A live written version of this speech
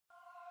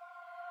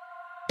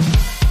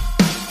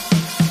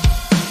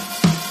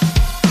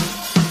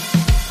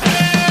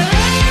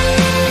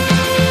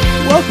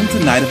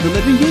Night of the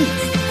Living Geeks.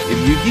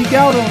 If you geek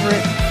out over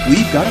it,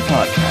 we've got a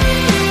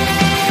podcast.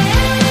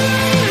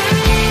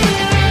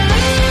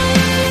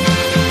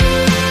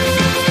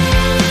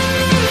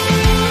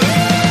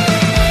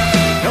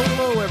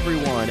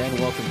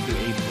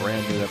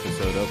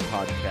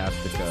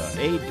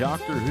 Podcastica, a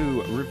Doctor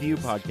Who review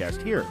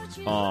podcast here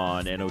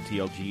on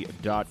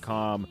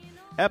NOTLG.com.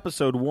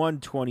 Episode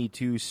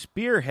 122,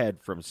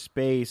 Spearhead from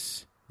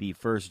Space, the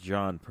first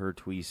Jon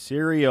Pertwee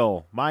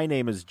serial. My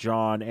name is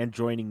John, and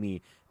joining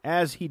me,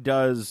 as he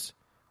does,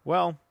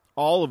 well,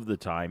 all of the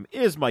time,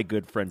 is my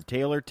good friend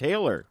Taylor.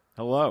 Taylor,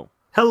 hello.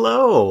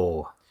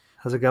 Hello.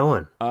 How's it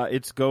going?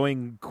 It's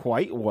going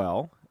quite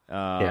well.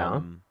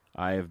 Yeah.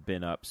 I have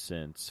been up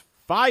since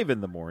 5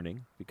 in the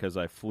morning because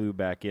I flew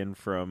back in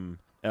from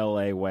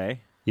LA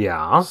way.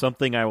 Yeah.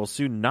 Something I will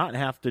soon not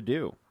have to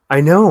do. I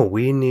know.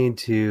 We need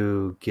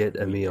to get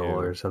a We meal do.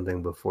 or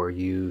something before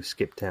you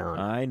skip town.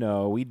 I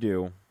know, we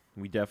do.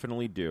 We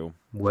definitely do.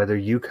 Whether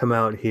you come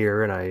out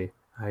here and I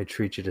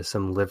treat you to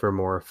some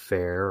Livermore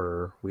fare,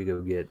 or we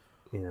go get,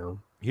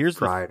 Here's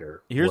fried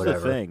or Here's whatever.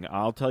 the thing.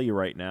 I'll tell you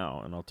right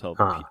now, and I'll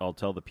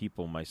tell the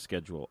people my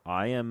schedule.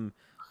 I am,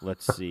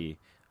 let's see,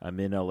 I'm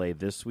in LA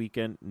this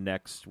weekend,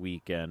 next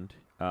weekend.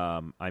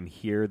 I'm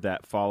here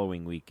that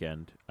following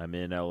weekend. I'm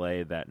in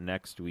LA that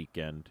next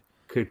weekend.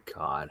 Good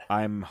God.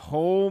 I'm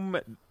home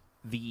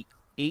the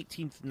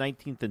 18th,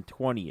 19th, and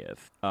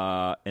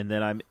 20th. And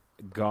then I'm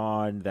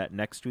gone that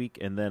next week,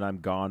 and then I'm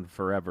gone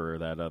forever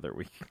that other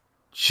week.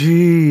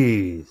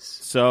 Jeez.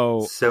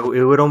 So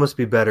it would almost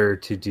be better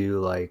to do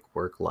like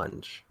work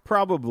lunch.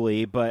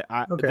 probably, but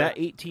Okay. that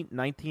 18th,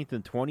 19th,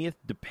 and 20th,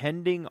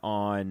 depending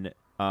on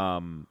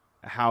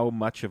how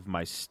much of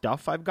my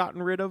stuff I've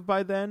gotten rid of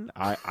by then,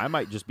 I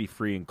might just be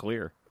free and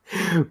clear.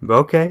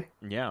 Okay.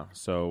 Yeah,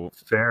 so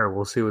Fair.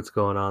 We'll see what's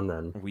going on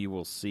then. we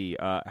will see.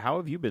 How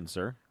have you been,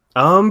 sir?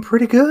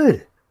 Pretty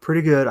good.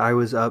 Pretty good. I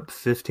was up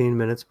 15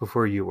 minutes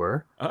before you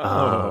were.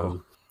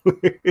 Oh.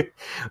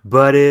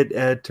 But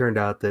it turned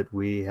out that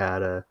we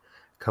had a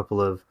couple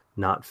of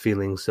not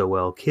feeling so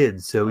well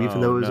kids. So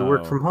even though it was a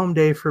work no. from home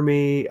day for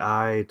me,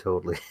 I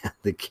totally had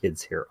the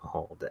kids here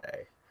all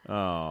day.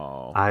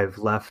 Oh. I've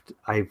left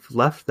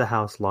the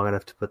house long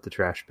enough to put the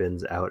trash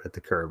bins out at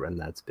the curb, and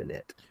that's been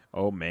it.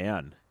 Oh,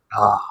 man.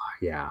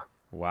 Yeah.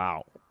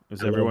 Wow.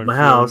 Is I love everyone my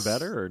feeling house.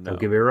 better or no? Don't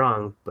get me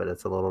wrong, but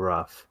it's a little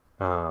rough.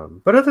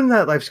 But other than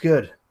that, life's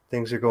good.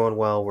 Things are going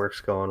well.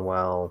 Work's going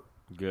well.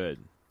 Good.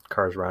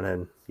 Cars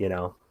running.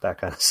 That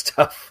kind of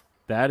stuff.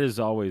 That is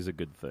always a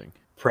good thing.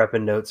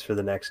 Prepping notes for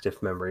the next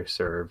if memory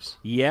serves.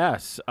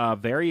 Yes,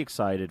 very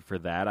excited for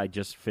that. I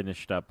just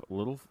finished up a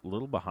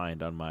little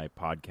behind on my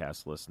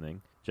podcast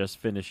listening. Just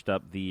finished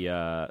up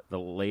the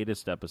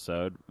latest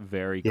episode.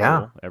 Very cool.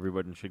 Yeah.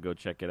 Everyone should go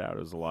check it out. It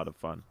was a lot of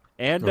fun.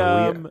 And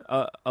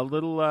Oh, a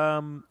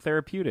little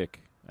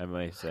therapeutic, I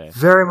may say.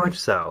 Very much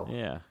so.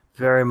 Yeah.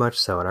 Very much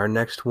so. And our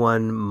next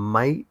one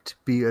might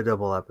be a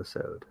double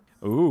episode.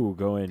 Ooh,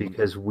 going.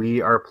 Because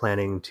we are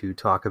planning to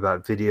talk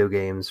about video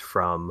games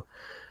from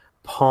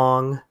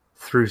Pong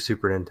through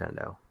Super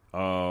Nintendo.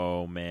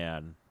 Oh,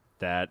 man.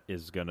 That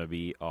is going to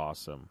be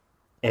awesome.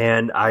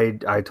 And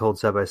I told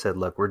Seb, I said,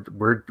 look, we're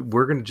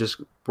going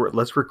to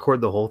let's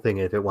record the whole thing.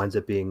 If it winds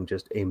up being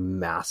just a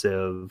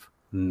massive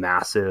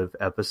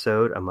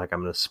episode, I'm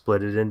going to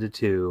split it into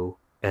two,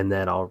 and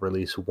then I'll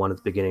release one at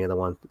the beginning of the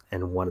month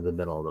and one in the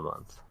middle of the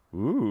month.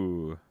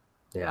 Ooh.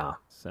 Yeah.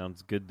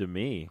 Sounds good to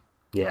me.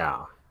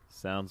 Yeah.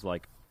 Sounds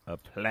like a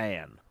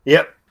plan.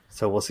 Yep.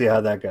 So we'll see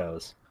how that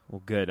goes.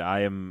 Well, good.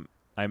 I'm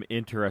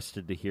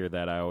interested to hear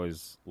that. I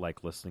always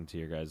like listening to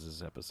your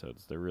guys'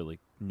 episodes. They're really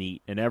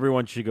neat, and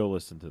everyone should go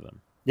listen to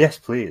them Yes,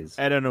 please.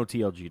 at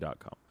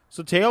NOTLG.com.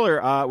 So,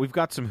 Taylor, we've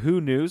got some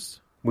Who news.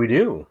 We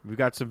do. We've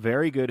got some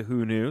very good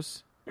Who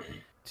news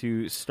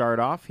to start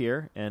off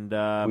here. And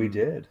We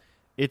did.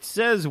 It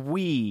says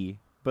we,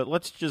 but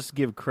let's just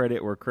give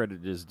credit where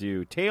credit is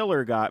due.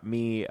 Taylor got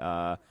me,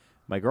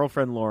 my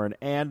girlfriend Lauren,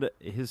 and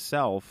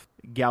himself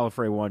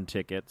Gallifrey 1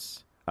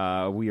 tickets.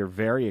 We are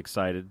very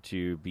excited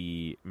to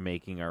be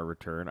making our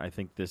return. I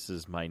think this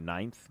is my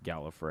 9th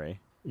Gallifrey.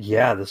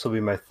 Yeah, this will be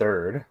my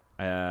third.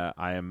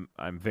 I'm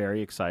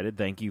very excited.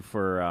 Thank you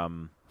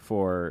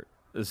for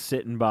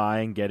sitting by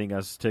and getting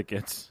us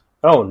tickets.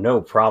 Oh, no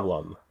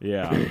problem.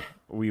 Yeah,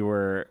 we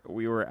were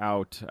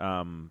out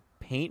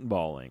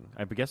paintballing.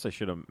 I guess I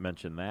should have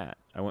mentioned that.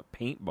 I went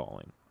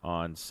paintballing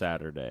on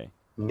Saturday.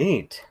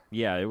 Neat.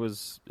 Yeah, it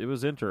was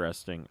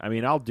interesting. I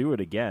mean, I'll do it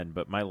again,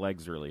 but my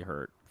legs really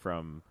hurt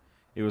from.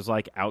 It was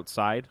like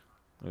outside.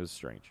 It was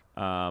strange.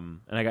 And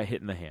I got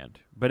hit in the hand.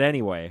 But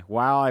anyway,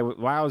 while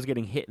I was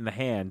getting hit in the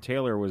hand,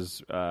 Taylor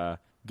was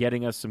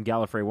getting us some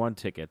Gallifrey 1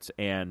 tickets.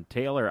 And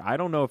Taylor, I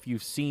don't know if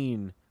you've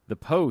seen the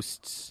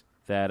posts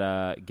that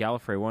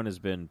Gallifrey 1 has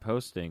been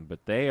posting,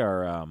 but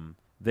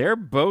they're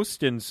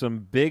boasting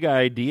some big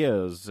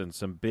ideas and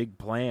some big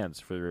plans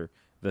for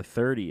the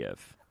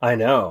 30th. I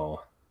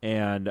know.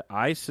 And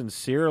I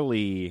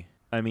sincerely,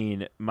 I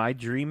mean, my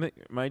dream,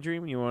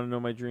 you want to know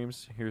my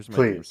dreams? Here's my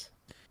Please.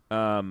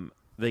 dream.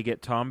 They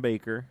get Tom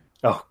Baker,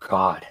 Oh,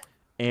 God.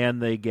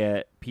 and they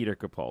get Peter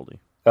Capaldi.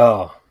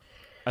 Oh,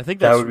 I think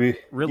that that's would be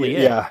really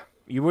it. Yeah.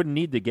 You wouldn't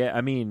need to get.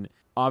 I mean,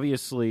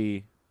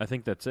 obviously, I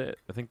think that's it.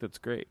 I think that's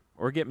great.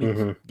 Or get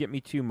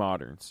me two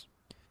moderns.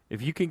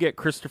 If you can get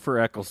Christopher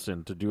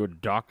Eccleston to do a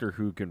Doctor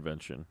Who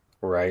convention,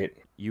 Right.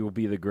 you will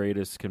be the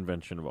greatest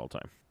convention of all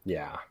time.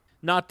 Yeah.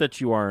 Not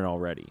that you aren't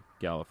already,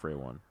 Gallifrey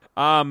One.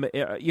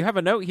 You have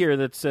a note here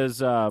that says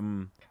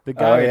the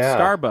guy at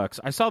Starbucks.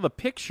 I saw the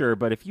picture,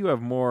 but if you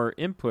have more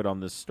input on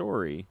this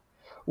story,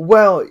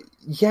 Well,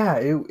 yeah,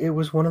 it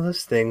was one of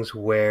those things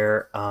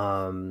where,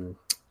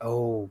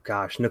 oh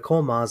gosh,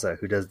 Nicole Mazza,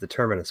 who does the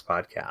Terminus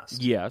podcast,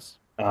 yes,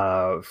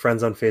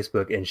 friends on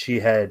Facebook, and she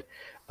had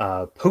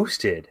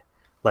posted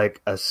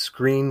like a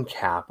screen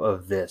cap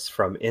of this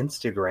from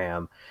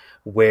Instagram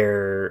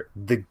where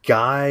the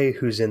guy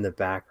who's in the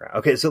background.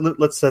 Okay, so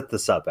let's set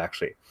this up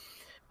actually.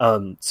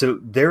 So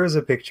there is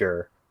a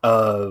picture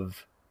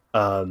of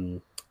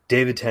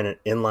David Tennant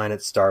in line at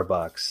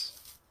Starbucks,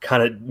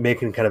 kind of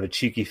making kind of a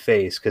cheeky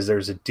face because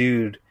there's a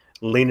dude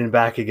leaning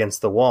back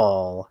against the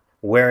wall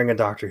wearing a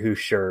Doctor Who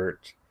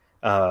shirt,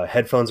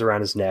 headphones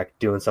around his neck,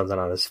 doing something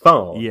on his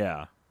phone.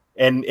 yeah,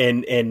 and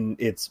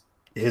it's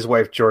his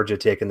wife Georgia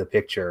taking the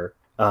picture,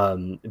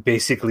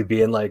 basically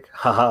being like,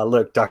 haha,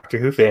 look, Doctor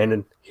Who fan,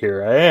 and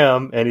here I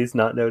am, and he's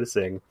not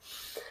noticing,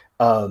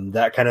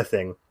 that kind of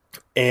thing.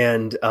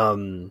 And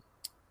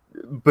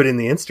but in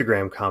the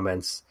Instagram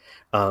comments,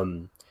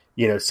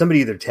 somebody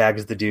either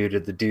tags the dude or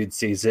the dude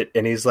sees it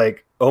and he's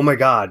like, oh my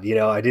god,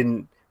 I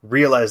didn't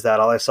realize that.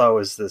 All I saw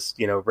was this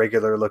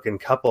regular looking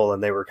couple,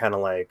 and they were kind of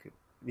like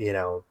being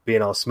all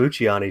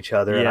smoochy on each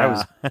other, and I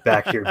was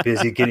back here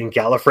busy getting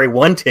Gallifrey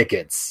 1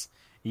 tickets.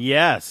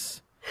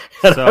 Yes.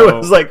 And I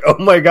was like, oh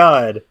my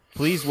god.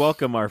 Please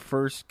welcome our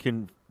first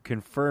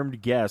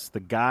confirmed guest, the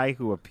guy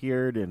who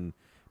appeared in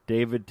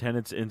David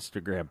Tennant's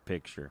Instagram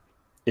picture.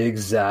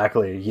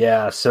 Exactly.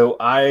 Yeah. So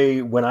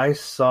when I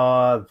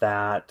saw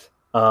that,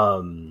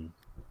 when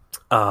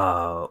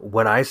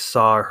I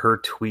saw her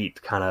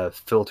tweet kind of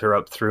filter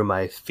up through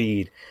my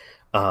feed,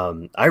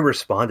 I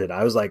responded.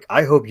 I was like,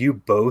 I hope you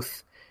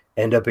both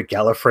end up at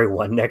Gallifrey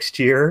 1 next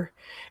year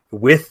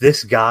with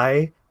this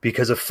guy,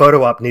 because a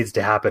photo op needs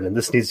to happen and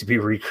this needs to be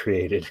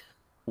recreated.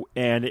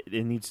 And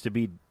it needs to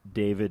be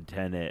David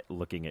Tennant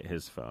looking at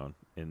his phone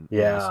in the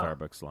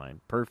Starbucks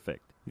line.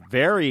 Perfect.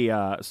 Very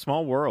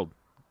small world.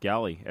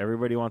 Galley.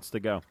 Everybody wants to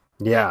go.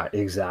 Yeah,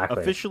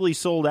 exactly. Officially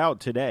sold out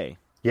today.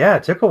 Yeah,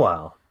 it took a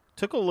while.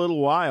 Took a little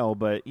while,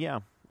 but yeah.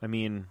 I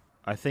mean,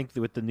 I think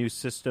with the new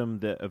system,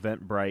 the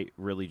Eventbrite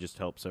really just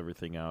helps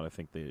everything out. I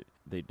think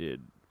they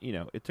did.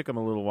 It took them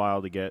a little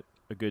while to get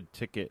a good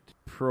ticket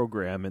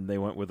program, and they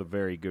went with a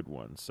very good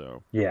one.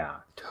 So yeah,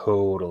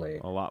 totally.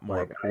 A lot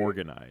more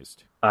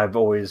organized. I've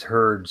always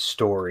heard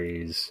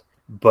stories,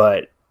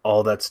 but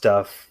all that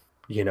stuff,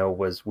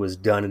 was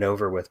done and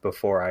over with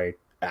before I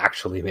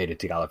actually made it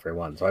to Gallifrey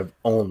 1. So I've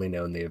only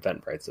known the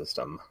Eventbrite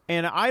system.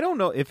 And I don't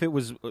know if it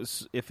was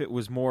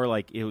more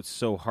like it was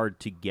so hard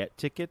to get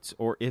tickets,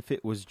 or if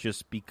it was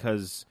just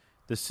because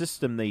the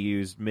system they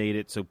used made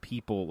it so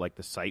people, like,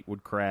 the site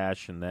would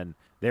crash. And then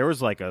there was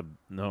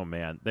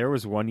there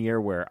was one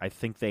year where I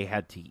think they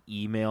had to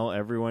email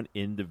everyone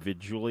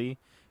individually,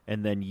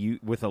 and then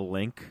with a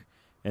link,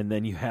 and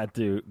then you had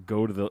to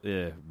go to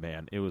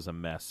it was a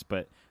mess.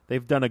 But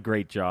they've done a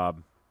great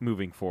job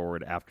moving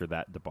forward after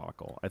that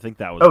debacle. I think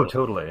that was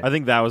totally. I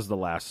think that was the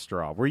last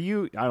straw. Were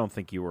you? I don't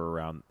think you were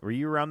around. Were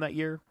you around that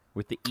year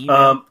with the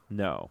email?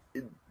 No.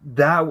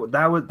 That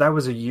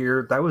was a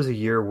year. That was a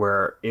year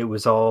where it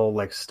was all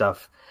like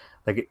stuff,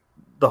 like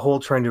the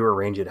whole trying to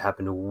arrange it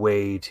happened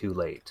way too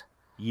late.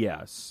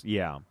 Yes.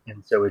 Yeah.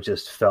 And so it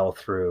just fell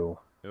through.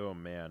 Oh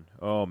man.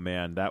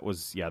 That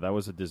was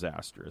a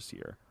disastrous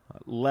year.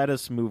 Let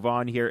us move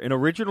on here. An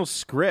original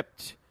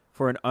script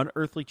for An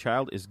Unearthly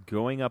Child is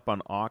going up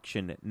on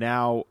auction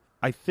now.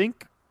 I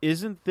think,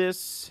 isn't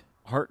this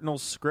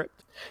Hartnell's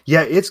script?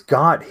 Yeah, it's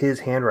got his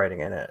handwriting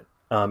in it.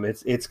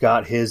 It's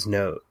got his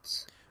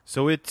notes.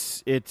 So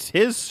it's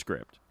his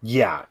script.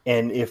 Yeah,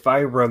 and if I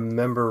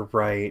remember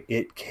right,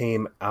 it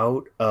came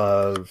out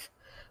of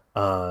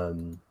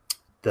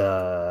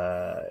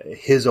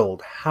his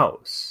old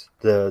house.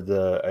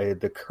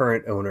 The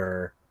current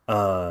owner.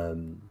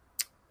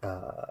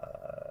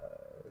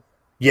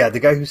 Yeah,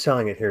 the guy who's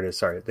selling it, here it is,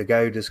 sorry. The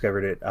guy who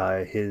discovered it,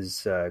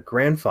 his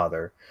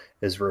grandfather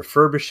is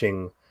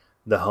refurbishing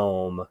the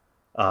home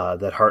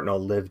that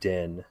Hartnell lived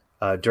in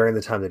during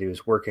the time that he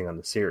was working on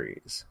the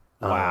series.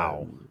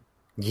 Wow.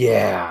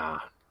 Yeah.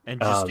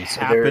 And just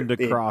happened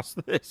across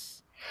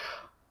this.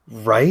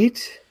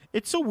 Right?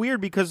 It's so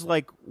weird because,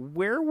 like,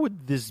 where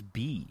would this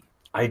be?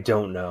 I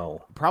don't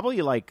know.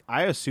 Probably, like,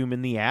 I assume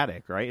in the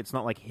attic, right? It's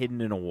not, like,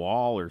 hidden in a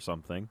wall or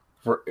something.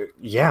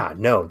 Yeah,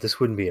 no, this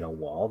wouldn't be in a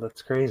wall.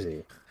 That's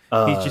crazy.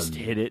 He just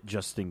hid it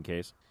just in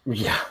case.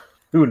 Yeah,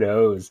 who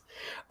knows?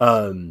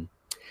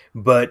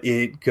 But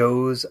it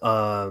goes.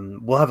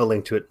 We'll have a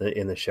link to it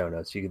in the show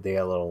notes. They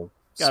got a little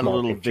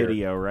picture.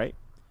 Video, right?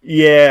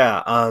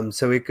 Yeah,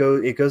 so it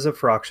goes up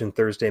for auction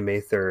Thursday,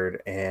 May 3rd,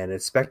 and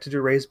expected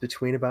to raise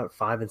between about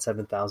 £5,000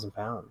 and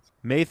 £7,000.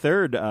 May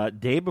 3rd,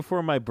 day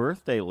before my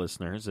birthday,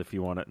 listeners, if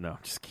you want to. No,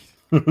 just kidding.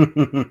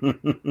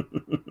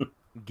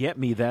 Get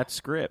me that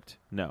script.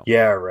 No.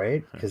 Yeah,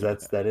 right? Because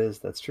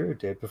that's true.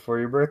 Day before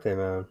your birthday,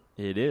 man.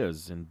 It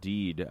is,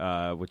 indeed,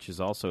 which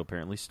is also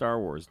apparently Star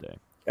Wars Day.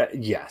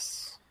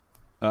 Yes.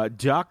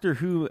 Doctor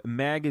Who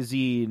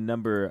magazine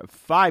number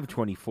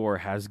 524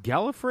 has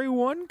Gallifrey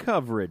 1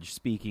 coverage.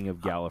 Speaking of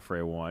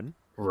Gallifrey 1.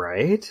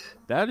 Right?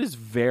 That is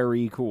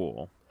very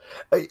cool.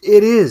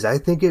 It is. I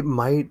think it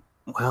might...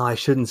 Well, I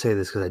shouldn't say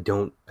this because I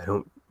don't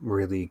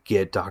really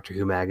get Doctor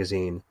Who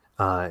magazine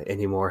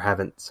anymore.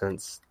 Haven't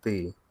since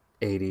the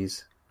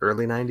 80s,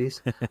 early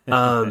 90s.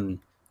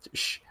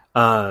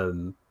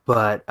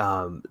 But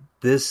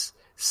this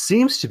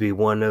seems to be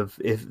one of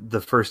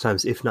the first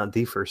times, if not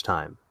the first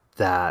time,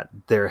 that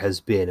there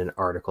has been an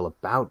article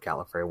about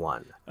Gallifrey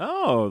 1.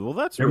 Oh, well,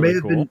 that's really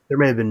cool. There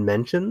may have been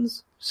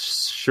mentions,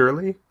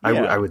 surely,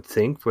 yeah. I would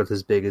think, with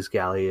as big as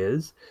Galley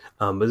is.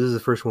 But this is the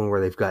first one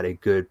where they've got a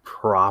good,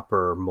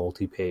 proper,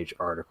 multi-page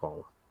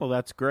article. Well,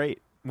 that's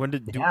great. When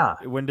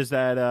does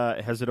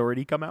that, has it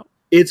already come out?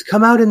 It's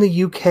come out in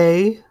the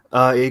UK.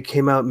 It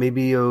came out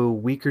maybe a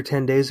week or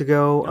 10 days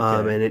ago,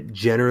 Okay. and it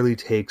generally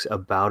takes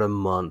about a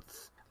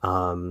month.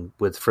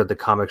 For the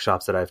comic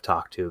shops that I've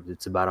talked to,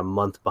 it's about a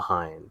month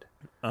behind.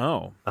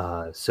 Oh.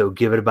 So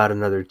give it about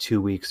another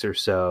 2 weeks or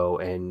so,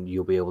 and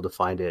you'll be able to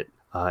find it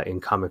in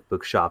comic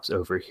book shops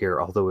over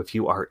here. Although if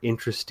you are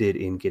interested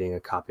in getting a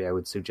copy, I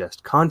would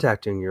suggest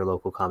contacting your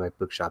local comic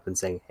book shop and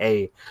saying,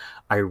 hey,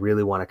 I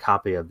really want a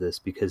copy of this,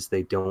 because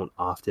they don't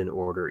often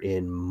order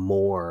in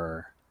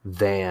more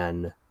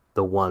than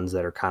the ones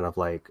that are kind of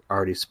like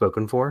already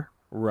spoken for.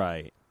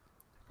 Right.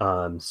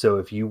 So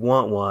if you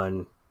want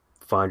one,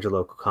 find your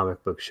local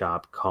comic book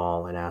shop,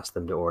 call, and ask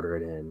them to order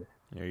it in.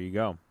 There you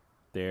go.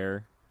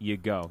 There you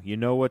go. You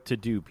know what to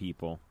do,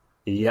 people.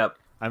 Yep.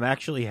 I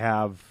actually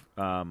have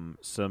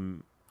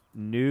some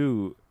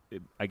new,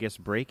 I guess,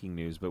 breaking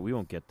news, but we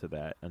won't get to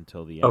that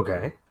until the end.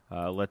 Okay.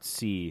 Let's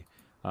see.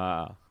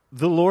 The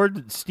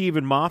Lord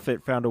Stephen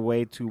Moffat found a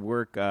way to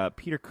work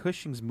Peter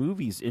Cushing's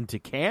movies into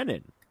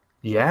canon.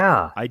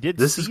 Yeah. I did.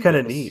 This see is kind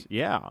of this. neat.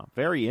 Yeah,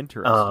 very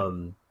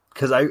interesting.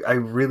 Because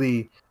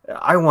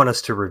I want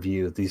us to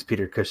review these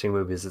Peter Cushing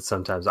movies that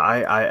sometimes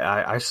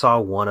I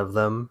saw one of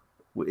them.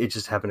 It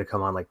just happened to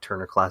come on like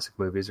Turner Classic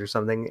Movies or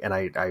something, and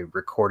I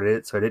recorded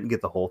it, so I didn't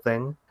get the whole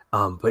thing.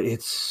 But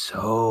it's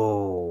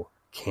so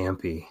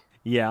campy.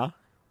 Yeah.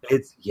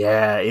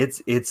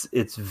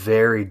 It's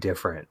very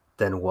different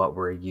than what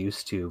we're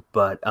used to.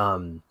 But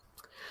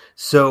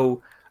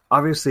so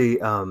obviously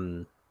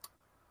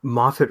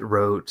Moffat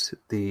wrote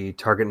the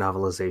Target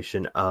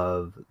novelization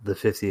of the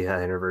 50th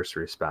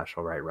anniversary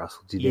special, right?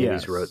 Russell T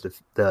Davies wrote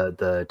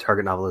the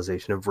Target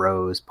novelization of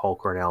Rose. Paul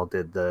Cornell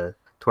did the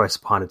Twice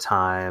Upon a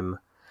Time,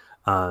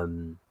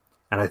 and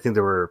I think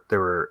there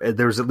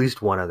was at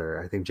least one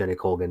other. I think Jenny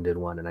Colgan did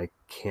one, and I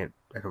don't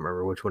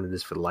remember which one it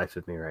is for the life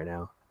of me right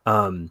now.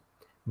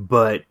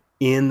 But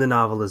in the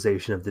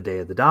novelization of The Day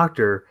of the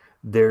Doctor,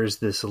 there's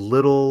this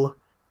little,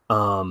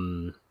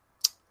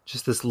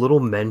 just this little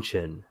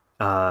mention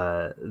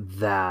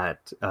that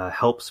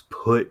helps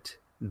put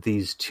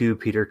these two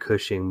Peter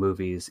Cushing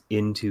movies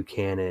into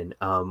canon,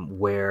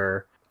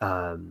 where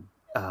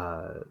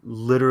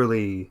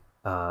literally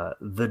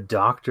the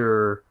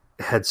Doctor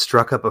had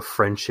struck up a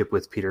friendship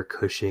with Peter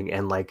Cushing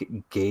and like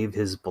gave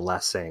his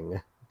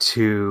blessing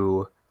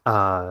to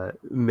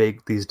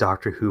make these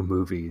Doctor Who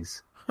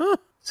movies. Huh.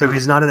 So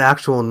he's not an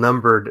actual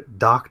numbered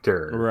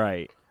doctor,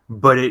 Right.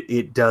 but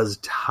it does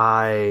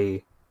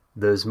tie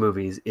those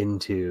movies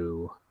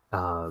into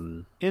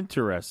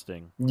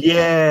Interesting.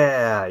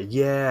 yeah.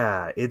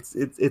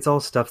 It's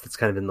all stuff that's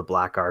kind of in the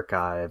Black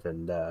Archive,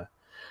 and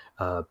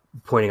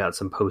pointing out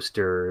some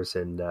posters,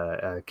 and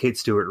Kate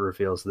Stewart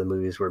reveals the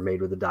movies were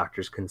made with the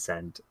Doctor's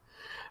consent,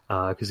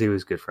 because he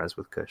was good friends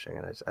with Cushing,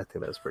 and I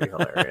think that's pretty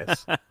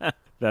hilarious.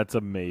 That's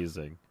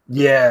amazing.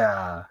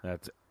 Yeah.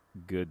 That's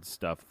good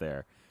stuff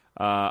there.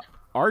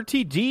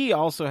 RTD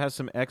also has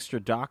some extra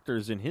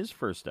doctors in his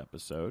first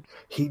episode.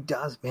 He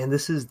does, man.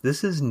 This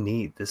is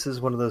neat. This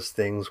is one of those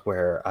things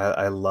where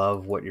I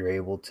love what you're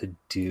able to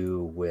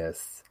do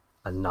with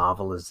a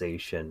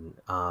novelization,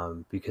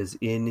 because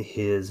in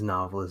his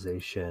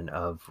novelization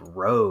of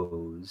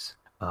Rose,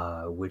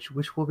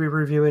 which we'll be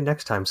reviewing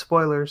next time,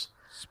 spoilers.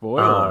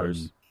 Do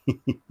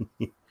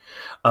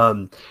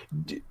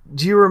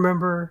you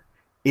remember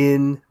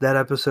in that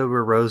episode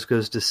where Rose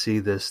goes to see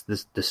this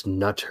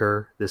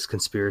nutter, this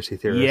conspiracy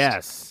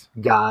theorist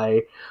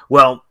guy?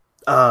 Well,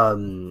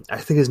 I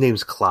think his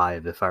name's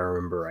Clive, if I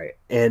remember right.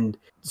 And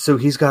so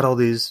he's got all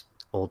these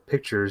old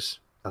pictures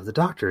of the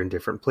Doctor in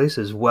different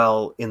places.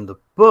 Well, in the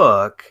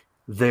book,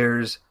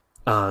 there's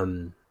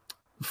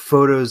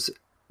photos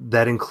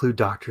that include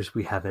doctors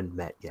we haven't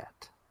met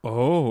yet.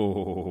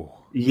 Oh,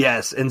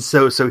 yes. And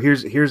so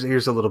here's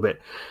a little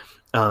bit.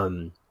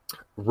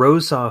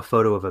 Rose saw a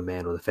photo of a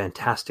man with a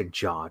fantastic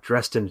jaw,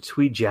 dressed in a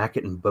tweed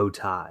jacket and bow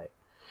tie.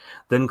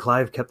 Then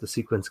Clive kept the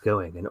sequence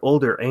going. An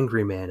older,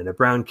 angry man in a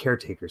brown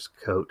caretaker's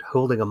coat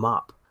holding a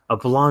mop. A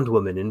blonde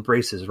woman in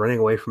braces running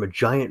away from a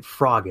giant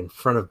frog in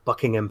front of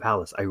Buckingham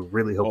Palace. I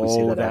really hope we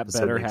see that episode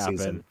better next happen.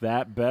 season.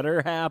 That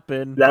better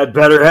happen. That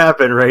better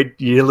happen, right?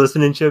 You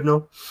listening,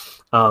 Chibnall?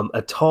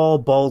 A tall,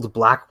 bald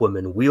black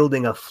woman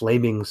wielding a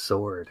flaming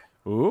sword.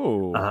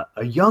 Ooh.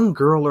 A young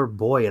girl or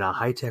boy in a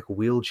high-tech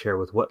wheelchair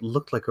with what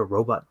looked like a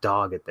robot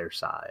dog at their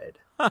side.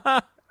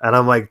 And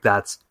I'm like,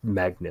 that's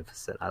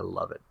magnificent. I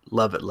love it.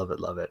 Love it, love it,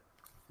 love it.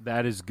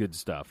 That is good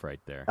stuff right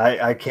there.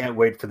 I can't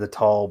wait for the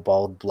tall,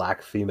 bald,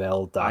 black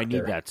female doctor. I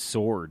need that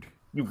sword.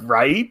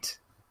 Right?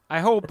 I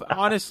hope,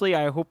 honestly,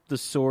 I hope the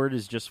sword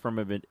is just from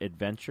an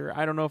adventure.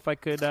 I don't know if I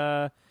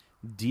could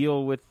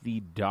deal with the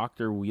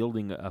doctor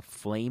wielding a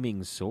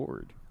flaming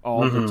sword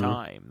all the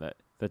time.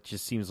 That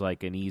just seems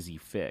like an easy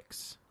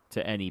fix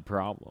to any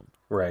problem.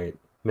 Right.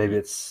 Maybe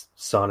it's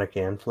Sonic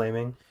and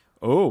flaming.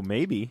 Oh,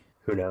 maybe.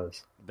 Who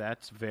knows?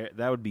 That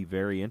would be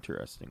very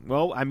interesting.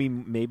 Well, I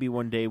mean, maybe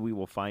one day we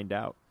will find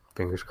out.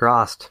 Fingers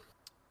crossed.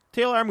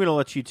 Taylor, I'm going to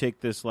let you take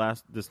this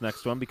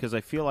next one because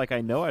I feel like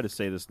I know how to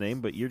say this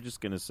name, but you're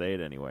just going to say it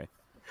anyway.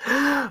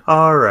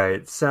 All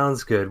right,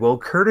 sounds good. Well,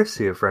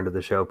 courtesy of friend of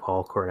the show,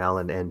 Paul Cornell,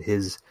 and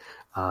his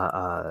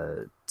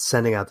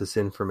sending out this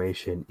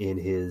information in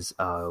his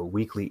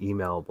weekly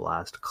email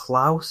blast,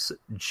 Klaus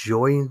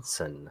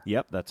Joynson.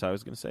 Yep, that's how I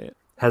was going to say it.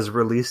 Has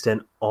released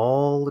an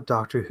all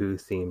Doctor Who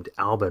themed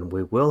album.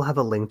 We will have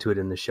a link to it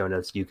in the show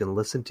notes. You can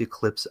listen to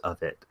clips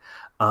of it.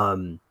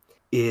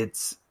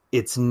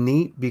 It's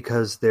neat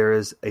because there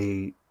is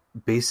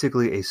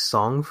basically a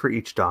song for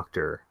each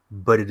Doctor,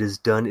 but it is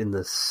done in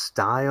the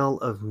style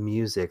of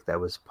music that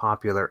was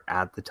popular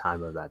at the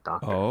time of that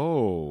Doctor.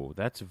 Oh,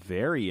 that's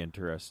very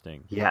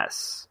interesting.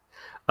 Yes.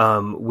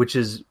 Which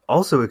is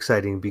also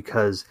exciting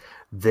because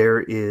there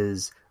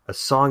is a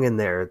song in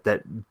there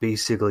that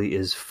basically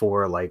is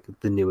for like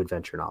the new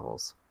adventure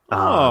novels.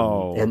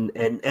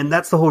 And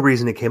that's the whole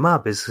reason it came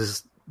up, is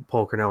because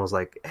Paul Cornell was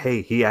like,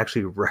 hey, he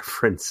actually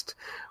referenced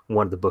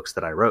one of the books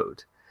that I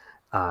wrote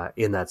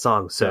in that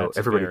song. So That's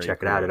everybody very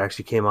check it out. cool. It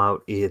actually came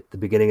out at the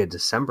beginning of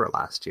December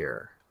last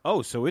year.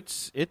 Oh, so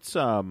it's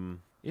out and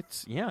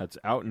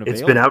available.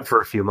 It's been out for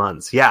a few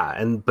months.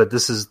 Yeah. But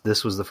this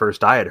was the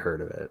first I had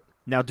heard of it.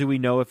 Now, do we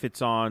know if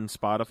it's on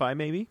Spotify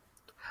maybe?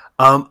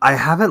 I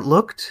haven't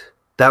looked.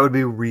 That would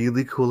be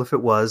really cool if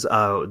it was.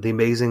 The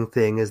amazing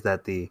thing is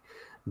that the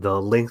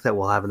link that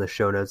we'll have in the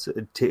show notes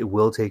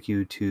will take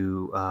you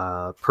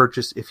to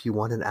purchase if you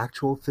want an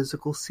actual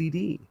physical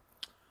CD.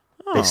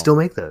 Oh, They still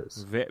make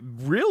those.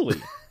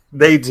 Really?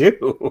 They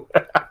do.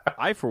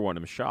 I, for one,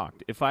 am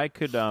shocked. If I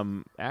could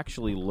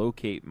actually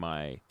locate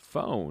my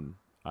phone,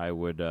 I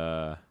would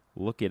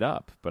look it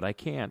up, but I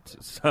can't.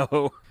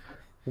 So,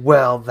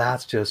 Well,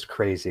 that's just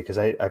crazy because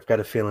I've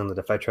got a feeling that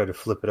if I try to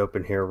flip it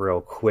open here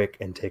real quick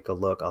and take a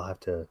look, I'll have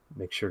to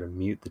make sure to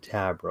mute the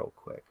tab real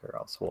quick, or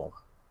else we'll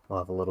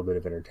have a little bit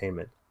of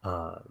entertainment.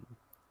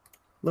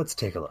 Let's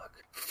take a look.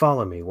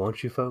 Follow me,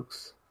 won't you,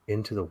 folks,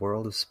 into the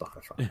world of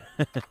Spotify.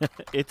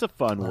 it's a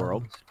fun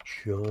world.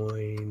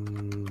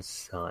 Join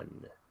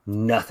Sun.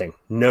 Nothing.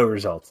 No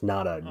results.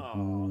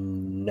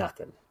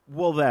 Nothing.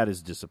 Well, that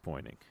is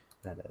disappointing.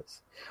 That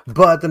is.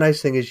 But the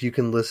nice thing is you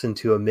can listen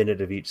to a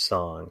minute of each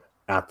song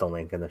at the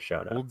link in the show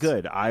notes. Well,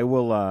 good. I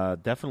will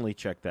definitely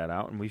check that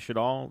out, and we should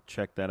all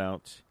check that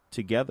out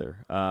together.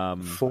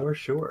 For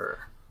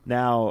sure.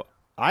 Now,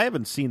 I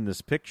haven't seen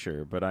this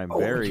picture, but I'm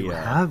very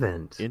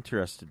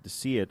interested to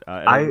see it.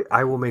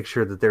 I will make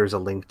sure that there's a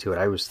link to it.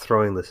 I was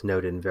throwing this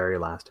note in very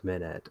last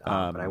minute,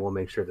 but I will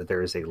make sure that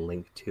there is a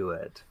link to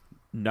it.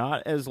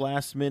 Not as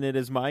last minute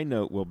as my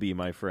note will be,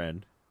 my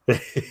friend.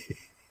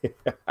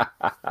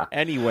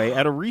 Anyway,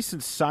 at a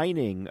recent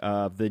signing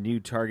of the new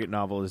Target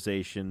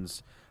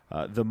novelizations,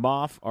 the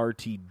Moff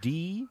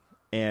RTD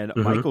and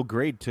Michael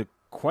Grade took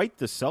quite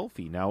the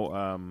selfie.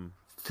 Now,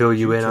 fill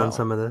you in on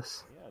some of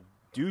this? Yeah,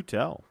 do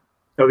tell.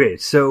 Okay,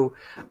 so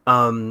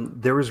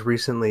there was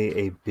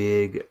recently a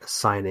big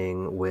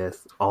signing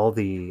with all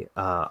the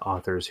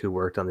authors who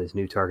worked on these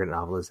new Target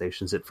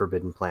novelizations at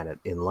Forbidden Planet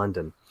in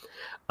London.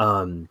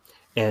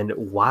 And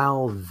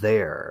while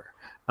there,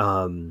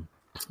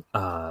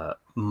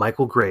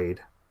 Michael Grade,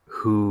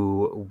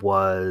 who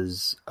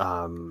was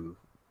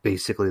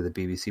basically the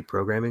BBC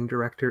programming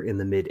director in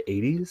the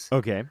mid-'80s.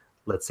 Okay.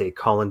 Let's say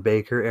Colin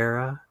Baker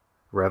era,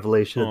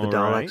 Revelation of the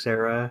Daleks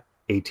era,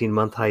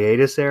 18-month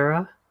hiatus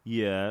era.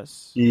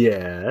 Yes.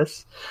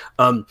 Yes.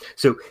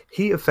 So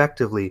he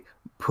effectively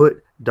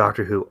put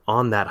Doctor Who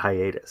on that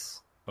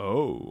hiatus.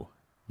 Oh.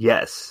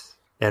 Yes.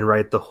 And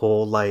the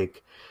whole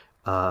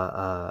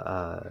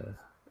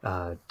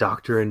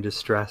Doctor in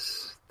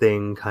Distress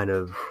thing kind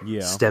of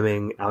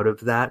stemming out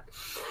of that.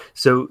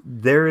 So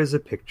there is a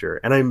picture,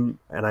 and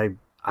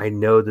I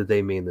know that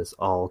they mean this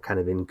all kind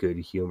of in good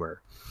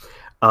humor.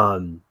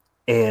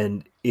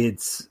 And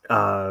it's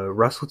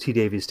Russell T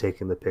Davies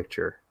taking the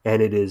picture,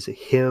 and it is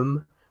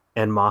him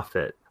and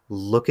Moffat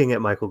looking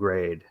at Michael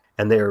Grade,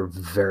 and they are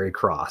very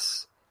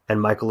cross.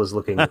 and Michael is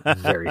looking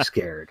very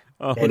scared.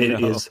 Oh, and it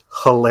no. is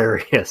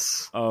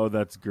hilarious. Oh,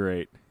 that's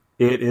great.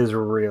 It is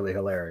really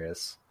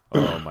hilarious.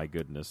 Oh, my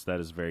goodness. That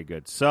is very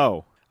good.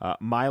 So,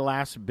 my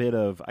last bit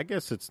of, I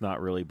guess it's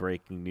not really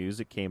breaking news.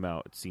 It came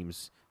out, it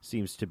seems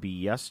to be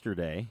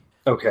yesterday.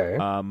 Okay.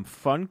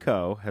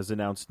 Funko has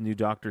announced new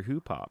Doctor Who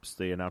pops.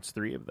 They announced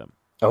 3 of them.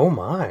 Oh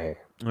my.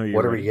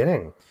 What are we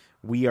getting?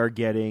 We are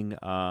getting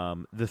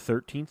the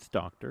 13th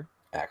Doctor.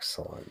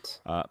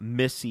 Excellent.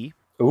 Missy.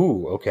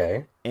 Ooh,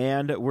 okay.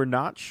 And we're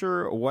not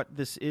sure what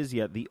this is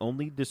yet. The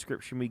only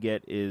description we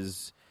get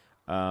is...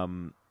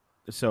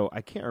 so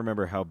I can't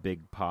remember how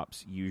big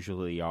pops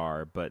usually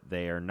are, but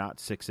they are not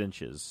 6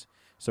 inches.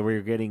 So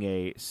we're getting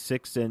a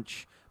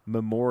 6-inch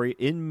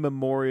in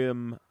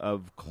memoriam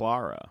of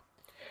Clara.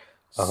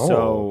 Oh.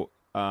 So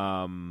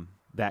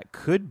that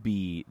could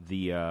be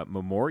the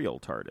memorial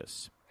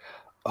TARDIS.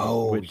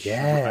 Oh, which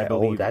yeah. I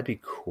believe, that'd be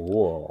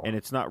cool. And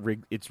it's not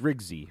it's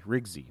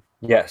Rigsy.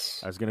 Yes.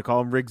 I was going to call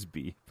him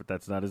Rigsby, but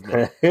that's not his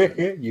name.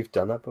 You've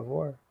done that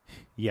before.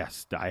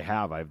 Yes, I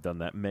have. I've done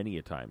that many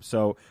a time.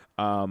 So,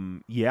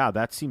 yeah,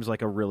 that seems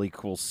like a really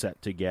cool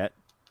set to get.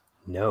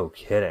 No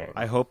kidding.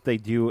 I hope they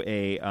do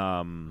a,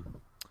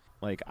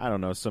 like, I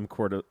don't know, some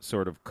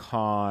sort of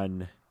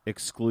con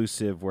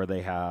exclusive where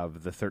they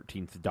have the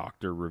 13th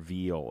Doctor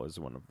reveal as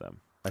one of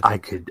them. I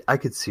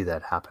could see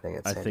that happening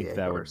at San Diego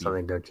that or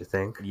something, don't you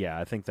think? Yeah,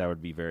 I think that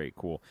would be very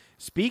cool.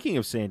 Speaking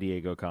of San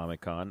Diego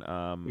Comic-Con,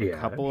 a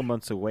couple of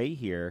months away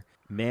here,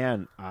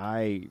 man,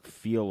 I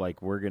feel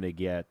like we're going to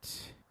get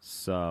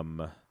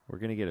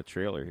a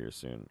trailer here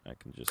soon. I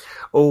can just...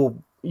 Oh,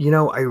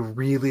 I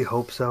really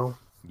hope so.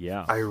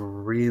 Yeah. I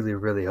really,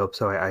 really hope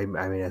so. I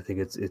mean, I think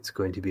it's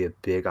going to be a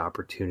big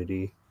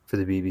opportunity for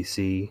the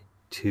BBC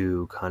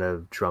to kind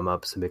of drum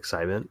up some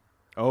excitement.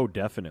 Oh,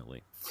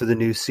 definitely. For the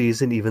new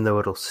season, even though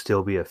it'll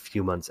still be a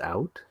few months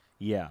out.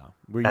 Yeah.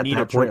 We At need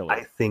that a trailer. point,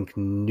 I think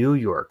New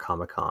York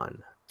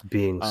Comic-Con,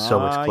 being so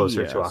much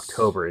closer to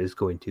October, is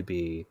going to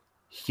be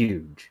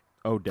huge.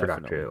 Oh,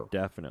 definitely.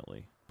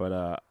 Definitely.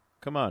 But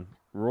come on.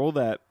 Roll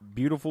that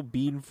beautiful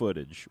bean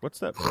footage. What's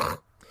that from?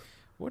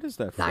 What is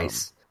that from?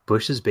 Nice.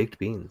 Bush's Baked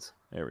Beans.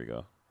 There we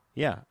go.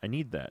 Yeah, I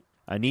need that.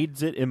 I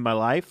need it in my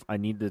life. I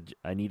need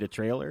a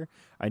trailer.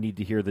 I need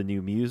to hear the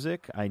new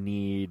music. I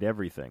need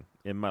everything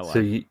in my life. So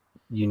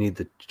you need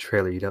the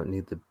trailer. You don't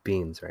need the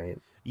beans, right?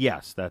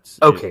 Yes, that's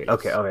okay.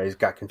 I just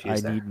got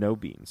confused. I need no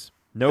beans.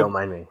 No, don't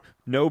mind me.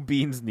 No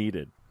beans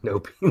needed.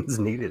 No beans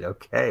needed.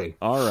 Okay.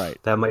 All right.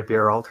 That might be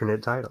our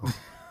alternate title.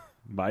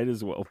 Might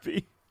as well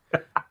be.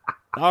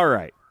 All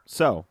right.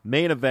 So,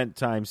 main event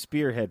time,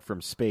 Spearhead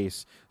from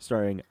Space,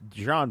 starring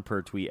John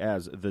Pertwee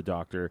as the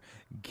Doctor,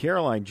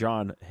 Caroline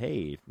John,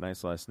 hey,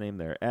 nice last name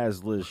there,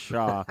 as Liz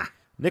Shaw,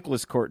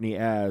 Nicholas Courtney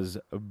as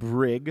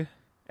Brig,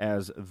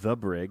 as the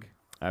Brig.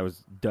 I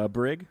was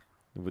Dubrig.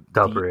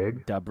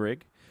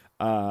 Dubrig.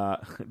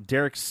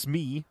 Derek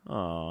Smee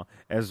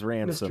as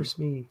Ransom. Mr.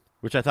 Smee.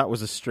 Which I thought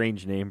was a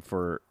strange name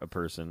for a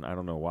person. I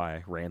don't know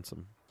why.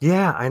 Ransom.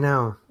 Yeah, I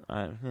know.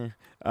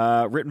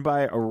 Written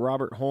by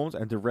Robert Holmes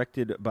and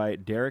directed by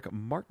Derek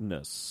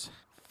Martinus.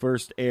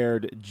 First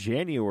aired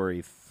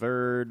January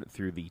 3rd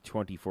through the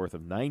 24th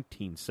of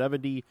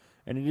 1970,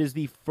 and it is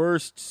the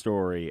first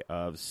story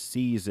of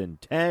season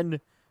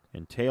 10.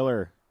 And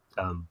Taylor,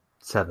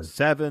 7.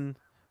 7.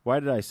 Why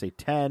did I say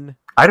 10?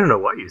 I don't know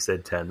why you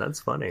said 10. That's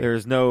funny.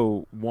 There's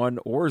no 1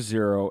 or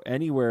 0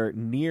 anywhere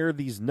near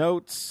these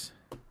notes.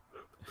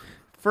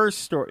 First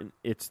story,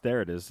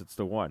 there it is. It's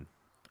the 1.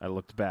 I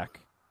looked back,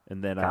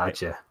 and then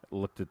gotcha. I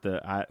looked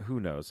at who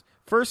knows.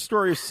 First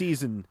story of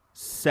season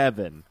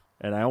 7,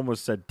 and I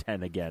almost said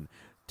 10 again.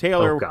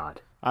 Taylor, oh God.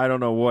 I don't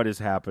know what is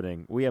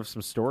happening. We have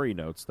some story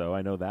notes, though.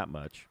 I know that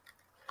much.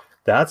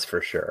 That's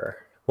for sure.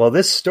 Well,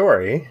 this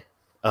story,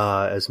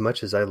 as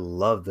much as I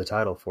love the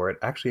title for it,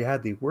 actually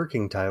had the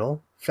working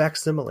title,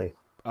 Facsimile.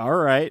 All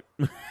right.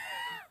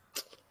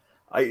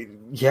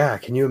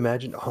 Can you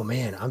imagine? Oh,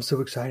 man, I'm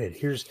so excited.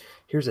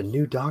 Here's a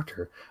new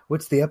Doctor.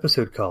 What's the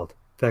episode called?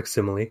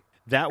 Facsimile.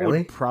 That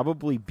would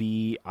probably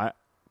be,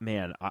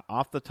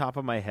 off the top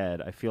of my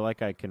head, I feel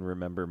like I can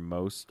remember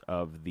most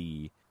of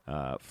the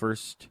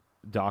first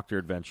Doctor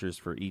adventures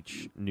for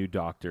each new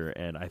Doctor,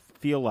 and I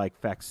feel like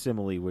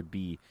Facsimile would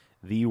be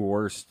the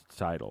worst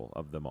title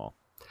of them all.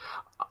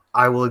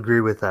 I will agree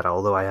with that,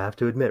 although I have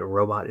to admit,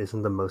 Robot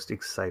isn't the most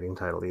exciting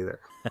title either.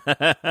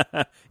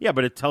 Yeah,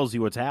 but it tells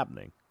you what's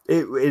happening.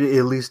 It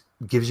at least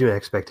gives you an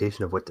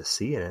expectation of what to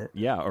see in it.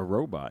 Yeah, a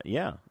robot,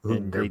 yeah.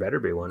 And there better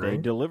be one, right? They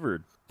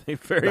delivered. They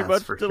very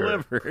much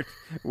delivered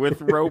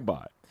with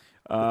Robot.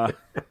 All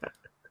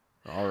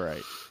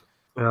right.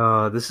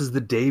 This is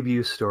the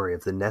debut story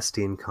of the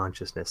Nestine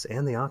consciousness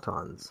and the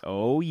Autons.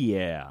 Oh,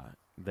 yeah.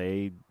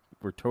 They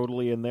were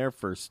totally in their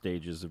first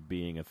stages of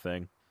being a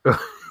thing.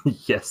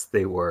 Yes,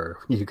 they were.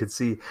 You could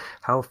see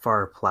how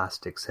far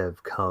plastics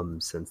have come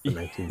since the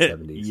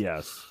 1970s.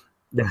 Yes.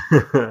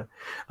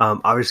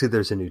 Obviously,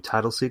 there's a new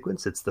title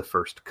sequence. It's the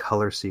first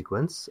color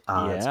sequence.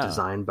 It's Yeah.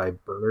 designed by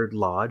Bernard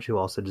Lodge, who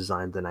also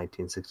designed the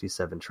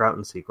 1967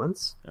 Troughton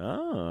sequence.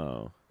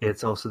 Oh.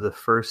 It's also the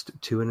first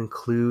to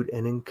include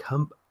an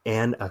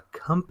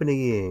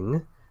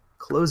accompanying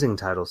closing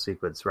title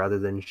sequence rather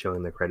than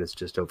showing the credits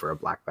just over a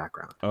black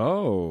background.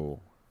 Oh.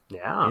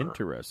 Yeah.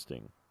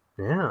 Interesting.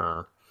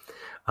 Yeah.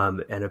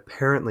 And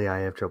apparently I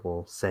have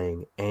trouble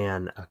saying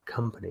an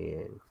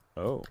accompanying.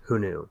 Oh. Who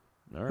knew?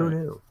 All Who right.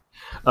 knew?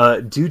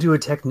 Due to a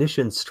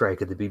technician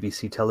strike at the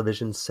BBC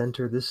Television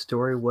Centre, this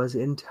story was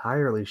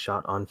entirely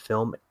shot on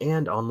film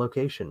and on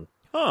location.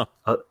 Huh.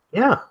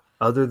 Yeah.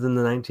 Other than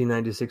the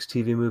 1996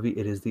 TV movie,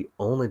 it is the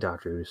only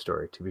Doctor Who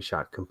story to be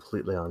shot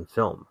completely on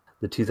film.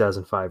 The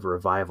 2005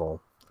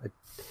 revival, I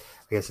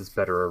guess it's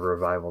better a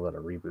revival than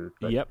a reboot,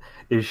 but Yep.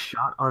 is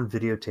shot on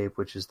videotape,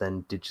 which is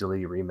then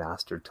digitally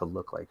remastered to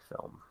look like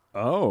film.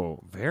 Oh,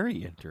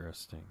 very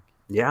interesting.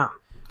 Yeah.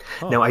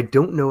 Huh. Now, I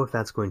don't know if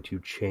that's going to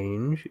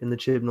change in the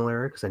Chibnall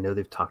era, because I know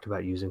they've talked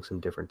about using some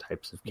different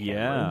types of cameras.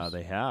 Yeah,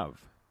 they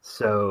have.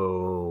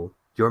 So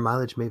your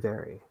mileage may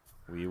vary.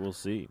 We will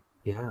see.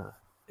 Yeah.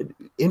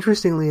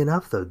 Interestingly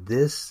enough, though,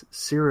 this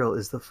serial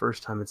is the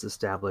first time it's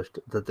established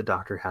that the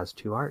Doctor has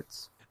two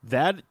hearts.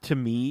 That, to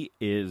me,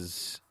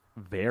 is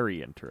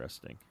very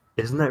interesting.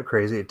 Isn't that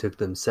crazy? It took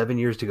them 7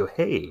 years to go,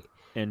 hey,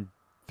 And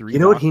 3 you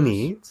know what he doctors?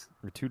 needs?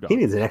 Or 2 He doctors.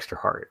 needs an extra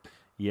heart.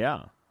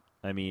 Yeah.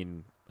 I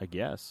mean, I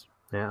guess.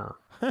 Yeah.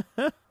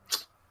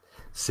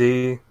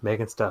 See,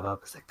 making stuff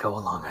up as they go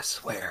along, I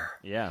swear.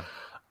 Yeah.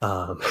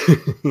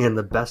 In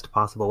the best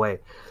possible way.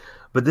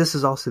 But this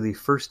is also the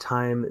first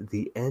time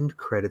the end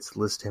credits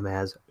list him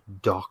as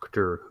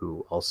Doctor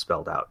Who, all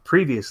spelled out.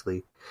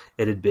 Previously,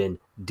 it had been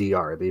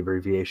DR, the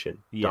abbreviation,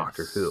 Yes.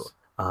 Doctor Who.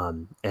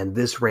 And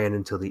this ran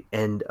until the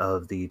end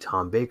of the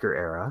Tom Baker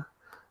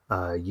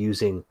era,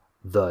 using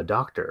the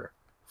Doctor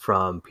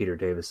from Peter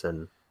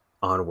Davison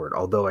onward.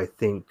 Although I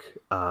think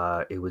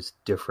it was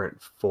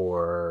different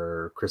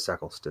for Chris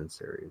Eccleston's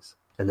series.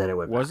 And then it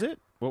went Was back. it?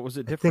 What was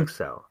it I different think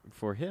so.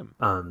 for him?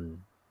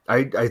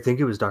 I think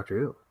it was Doctor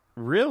Who.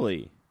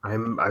 Really?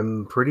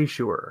 I'm pretty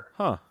sure.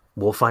 Huh.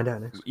 We'll find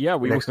out next. Yeah,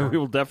 we next time.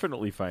 will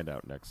definitely find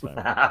out next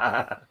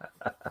time.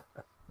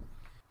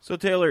 So,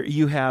 Taylor,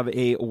 you have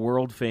a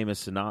world-famous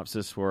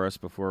synopsis for us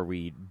before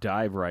we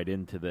dive right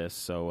into this,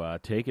 so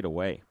take it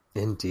away.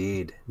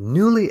 Indeed.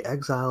 Newly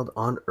exiled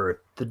on Earth,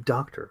 the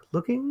Doctor,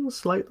 looking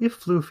slightly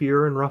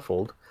floofier and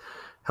ruffled,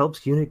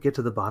 helps UNIT get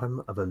to the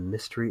bottom of a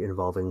mystery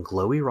involving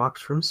glowy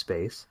rocks from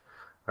space,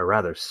 a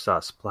rather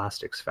sus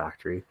plastics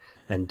factory,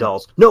 and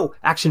dolls. No!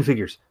 Action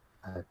figures!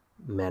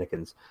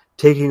 Mannequins.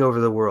 Taking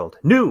over the world.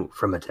 New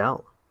from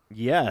Mattel.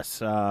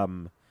 Yes.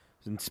 And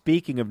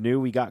speaking of new,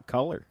 we got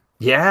color.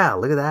 Yeah,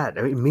 look at that.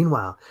 I mean,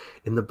 meanwhile,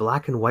 in the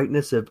black and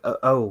whiteness of...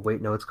 oh,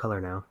 wait, no, it's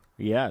color now.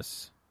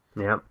 Yes.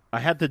 Yep. I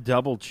had to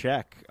double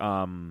check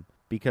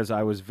because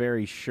I was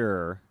very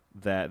sure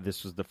that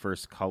this was the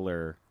first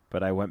color,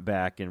 but I went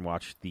back and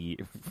watched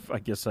I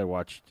guess I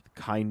watched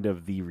kind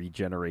of the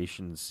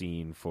regeneration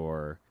scene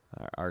for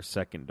our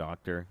second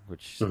Doctor,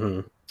 which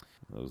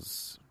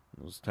those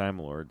Time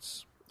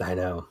Lords, I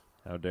know.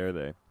 how dare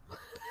they?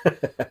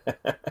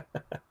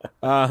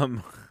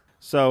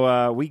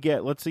 So we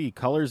get, let's see,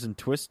 colors and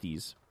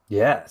twisties.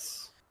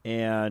 Yes.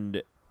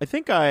 And I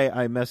think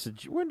I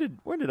messaged, when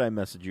did I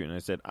message you? And I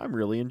said, I'm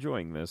really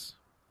enjoying this.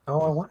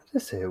 Oh, I wanted to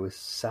say it was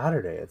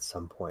Saturday at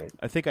some point.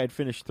 I think I'd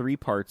finished 3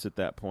 parts at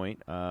that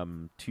point.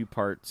 2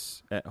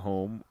 parts at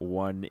home,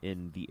 1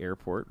 in the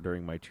airport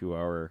during my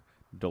 2-hour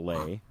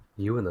delay.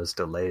 You and those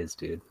delays,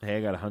 dude. Hey,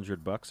 I got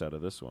 $100 out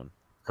of this one.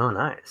 Oh,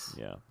 nice.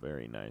 Yeah,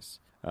 very nice.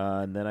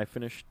 And then I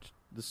finished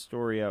the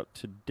story out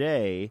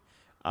today.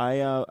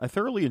 I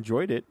thoroughly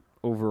enjoyed it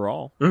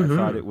overall. I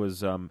thought it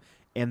was... and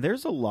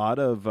there's a lot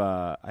of...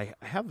 I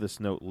have this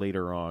note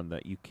later on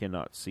that you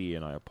cannot see,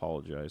 and I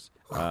apologize.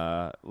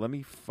 Let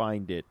me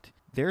find it.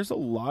 There's a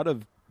lot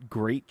of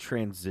great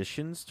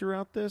transitions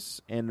throughout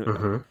this,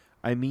 and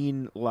I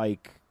mean,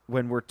 like,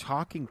 when we're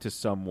talking to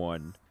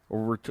someone,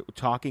 or we're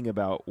talking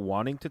about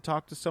wanting to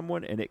talk to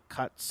someone, and it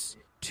cuts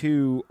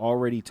to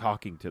already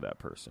talking to that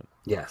person.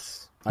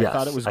 Yes. I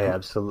thought it was I gr-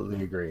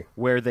 absolutely agree.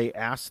 Where they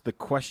ask the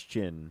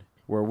question,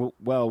 where,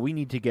 we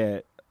need to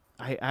get...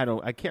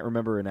 I can't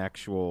remember an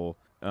actual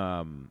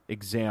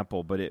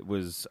example, but it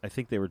was, I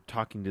think they were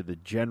talking to the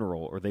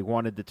general, or they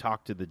wanted to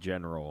talk to the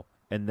general,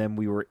 and then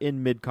we were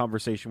in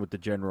mid-conversation with the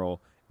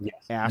general,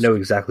 Yes. No,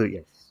 exactly.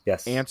 Yes.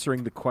 Yes.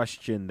 answering the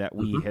question that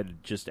we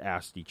had just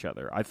asked each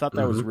other. I thought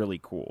that was really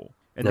cool.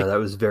 And No, that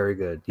was very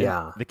good.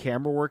 Yeah. the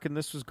camera work in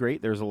this was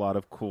great. There's a lot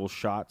of cool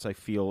shots. I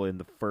feel in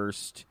the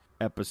first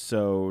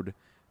episode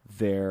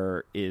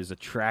there is a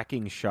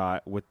tracking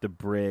shot with the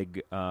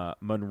brig,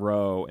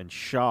 Monroe and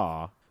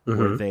Shaw,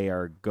 where they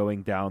are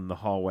going down the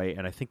hallway,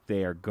 and I think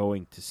they are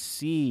going to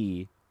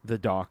see the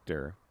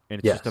Doctor. And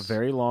it's just a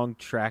very long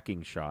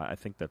tracking shot. I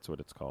think that's what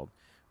it's called.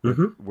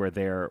 Where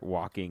they're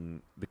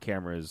walking, the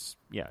camera's,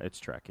 it's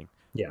tracking.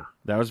 Yeah.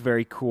 That was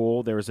very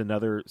cool. There was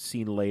another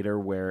scene later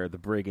where the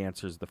brig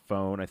answers the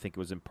phone. I think it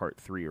was in part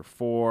 3 or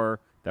 4.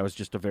 that was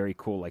just a very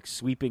cool, like,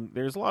 sweeping.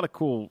 There's a lot of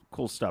cool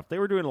stuff. They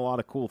were doing a lot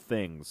of cool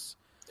things.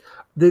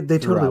 They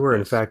totally were.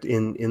 this. In fact,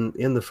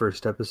 in the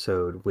first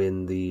episode,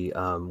 when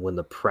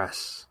the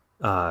press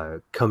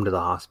come to the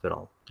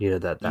hospital,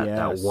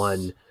 that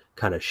one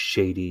kind of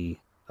shady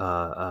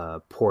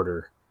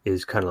porter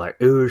is kind of like,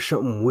 "Oh, there's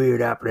something weird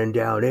happening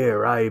down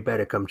there. I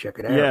better come check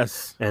it out."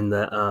 Yes. And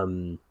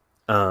the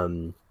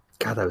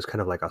God, that was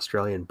kind of like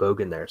Australian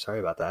bogan there. Sorry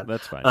about that.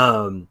 That's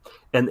fine.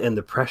 And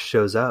the press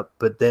shows up,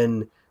 but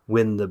then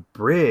when the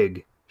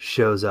brig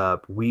shows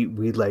up, we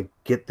like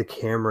get the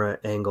camera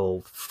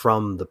angle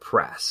from the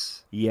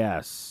press.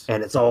 Yes.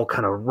 And it's all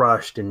kind of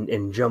rushed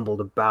and jumbled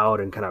about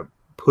and kind of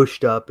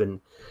pushed up, and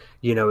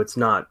it's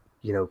not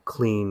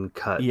clean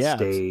cut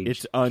stage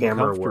it's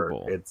camera work.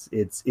 uncomfortable.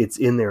 It's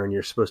in there, and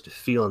you're supposed to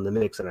feel in the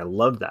mix, and I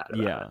love that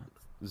about Yeah, it.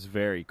 it's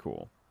very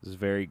cool. It's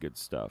very good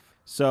stuff.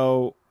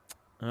 So,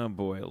 oh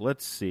boy,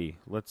 let's see.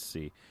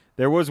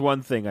 There was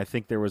one thing. I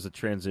think there was a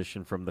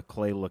transition from the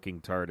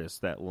clay-looking TARDIS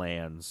that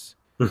lands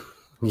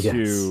Yes.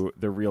 to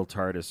the real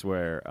TARDIS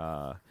where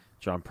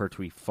John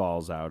Pertwee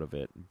falls out of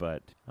it.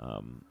 But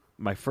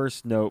my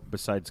first note,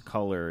 besides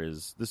color,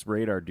 is this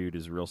radar dude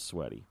is real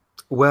sweaty.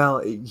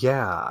 Well,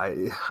 yeah,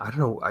 I don't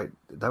know.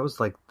 That was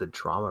like the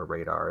drama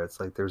radar. It's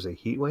like there's a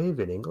heat wave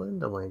in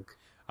England, and like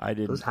I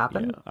didn't. those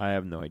happen? Yeah, I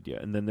have no idea.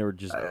 And then there were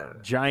just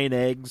giant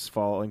eggs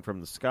falling from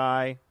the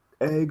sky,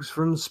 eggs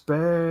from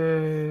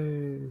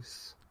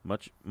space.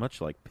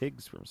 much like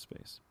pigs from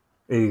space.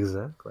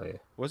 Exactly.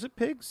 Was it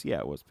pigs? Yeah,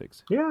 it was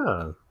pigs.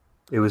 Yeah,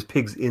 it was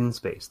pigs in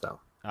space, though.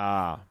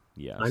 Ah,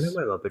 yes. I know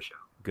my Muppet Show.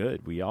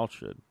 Good. We all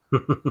should.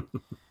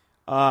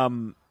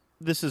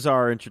 This is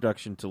our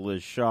introduction to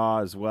Liz Shaw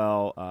as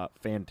well.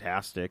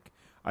 Fantastic.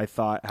 I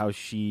thought how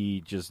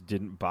she just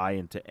didn't buy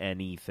into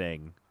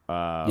anything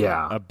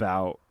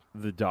about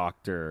the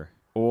Doctor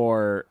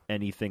or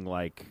anything,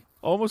 like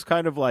almost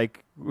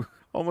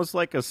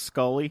like a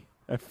Scully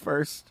at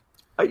first.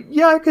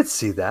 I could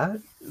see that.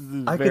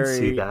 Could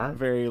see that.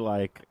 Very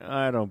like,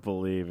 I don't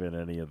believe in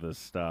any of this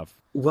stuff.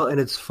 Well, and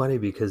it's funny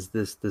because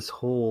this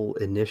whole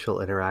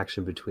initial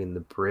interaction between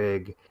the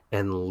brig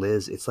and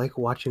Liz, it's like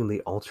watching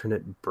the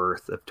alternate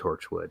birth of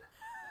Torchwood.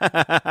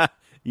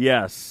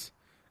 Yes.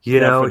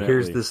 Here's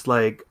Definitely. this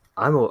like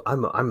I'm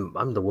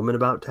the woman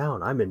about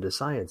town. I'm into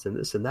science and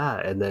this and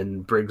that, and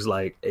then Brig's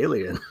like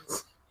aliens.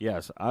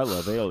 Yes, I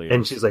love aliens.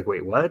 And she's like,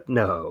 "Wait, what?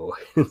 No."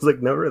 It's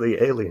like, "No,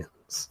 really,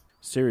 aliens."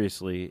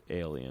 Seriously,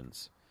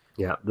 aliens.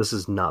 Yeah, this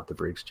is not the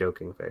Briggs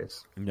joking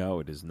face. No,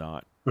 it is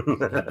not.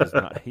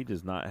 He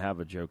does not have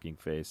a joking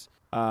face.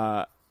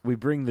 We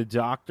bring the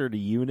Doctor to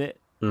Unit.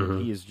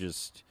 Mm-hmm. He is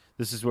just.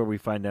 This is where we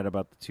find out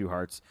about the Two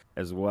Hearts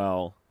as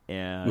well.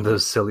 And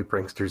Those silly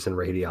pranksters in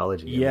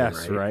radiology.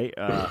 yes, right.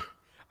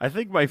 I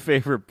think my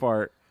favorite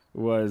part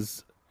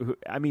was.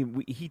 I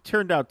mean, he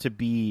turned out to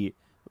be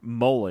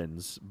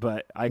Mullins,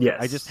 but I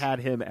just had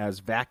him as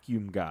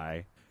vacuum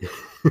guy.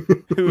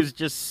 Who was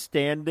just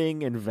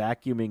standing and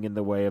vacuuming in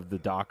the way of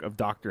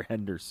Dr.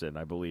 Henderson,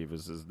 I believe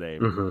is his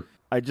name. Mm-hmm.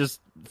 I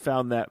just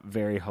found that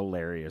very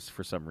hilarious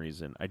for some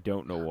reason. I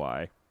don't know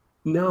why.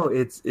 No,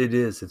 it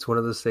is. It's one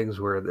of those things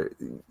where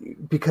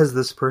because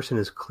this person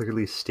is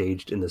clearly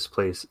staged in this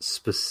place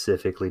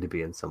specifically to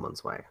be in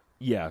someone's way.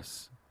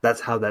 Yes.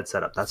 That's how that's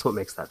set up. That's what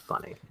makes that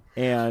funny.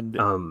 And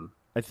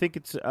I think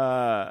it's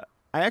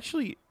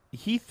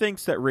he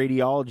thinks that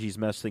radiology's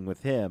messing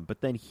with him,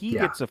 but then he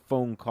gets a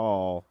phone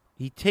call.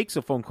 He takes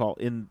a phone call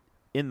in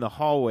the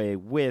hallway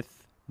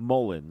with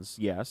Mullins,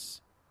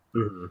 yes.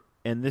 Mm-hmm.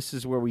 And this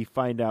is where we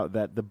find out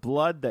that the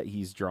blood that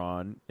he's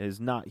drawn is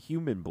not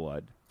human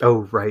blood.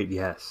 Oh, right,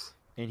 yes.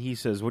 And he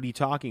says, "What are you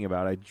talking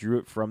about? I drew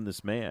it from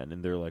this man."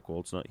 And they're like, "Well,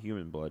 it's not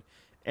human blood."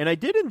 And I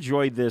did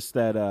enjoy this,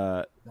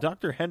 that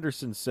Dr.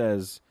 Henderson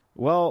says,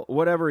 "Well,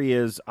 whatever he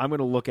is, I'm going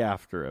to look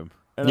after him."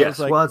 And I was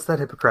like, well, it's that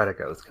Hippocratic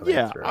oath coming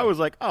through. I was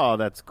like, "Oh,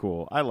 that's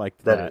cool." I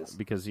liked that is.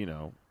 because,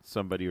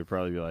 somebody would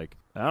probably be like,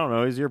 "I don't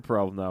know, he's your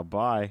problem now,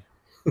 bye."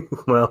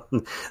 Well,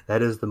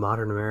 that is the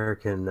modern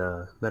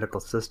American medical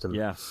system.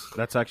 Yes,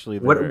 that's actually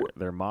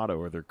their motto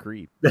or their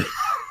creed.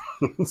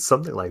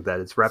 Something like that.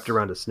 It's wrapped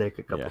around a snake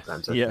a couple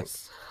times, I think.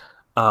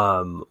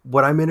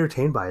 What I'm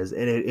entertained by is,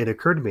 and it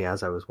occurred to me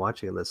as I was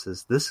watching this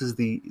is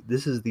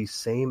the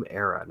same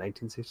era,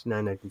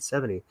 1969,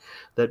 1970,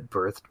 that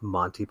birthed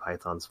Monty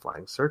Python's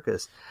Flying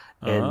Circus.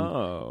 And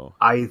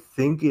I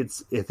think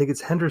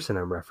it's Henderson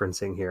I'm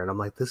referencing here, and I'm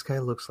like, this guy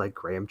looks like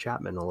Graham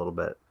Chapman a little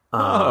bit.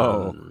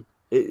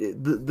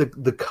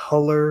 The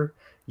color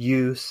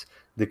use,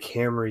 the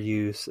camera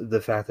use,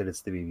 the fact that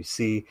it's the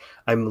BBC.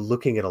 I'm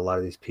looking at a lot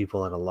of these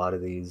people and a lot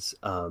of these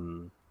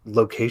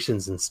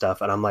locations and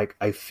stuff, and I'm like,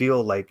 I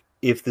feel like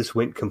if this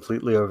went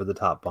completely over the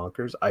top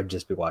bonkers, I'd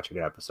just be watching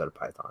an episode of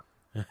Python.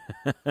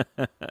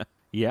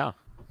 Yeah,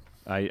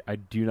 I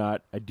do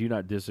not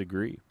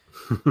disagree.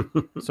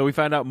 So we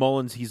find out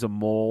Mullins, he's a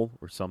mole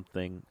or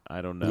something.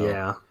 I don't know.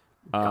 Yeah,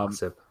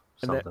 gossip.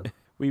 And Something. then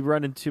we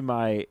run into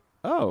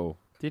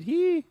did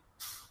he?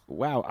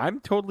 Wow, I'm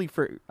totally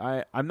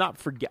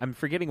I'm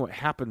forgetting what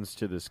happens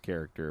to this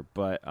character,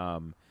 but I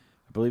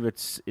believe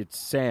it's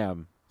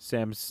Sam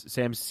Sam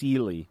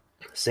Seeley,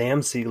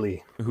 Sam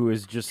Seeley. who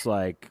is just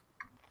like,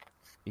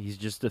 he's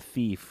just a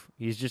thief.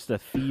 He's just a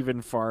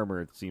thieving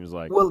farmer. It seems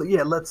like. Well,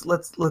 yeah, let's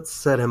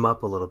set him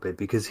up a little bit,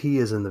 because he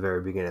is in the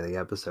very beginning of the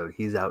episode.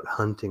 He's out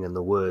hunting in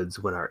the woods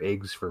when our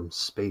eggs from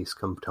space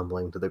come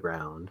tumbling to the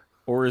ground.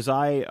 Or as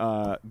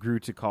I grew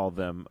to call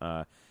them,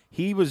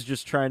 he was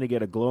just trying to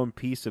get a glowing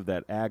piece of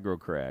that aggro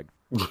crag.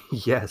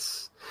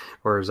 Yes,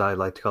 or as I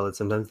like to call it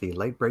sometimes, the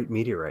light bright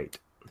meteorite.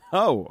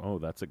 Oh,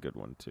 that's a good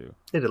one too.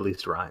 It at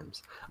least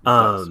rhymes.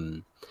 does.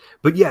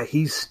 But yeah,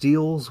 he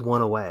steals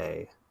one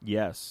away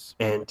Yes.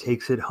 and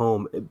takes it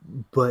home.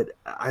 But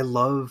I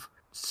love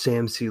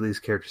Sam Seeley's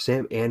character,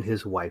 Sam and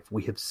his wife.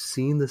 We have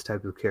seen this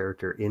type of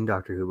character in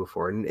Doctor Who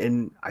before,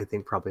 and I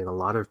think probably in a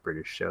lot of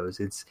British shows.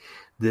 It's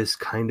this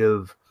kind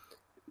of,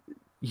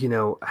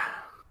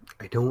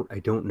 I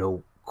don't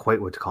know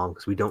quite what to call him,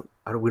 because we don't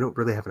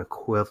really have an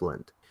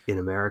equivalent in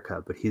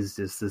America. But he's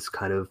just this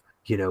kind of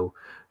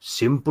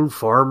simple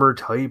farmer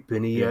type,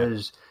 and he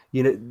has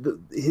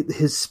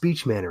his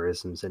speech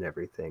mannerisms and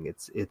everything.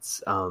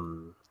 It's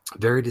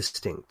very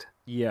distinct.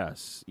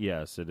 Yes,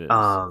 it is.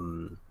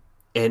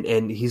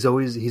 And he's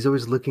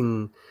always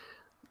looking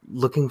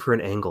for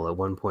an angle. At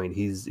one point,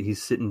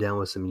 he's sitting down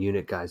with some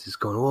unit guys. He's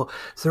going, "Well,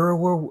 is there a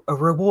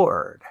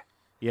reward?"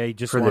 Yeah, he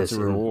just for wants this,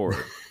 a reward.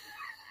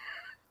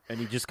 And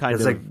he just kind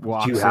It's of like,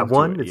 walks "Do you have into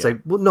one?" it. It's Yeah.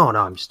 like, "Well, no,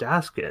 I'm just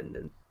asking." And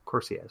of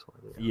course, he has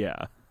one.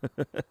 Yeah.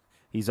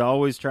 He's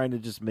always trying to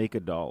just make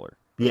 $1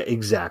 Yeah,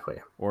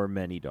 exactly. or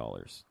many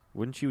dollars.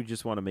 Wouldn't you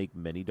just want to make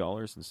many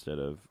dollars instead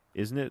of?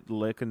 Isn't it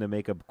looking to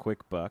make a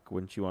quick buck?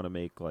 Wouldn't you want to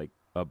make like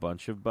a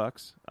bunch of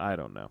bucks? I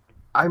don't know.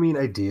 I mean,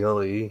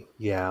 ideally,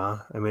 yeah.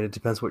 I mean, it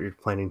depends what you're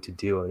planning to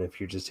do, and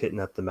if you're just hitting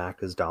up the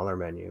Macca's dollar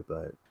menu,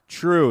 but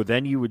True.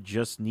 Then you would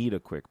just need a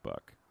quick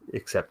buck.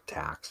 except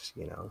tax,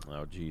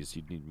 Oh, geez,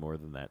 you'd need more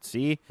than that.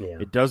 See, Yeah.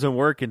 it doesn't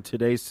work in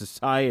today's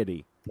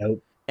society.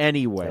 Nope.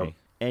 Anyway,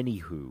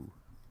 anywho,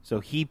 so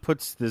he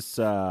puts this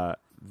the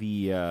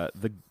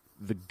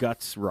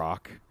Guts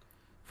rock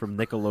from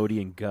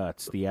Nickelodeon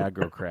Guts, the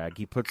aggro crag.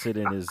 He puts it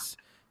in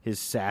his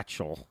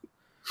satchel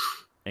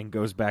and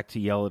goes back to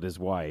yell at his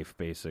wife,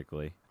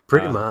 basically.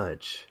 Pretty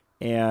much.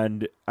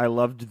 And I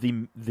loved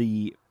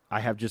the I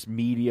have just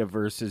media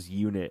versus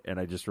unit, and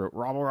I just wrote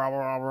robble robble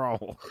robble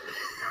robble.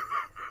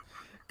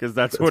 Because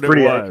that's what it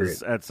pretty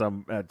was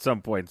accurate. at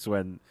some points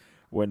when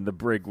the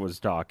brig was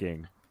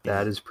talking.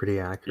 That is pretty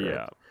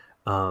accurate.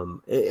 Yeah.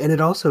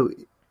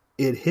 And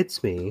it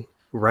hits me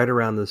right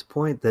around this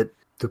point that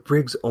the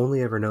brig's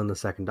only ever known the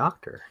Second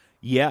Doctor.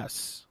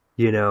 Yes.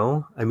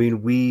 I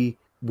mean, we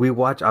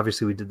watch,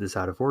 obviously we did this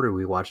out of order.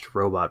 We watched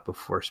Robot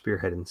before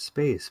Spearhead in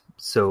Space.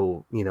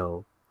 So,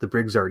 the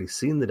brig's already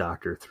seen the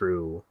Doctor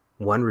through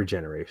one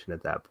regeneration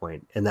at that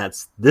point, and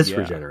that's this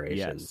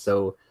regeneration. Yes.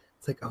 So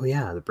it's like, oh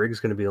yeah, the brig's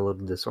going to be a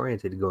little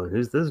disoriented going,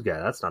 who's this guy?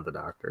 That's not the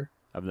Doctor.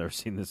 I've never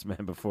seen this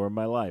man before in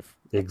my life.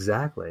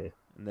 Exactly.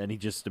 And then he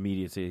just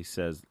immediately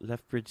says,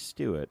 Lethbridge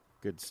Stewart.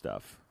 Good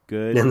stuff.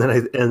 Good. And then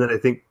I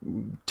think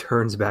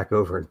turns back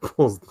over and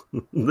pulls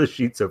the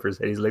sheets over his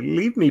head. He's like,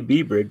 leave me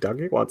be, Brig.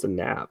 Doctor wants a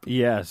nap.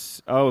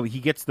 Yes. Oh, he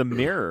gets the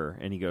mirror,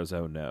 and he goes,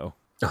 oh, no.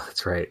 Oh,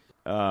 that's right.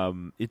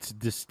 It's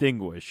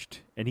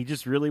distinguished, and he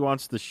just really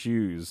wants the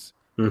shoes.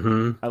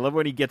 Mm-hmm. I love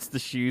when he gets the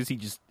shoes, he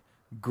just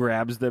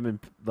grabs them and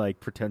like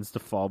pretends to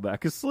fall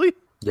back asleep.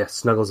 Yeah,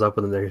 snuggles up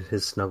with them. They're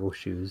his snuggle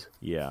shoes.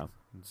 Yeah,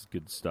 it's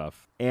good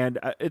stuff. And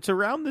it's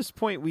around this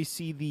point we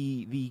see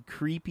the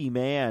creepy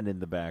man in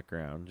the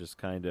background, he's just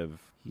kind of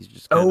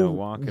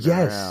walking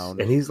around.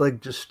 And he's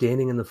like just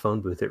standing in the phone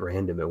booth at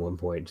random at one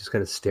point, just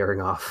kind of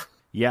staring off.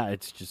 Yeah,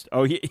 it's just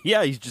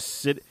he's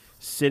just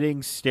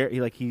sitting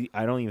staring.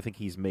 I don't even think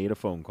he's made a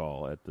phone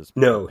call at this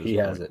point. No, he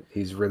hasn't.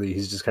 He's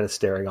just kind of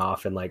staring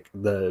off, and like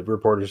the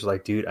reporter's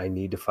like, dude, I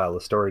need to file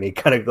a story, and he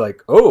kind of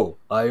like, oh,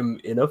 I'm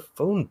in a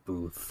phone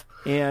booth.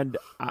 And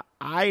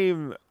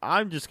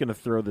I'm just gonna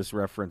throw this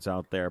reference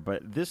out there,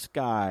 but this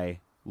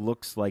guy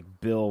looks like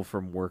Bill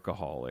from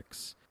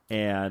Workaholics,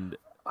 and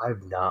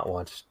I've not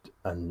watched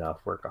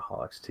enough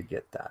Workaholics to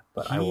get that,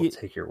 but I will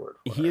take your word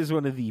for it. He is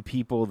one of the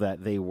people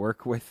that they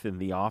work with in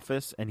the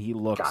office, and he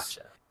looks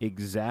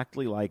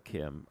exactly like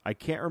him. I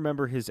can't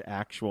remember his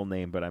actual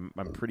name, but I'm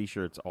pretty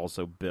sure it's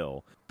also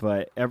Bill.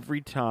 But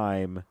every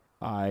time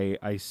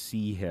I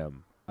see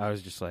him, I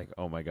was just like,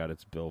 oh my god,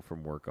 it's Bill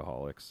from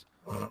Workaholics.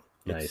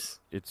 Nice.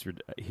 It's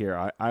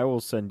here. I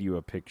will send you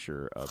a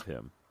picture of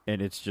him,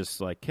 and it's just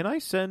like, can I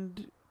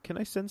send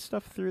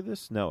stuff through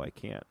this? No, I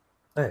can't.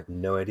 I have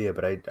no idea,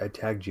 but I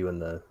tagged you in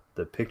the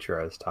picture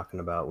I was talking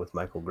about with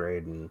Michael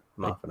Grade and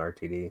Moff and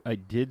RTD. I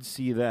did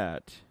see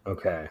that.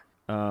 Okay.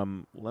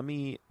 Let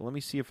me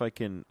see if I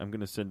can. I'm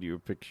gonna send you a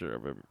picture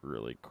of him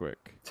really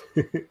quick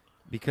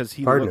because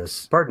he pardon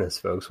looks. Pardon us,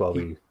 folks, while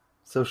we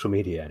social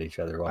media at each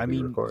other while we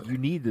record. You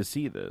need to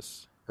see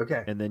this.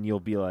 Okay. And then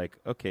you'll be like,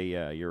 okay,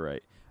 yeah, you're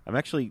right.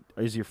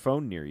 Is your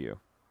phone near you?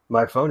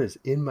 My phone is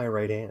in my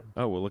right hand.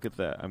 Oh, well, look at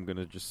that. I'm going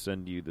to just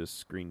send you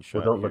this screenshot.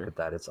 Well, don't here. look at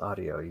that. It's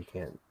audio. You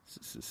can't.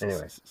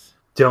 Anyway,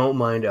 don't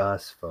mind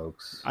us,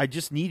 folks. I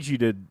just need you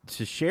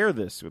to share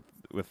this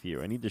with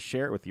you. I need to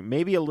share it with you.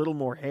 Maybe a little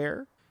more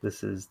hair.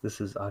 This is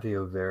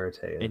audio verite.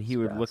 at And he its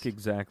would look best.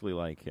 exactly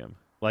like him.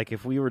 Like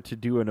if we were to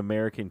do an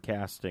American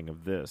casting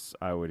of this,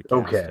 I would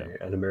cast Okay, him.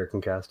 an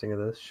American casting of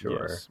this,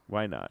 sure. Yes,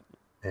 why not?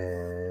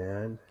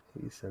 And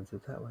he sends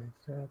it that way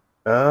instead.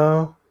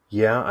 Oh,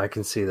 yeah, I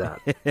can see that.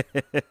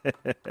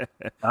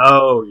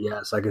 Oh,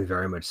 yes, I can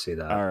very much see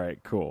that. All right,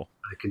 cool.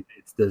 I can.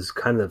 It's those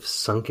kind of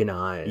sunken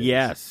eyes.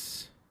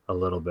 Yes. a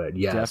little bit.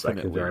 Yes, I can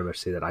Definitely. very much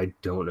see that. I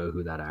don't know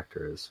who that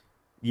actor is.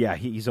 Yeah,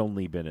 he's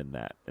only been in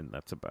that, and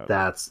that's about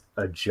That's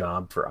a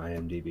job for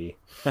IMDb.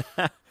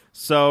 it.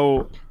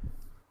 So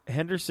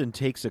Henderson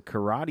takes a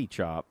karate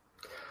chop.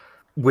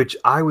 Which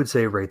I would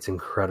say rates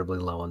incredibly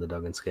low on the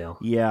Duggan scale.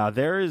 Yeah,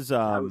 there is.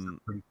 That was a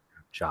pretty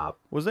good job.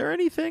 Was there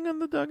anything on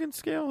the Duggan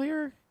scale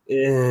here?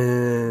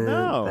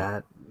 No.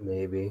 That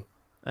maybe.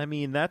 I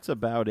mean, that's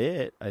about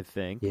it. I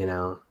think. You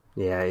know,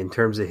 yeah. In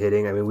terms of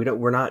hitting, I mean,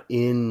 we're not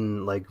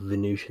in like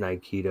Venusian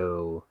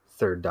Aikido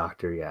Third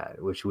Doctor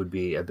yet, which would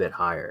be a bit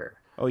higher.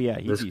 Oh yeah,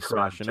 he'd This be karate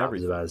smashing job is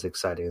everything. about as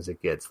exciting as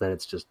it gets. Then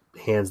it's just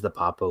hands the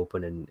pop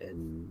open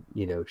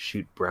and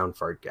shoot brown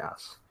fart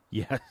gas.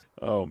 Yeah.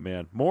 Oh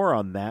man, more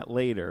on that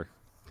later.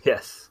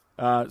 Yes.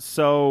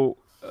 So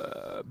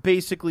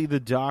basically, the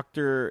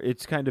Doctor,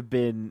 it's kind of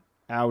been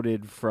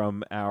outed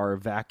from our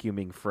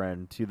vacuuming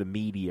friend to the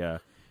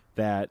media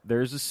that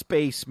there's a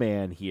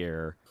spaceman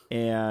here,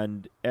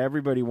 and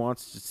everybody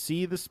wants to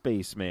see the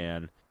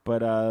spaceman.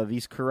 But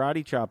these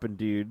karate chopping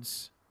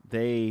dudes,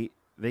 they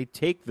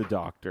take the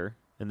Doctor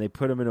and they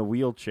put him in a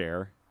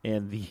wheelchair,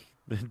 and the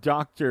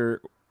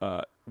Doctor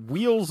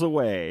wheels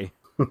away.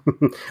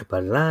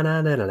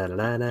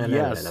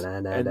 Yes,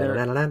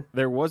 and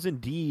there was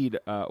indeed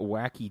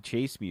wacky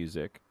chase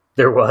music.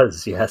 There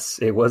was, yes.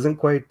 It wasn't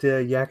quite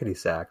yakety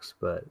sax,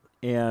 but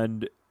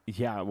And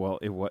yeah, well,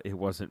 it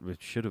wasn't.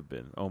 It should have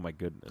been. Oh my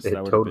goodness, it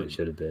that would totally have been.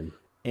 should have been.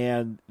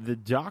 And the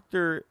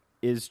Doctor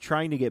is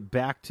trying to get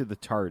back to the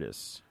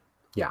TARDIS.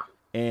 Yeah,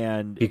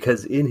 And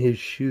because in his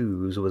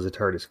shoes was a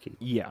TARDIS key.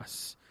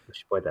 yes, We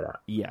should point that out.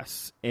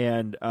 yes,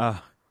 and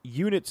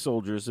unit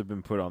soldiers have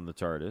been put on the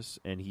TARDIS,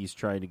 and he's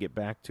trying to get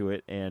back to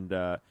it. And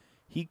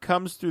he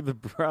comes through the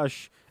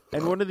brush,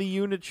 and one of the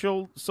unit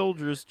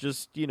soldiers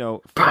just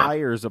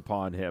fires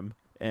upon him.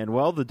 And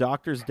well, the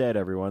Doctor's dead.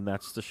 Everyone,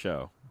 that's the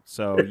show.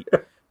 So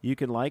you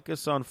can like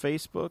us on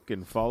Facebook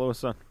and follow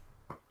us on.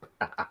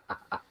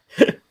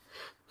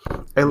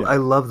 I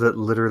love that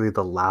literally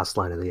the last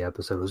line of the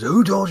episode was,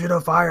 "Who told you to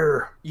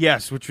fire?"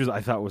 Yes, which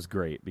I thought was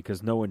great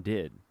because no one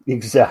did.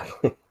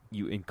 Exactly.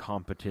 You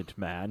incompetent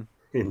man.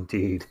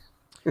 Indeed.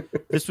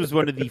 This was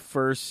one of the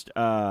first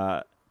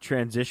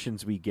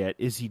transitions we get.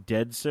 Is he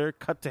dead, sir?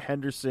 Cut to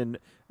Henderson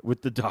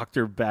with the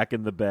Doctor back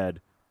in the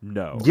bed.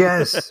 No.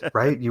 Yes,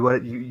 right.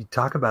 You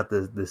talk about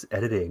this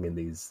editing and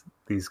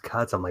these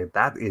cuts. I'm like,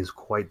 that is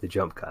quite the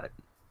jump cut.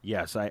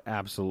 Yes, I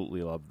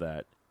absolutely love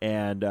that.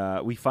 And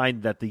we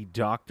find that the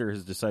Doctor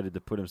has decided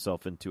to put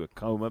himself into a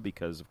coma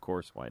because, of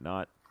course, why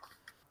not?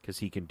 Because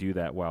he can do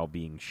that while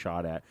being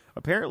shot at.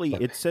 Apparently,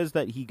 it says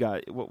that he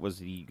got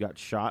he got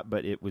shot,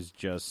 but it was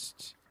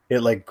just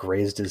It like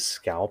grazed his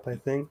scalp, I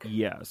think.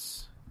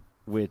 yes,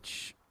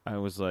 which I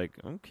was like,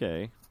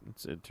 okay,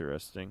 it's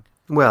interesting.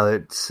 Well,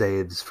 it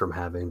saves from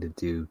having to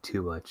do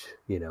too much,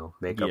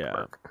 makeup Yeah.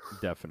 work.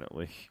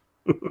 Definitely.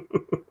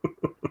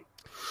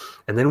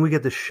 And then we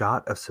get the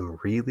shot of some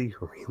really,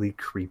 really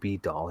creepy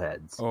doll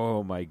heads.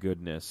 Oh my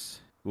goodness.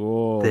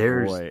 Oh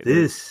There's boy.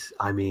 this.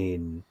 I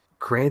mean,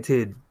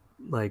 granted,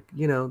 like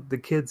the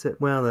kids.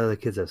 The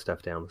kids have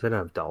stuffed animals. They don't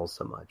have dolls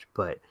so much,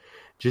 but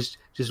just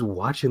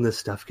watching this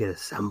stuff get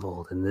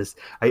assembled and this,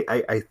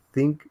 I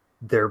think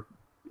their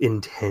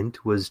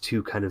intent was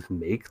to kind of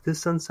make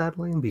this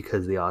unsettling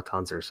because the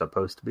Autons are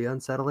supposed to be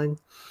unsettling,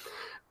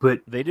 but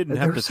They didn't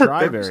have to there's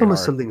try there's very almost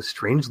hard. something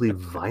strangely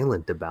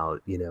violent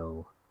about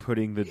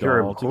Putting the here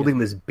I'm doll holding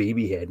together. this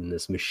baby head and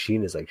this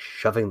machine is like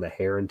shoving the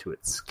hair into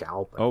its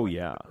scalp. Oh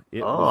yeah.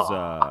 It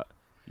was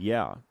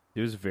it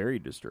was very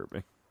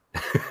disturbing.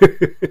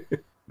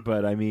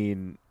 But I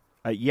mean,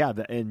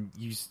 and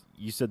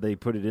you said they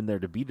put it in there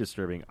to be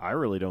disturbing. I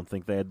really don't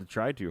think they had to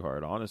try too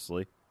hard,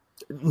 honestly.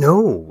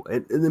 No,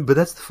 but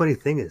that's the funny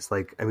thing is,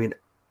 like, I mean,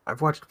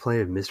 I've watched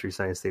plenty of Mystery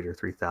Science Theater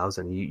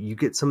 3000. You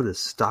get some of the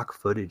stock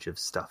footage of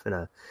stuff in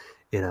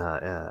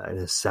an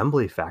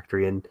assembly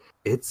factory, and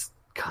it's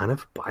kind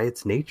of by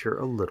its nature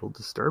a little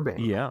disturbing.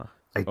 Yeah.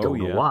 I don't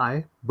know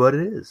why, but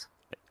it is.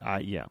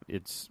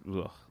 It's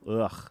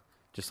ugh,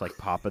 just like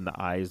popping the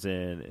eyes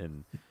in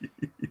and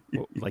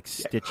like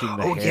stitching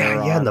the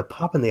hair on. And the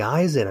popping the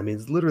eyes in. I mean,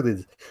 it's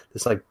literally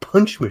this like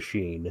punch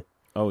machine,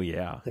 Oh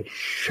yeah. like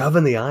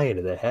shoving the eye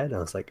into the head. And I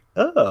was like,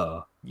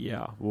 oh.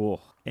 Yeah. Ugh.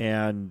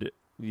 And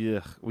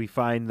we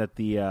find that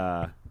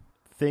the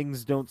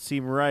things don't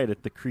seem right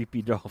at the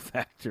creepy doll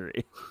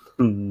factory.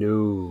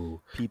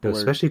 No. People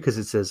Especially because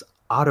it says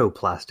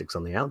Autoplastics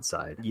on the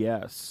outside.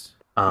 Yes.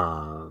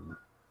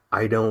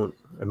 I don't.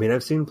 I mean,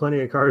 I've seen plenty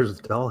of cars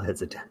with doll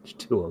heads attached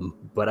to them,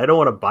 but I don't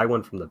want to buy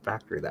one from the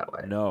factory that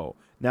way. No.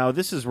 Now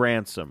this is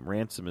Ransom.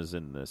 Ransom is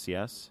in this,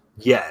 yes?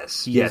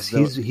 Yes, yes.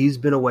 the- He's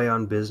been away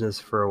on business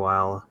for a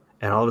while,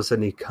 and all of a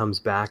sudden he comes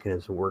back and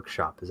his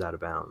workshop is out of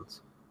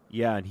bounds.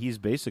 Yeah, and he's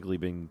basically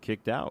been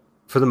kicked out.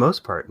 For the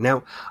most part.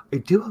 Now, I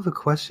do have a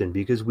question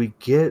because we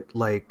get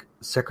like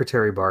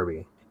Secretary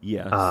Barbie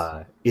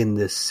Yes. in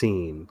this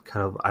scene.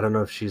 Kind of, I don't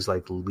know if she's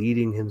like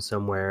leading him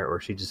somewhere or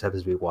she just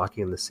happens to be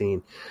walking in the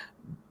scene.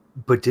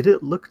 But did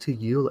it look to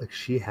you like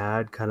she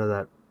had kind of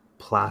that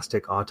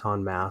plastic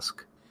Auton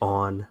mask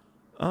on?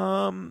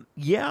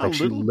 Yeah, Like a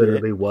she little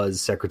literally bit.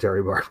 was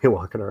Secretary Barbie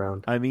walking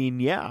around. I mean,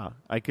 yeah,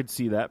 I could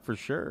see that for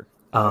sure.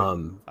 I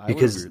would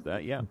Because agree with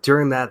that, yeah.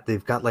 during that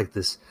they've got like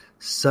this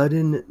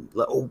sudden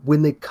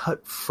when they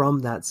cut from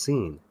that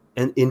scene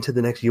and into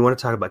the next. You want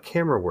to talk about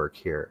camera work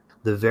here?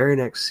 The very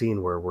next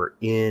scene where we're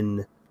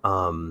in,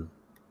 I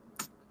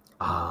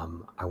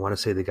want to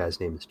say the guy's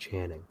name is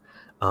Channing,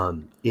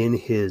 in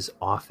his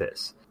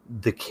office.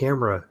 The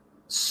camera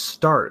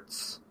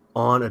starts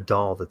on a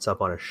doll that's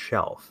up on a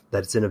shelf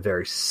that's in a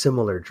very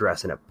similar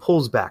dress, and it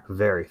pulls back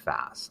very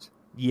fast.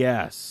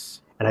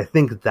 Yes. And I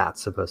think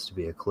that's supposed to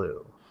be a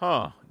clue.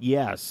 Huh.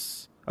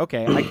 Yes.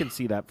 Okay, I can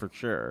see that for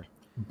sure.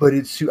 But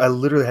I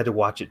literally had to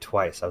watch it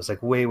twice. I was like,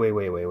 wait.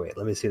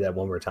 Let me see that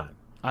one more time.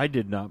 I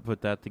did not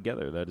put that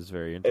together. That is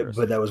very interesting.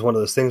 But that was one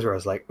of those things where I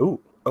was like, oh,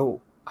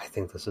 I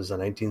think this is a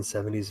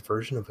 1970s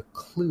version of a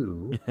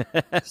clue.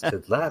 So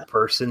that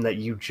person that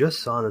you just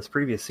saw in this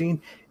previous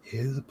scene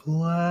is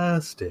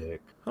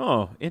plastic.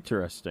 Oh,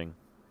 interesting.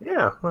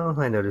 Yeah, well,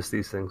 I notice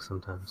these things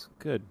sometimes.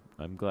 Good.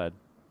 I'm glad.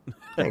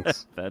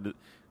 Thanks. That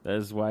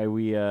is why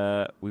we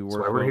work why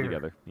well we're here.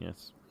 together.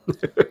 Yes.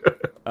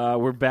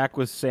 We're back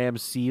with Sam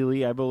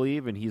Seeley, I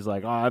believe, and he's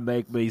like, "I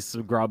make me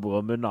some grub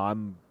woman. I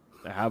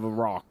have a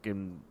rock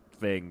and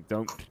thing.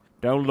 Don't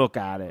look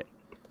at it."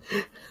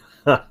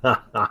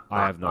 I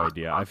have no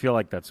idea. I feel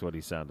like that's what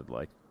he sounded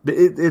like.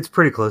 It's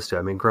pretty close to.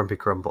 I mean, grumpy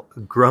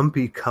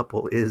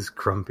couple is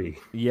grumpy.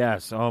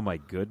 Yes. Oh my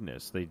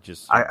goodness. They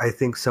just. I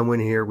think someone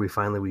here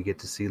we get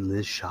to see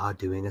Liz Shaw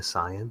doing a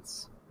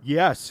science.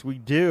 Yes, we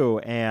do,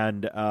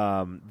 and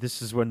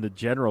this is when the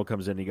general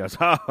comes in. He goes,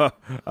 "Oh,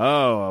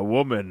 a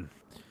woman."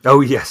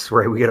 Oh yes,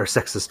 right. We get our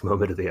sexist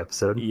moment of the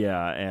episode.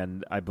 Yeah,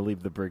 and I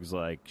believe the Brig's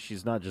like,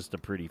 "She's not just a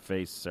pretty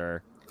face,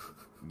 sir."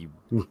 You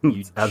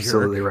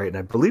Absolutely jerk. right. And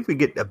I believe we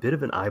get a bit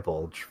of an eye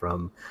bulge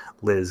from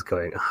Liz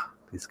going,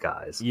 these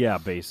guys. Yeah,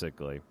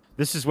 basically.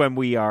 This is when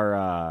we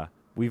are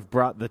we've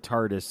brought the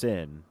TARDIS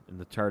in, and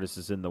the TARDIS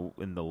is in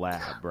the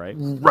lab, right?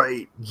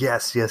 Right.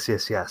 Yes. And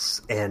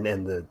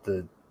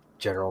the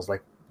general's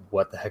like,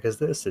 what the heck is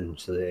this? And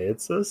she's like,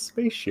 it's a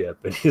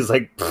spaceship. And he's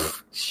like,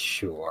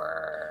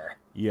 sure.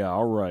 Yeah,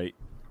 all right.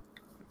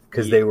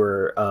 Because they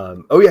were,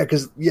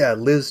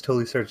 Liz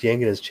totally starts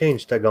yanking his chain,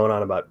 start going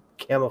on about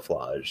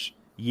camouflage.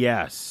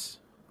 Yes.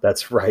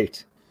 That's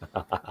right.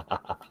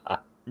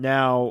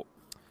 Now,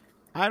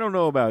 I don't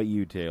know about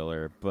you,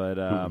 Taylor, but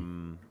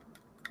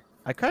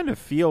I kind of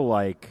feel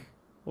like,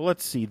 well,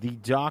 let's see, the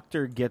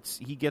Doctor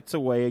gets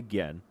away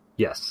again.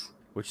 Yes.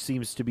 Which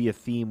seems to be a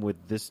theme with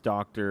this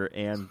Doctor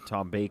and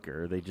Tom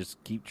Baker. They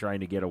just keep trying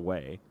to get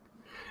away.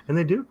 And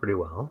they do pretty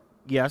well.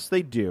 Yes,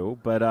 they do,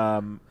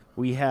 but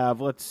we have,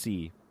 let's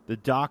see, the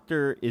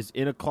Doctor is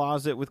in a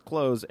closet with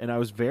clothes, and I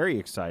was very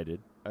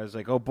excited. I was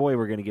like, oh boy,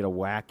 we're going to get a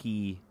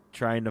wacky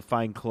trying to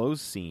find clothes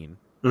scene.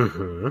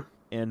 Mm-hmm.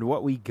 And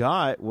what we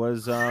got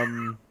was,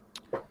 a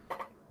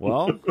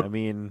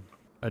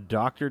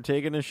Doctor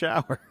taking a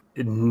shower.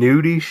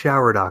 Nudie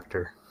shower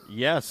doctor.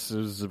 Yes, it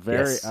was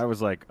Yes. I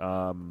was like,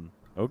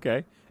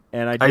 okay.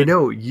 And I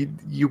know,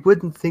 you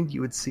wouldn't think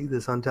you would see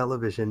this on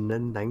television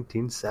in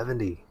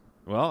 1970.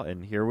 Well,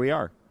 and here we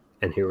are.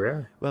 And here we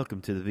are.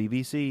 Welcome to the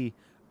BBC.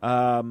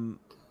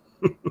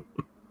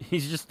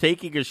 He's just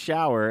taking a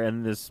shower,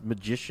 and this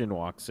magician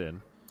walks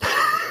in.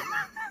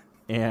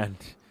 And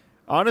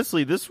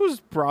honestly, this was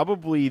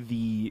probably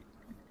the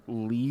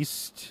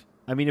least...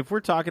 I mean, if we're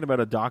talking about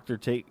a Doctor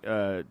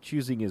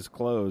choosing his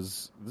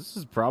clothes, this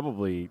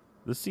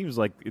seems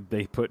like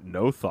they put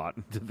no thought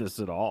into this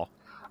at all.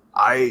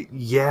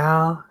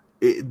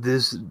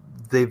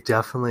 They've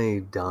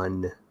definitely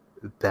done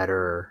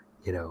better,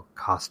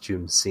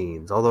 costume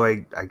scenes. Although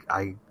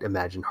I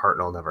imagine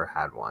Hartnell never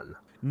had one.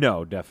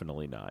 No,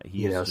 definitely not.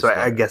 So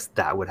I guess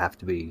that would have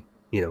to be,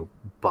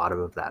 bottom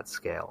of that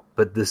scale.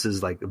 But this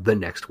is like the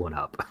next one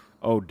up.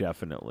 Oh,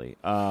 definitely.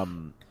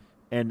 And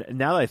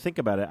now that I think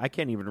about it, I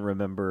can't even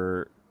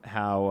remember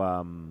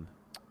how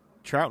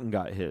Troughton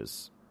got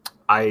his.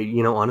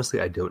 Honestly,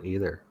 I don't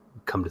either.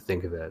 Come to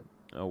think of it.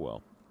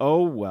 Oh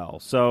well.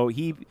 So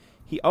he.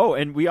 Oh,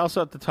 and we also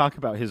have to talk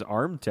about his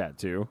arm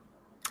tattoo.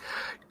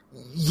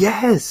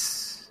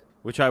 Yes.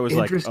 Which I was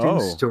Interesting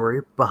like,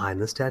 story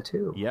behind this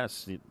tattoo.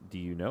 Yes. Do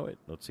you know it?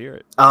 Let's hear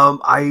it.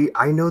 I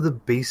know the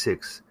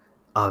basics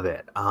of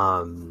it.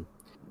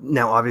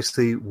 Now,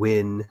 obviously,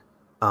 when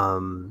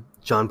John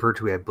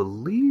Pertwee, I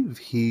believe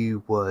he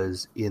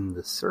was in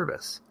the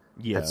service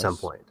at some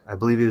Yes. point. I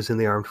believe he was in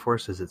the armed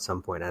forces at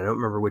some point. I don't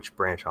remember which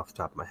branch off the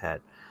top of my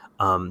head.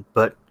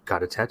 But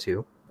got a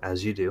tattoo,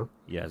 as you do.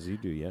 Yes, you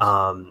do. Yes.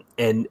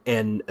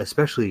 And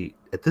especially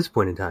at this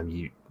point in time,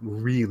 you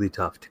really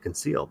tough to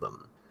conceal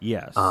them.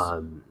 Yes.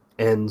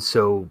 And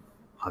so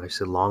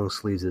obviously long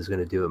sleeves is going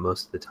to do it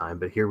most of the time,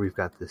 but here we've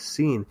got this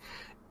scene,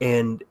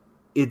 and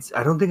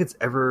I don't think it's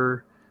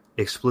ever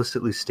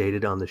explicitly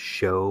stated on the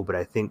show, but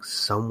I think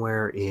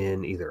somewhere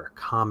in either a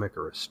comic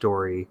or a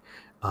story,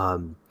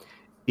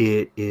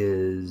 it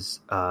is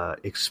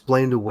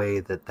explained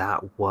away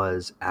that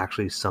was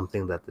actually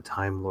something that the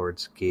Time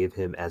Lords gave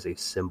him as a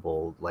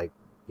symbol, like,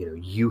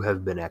 you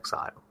have been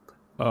exiled.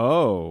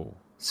 Oh.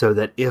 So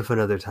that if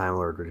another Time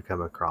Lord were to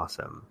come across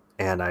him,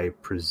 and I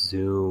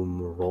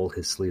presume roll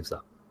his sleeves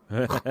up,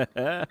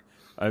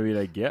 I mean,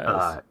 I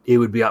guess. it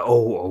would be,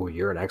 oh,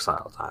 you're an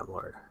exile Time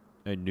Lord.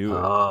 I knew it.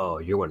 Oh,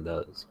 you're one of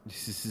those.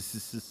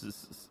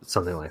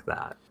 Something like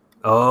that.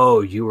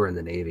 Oh, you were in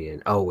the Navy,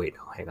 and oh wait,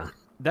 no, hang on.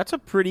 That's a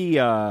pretty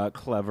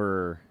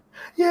clever.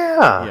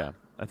 Yeah, Yeah,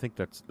 I think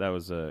that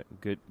was a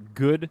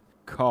good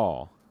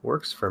call.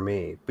 works for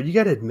me. But you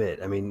got to admit,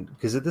 I mean,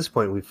 because at this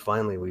point we've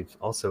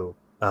also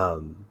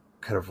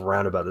kind of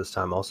roundabout this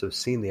time also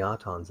seen the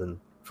Autons, and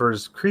for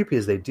as creepy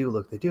as they do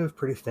look, they do have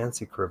pretty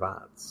fancy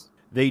cravats.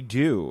 They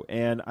do,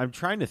 and I'm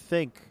trying to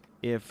think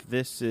if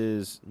this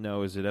is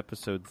it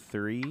episode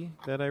 3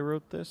 that I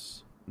wrote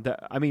this?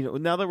 I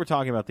mean, now that we're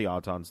talking about the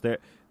Autons,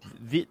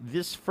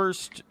 this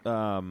first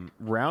round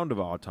of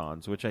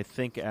Autons, which I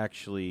think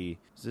actually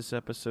is this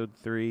episode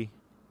 3,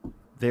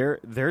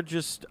 they're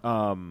just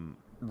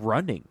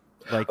running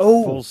like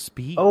full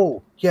speed.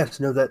 Oh, yes,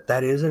 no,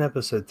 that is in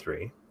episode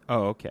 3.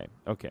 Oh, okay.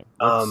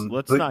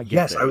 Let's But not get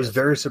yes, there I was yet.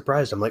 very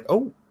surprised. I'm like,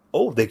 oh,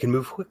 they can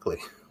move quickly.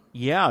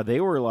 Yeah, they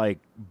were like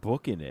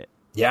booking it.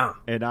 Yeah,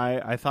 And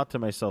I thought to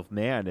myself,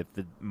 man, if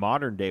the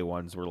modern day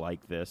ones were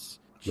like this,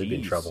 we'd be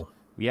in geez. trouble.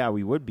 Yeah,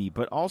 we would be.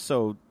 But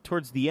also,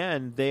 towards the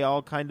end, they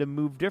all kind of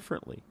move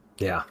differently.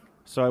 Yeah.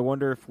 So I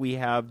wonder if we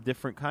have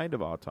different kind of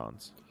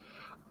Autons.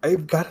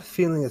 I've got a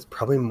feeling it's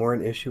probably more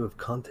an issue of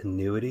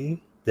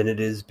continuity than it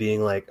is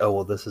being like, oh,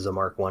 well, this is a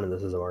Mark 1 and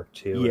this is a Mark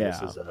 2 Yeah. and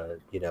this is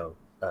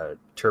a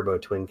turbo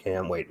twin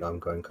cam. Wait, no, I'm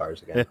going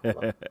cars again.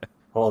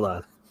 Hold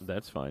on.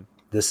 That's fine.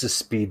 This is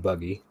Speed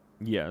Buggy.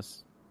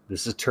 Yes.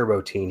 This is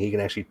Turbo Teen. He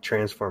can actually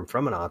transform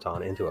from an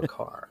Auton into a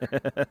car.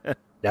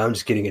 Now I'm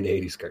just getting into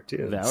 80s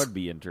cartoons. That would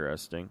be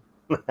interesting.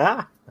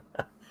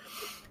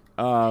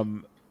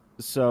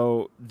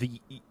 So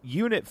the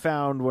unit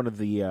found one of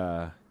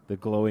the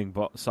glowing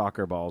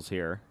soccer balls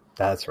here.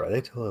 That's right. They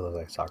totally look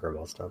like soccer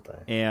balls, don't they?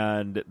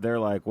 And they're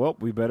like, well,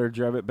 we better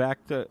drive it back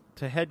to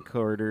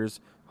headquarters.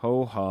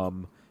 Ho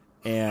hum.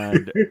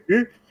 And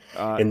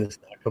in this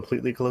not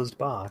completely closed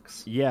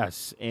box.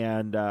 yes,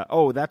 and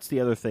that's the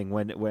other thing.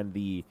 When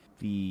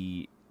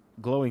the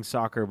glowing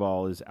soccer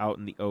ball is out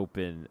in the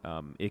open,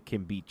 it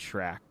can be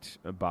tracked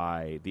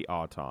by the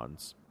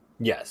Autons.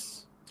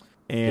 Yes.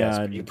 And Yes,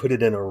 but you put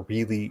it in a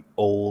really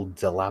old,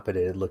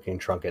 dilapidated-looking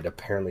trunk. It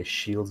apparently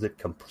shields it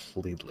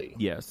completely.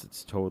 yes,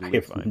 it's I totally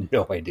have fine.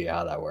 no idea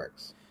how that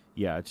works.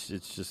 Yeah, it's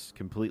just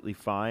completely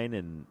fine,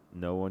 and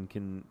no one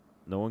can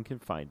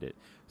find it.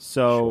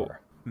 So. Sure.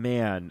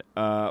 Man,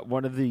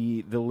 one of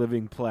the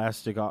living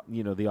plastic, the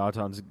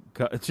Autons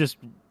just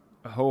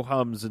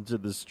ho-hums into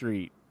the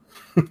street.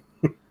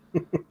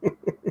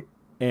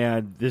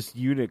 And this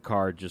unit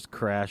car just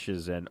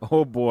crashes, and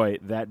oh boy,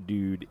 that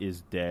dude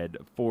is dead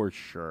for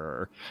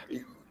sure.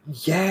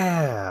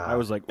 Yeah. I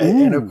was like,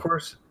 and ooh. of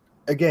course,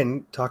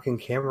 again, talking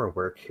camera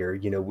work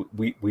here,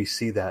 we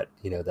see that,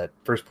 that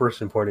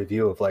first-person point of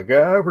view of like,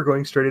 we're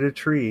going straight at a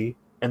tree.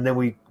 And then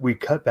we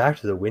cut back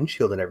to the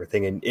windshield and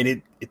everything, and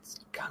it's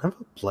kind of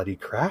a bloody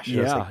crash. And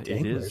Yeah, I was like,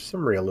 dang, it is. there's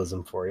some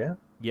realism for you.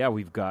 Yeah,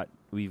 we've got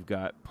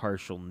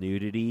partial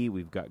nudity,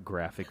 we've got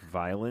graphic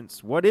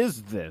violence. What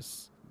is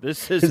this?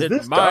 This isn't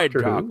this my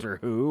Doctor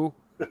Who?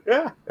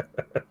 Doctor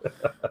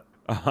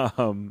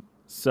Who.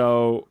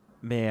 So,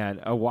 man,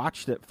 a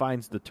watch that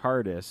finds the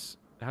TARDIS.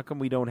 How come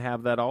we don't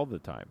have that all the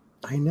time?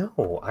 I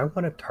know. I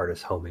want a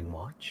TARDIS homing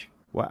watch.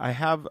 Well, I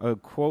have a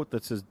quote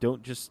that says,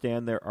 "Don't just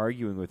stand there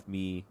arguing with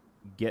me.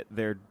 Get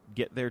there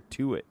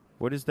to it."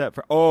 What is that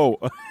for? Oh,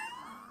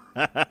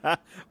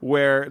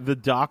 where the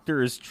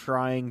Doctor is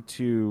trying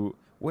to.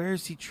 Where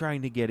is he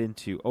trying to get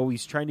into? Oh,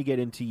 he's trying to get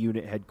into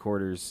unit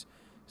headquarters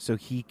so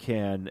he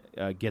can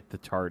get the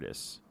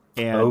TARDIS.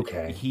 And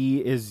Okay.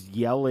 he is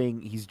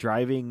yelling. He's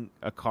driving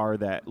a car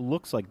that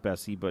looks like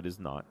Bessie but is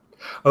not.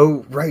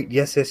 Oh, right.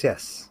 Yes.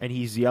 And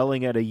he's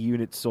yelling at a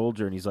unit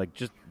soldier, and he's like,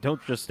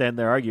 don't just stand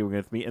there arguing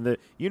with me. And the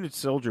unit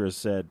soldier has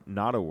said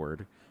not a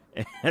word.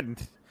 And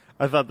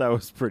I thought that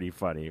was pretty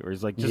funny. Where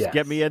he's like, just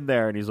get me in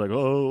there. And he's like,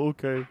 oh,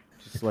 okay.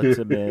 Just lets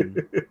him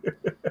in.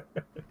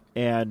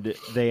 And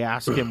they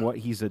ask him what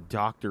he's a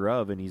doctor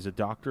of, and he's a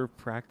doctor of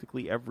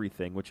practically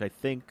everything, which I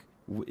think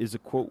is a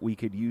quote we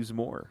could use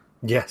more.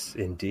 Yes,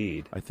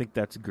 indeed. I think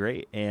that's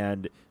great.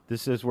 And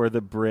this is where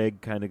the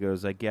brig kind of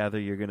goes, I gather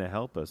you're going to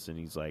help us. And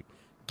he's like,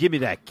 give me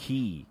that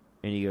key.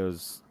 And he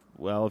goes,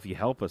 well, if you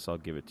help us, I'll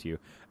give it to you.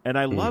 And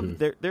I love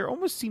there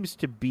almost seems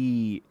to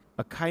be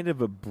a kind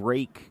of a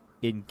break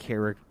in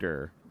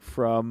character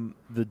from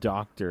the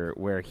Doctor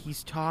where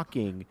he's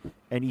talking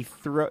and he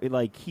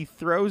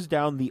throws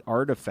down the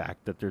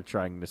artifact that they're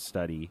trying to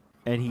study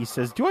and he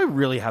says, "Do I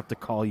really have to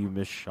call you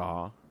Miss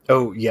Shaw?"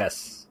 Oh,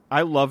 yes.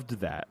 I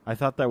loved that. I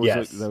thought that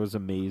was that was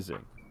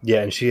amazing.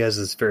 Yeah, and she has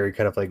this very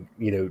kind of like,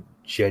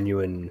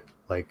 genuine,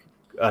 like,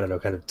 I don't know,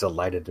 kind of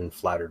delighted and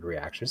flattered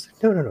reaction. She's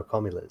like, no,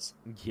 call me Liz.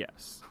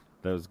 Yes,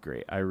 that was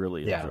great. I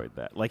really enjoyed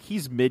that. Like,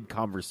 he's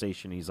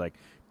mid-conversation. He's like,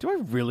 "Do I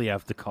really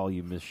have to call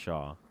you Miss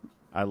Shaw?"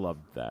 I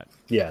loved that.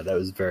 Yeah, that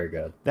was very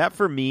good. That,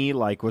 for me,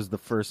 like, was the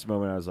first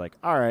moment I was like,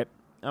 all right,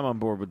 I'm on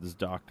board with this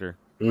Doctor.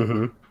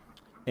 Mm-hmm.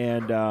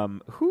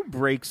 And who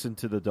breaks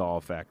into the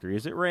doll factory?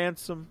 Is it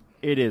Ransom?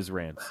 It is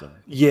Ransom.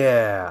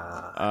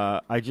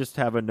 Yeah. I just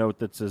have a note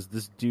that says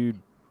this dude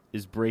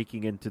is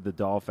breaking into the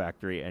doll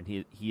factory, and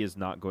he is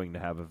not going to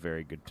have a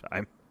very good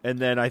time. And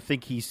then I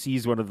think he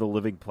sees one of the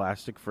living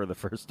plastic for the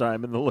first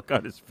time, and the look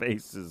on his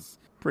face is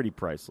pretty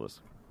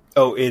priceless.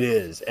 Oh, it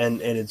is.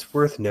 And it's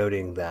worth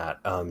noting that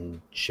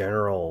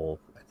General,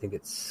 I think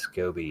it's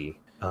Scobie,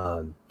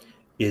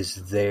 is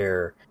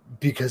there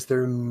because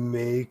they're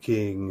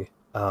making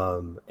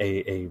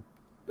a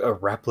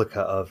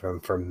replica of him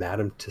from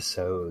Madame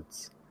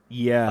Tussauds.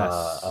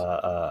 Yes.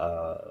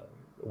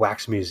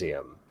 Wax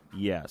museum.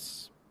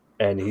 Yes.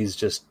 And he's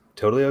just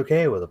totally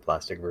okay with a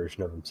plastic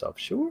version of himself.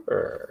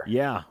 Sure.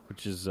 Yeah,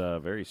 which is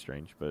very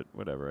strange, but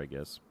whatever, I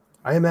guess.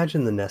 I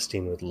imagine the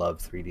Nestine would love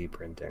 3D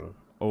printing.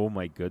 Oh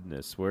my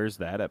goodness, where's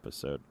that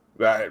episode?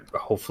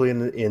 Hopefully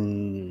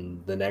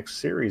in the next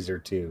series or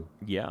two.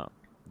 Yeah,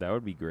 that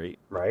would be great.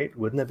 Right?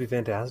 Wouldn't that be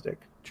fantastic?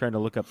 Trying to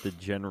look up the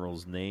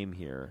general's name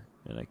here,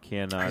 and I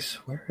cannot. I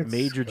swear it's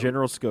Major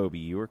General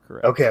Scobie. You were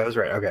correct. Okay, I was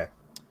right. Okay.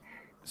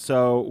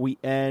 So we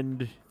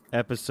end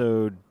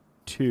episode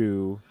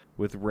 2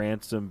 with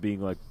Ransom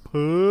being like,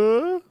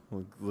 "Puh?"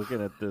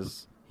 Looking at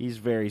this. He's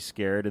very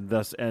scared, and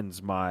thus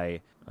ends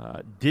my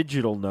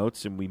digital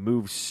notes, and we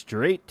move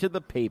straight to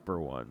the paper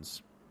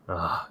ones.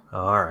 All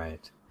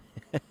right.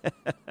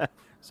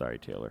 Sorry,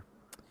 Taylor.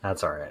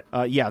 That's all right.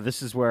 Yeah,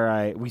 this is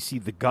where we see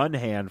the gun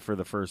hand for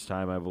the first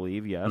time, I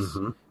believe. Yes.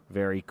 Mm-hmm.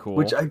 Very cool.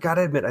 Which I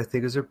gotta admit, I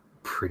think is a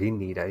pretty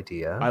neat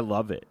idea. I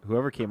love it.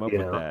 Whoever came up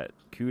with that,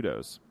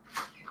 kudos.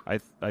 I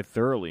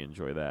thoroughly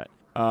enjoy that.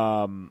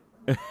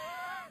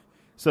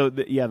 So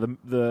these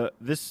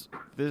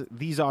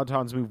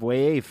autons move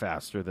way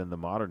faster than the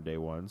modern day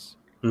ones.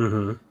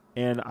 Mm-hmm.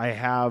 And I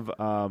have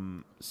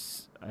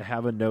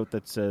a note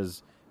that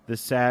says the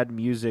sad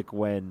music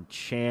when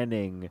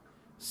Channing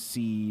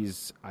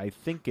sees,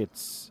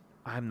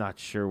 I'm not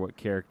sure what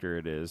character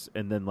it is,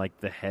 and then like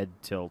the head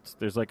tilt.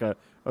 There's like a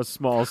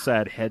small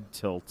sad head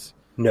tilt.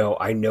 No,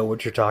 I know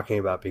what you're talking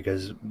about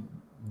because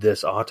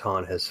this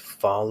Auton has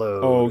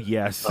followed. Oh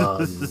yes,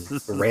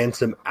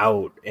 Ransom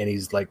out, and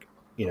he's like,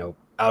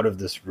 out of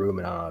this room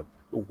and on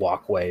a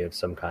walkway of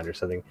some kind or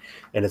something,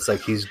 and it's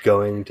like he's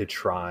going to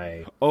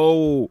try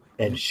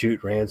and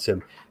shoot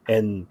Ransom,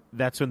 and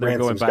that's when they're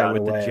Ransom's going by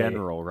with away. the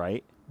general,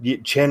 right?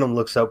 Channing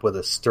looks up with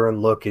a stern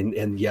look, and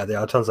the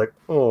Auton's like,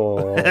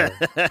 "Oh,"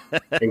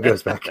 and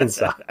goes back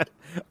inside.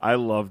 I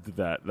loved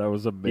that. That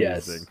was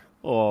amazing. Yes.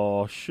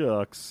 Oh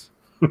shucks.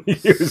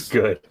 It was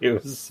good. It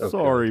was so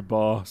sorry, good.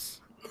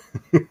 boss.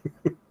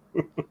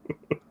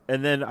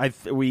 And then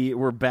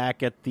we're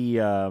back at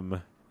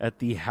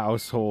the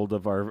household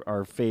of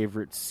our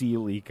favorite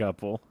Seeley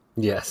couple.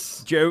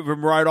 Yes. Drove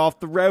him right off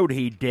the road.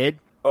 He did.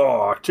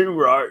 Oh, too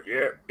right.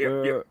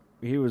 Yeah.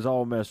 He was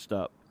all messed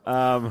up.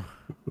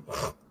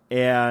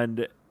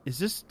 And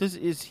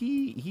is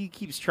he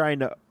keeps trying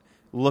to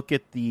look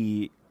at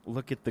the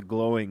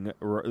glowing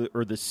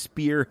or the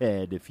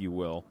spearhead, if you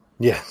will.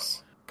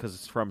 Yes. Because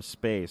it's from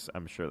space.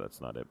 I'm sure that's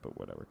not it, but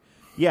whatever.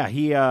 Yeah,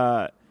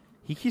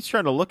 he keeps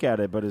trying to look at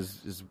it, but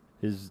his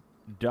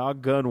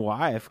doggone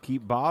wife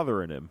keep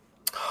bothering him.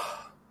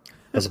 I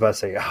was about to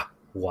say,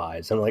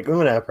 wives. I'm like,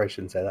 I probably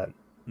shouldn't say that.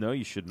 No,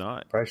 you should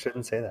not. Probably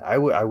shouldn't say that. I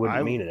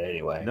wouldn't mean it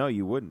anyway. No,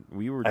 you wouldn't.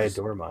 I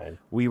adore mine.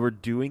 We were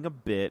doing a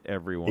bit,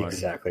 everyone.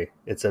 Exactly.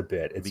 It's a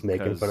bit. It's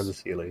making fun of the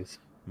Seeleys.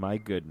 My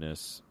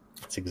goodness.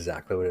 That's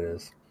exactly what it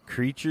is.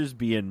 Creatures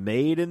being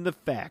made in the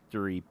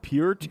factory.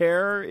 Pure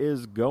terror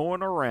is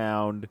going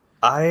around.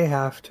 I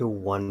have to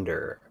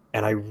wonder,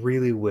 and I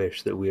really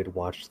wish that we had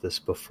watched this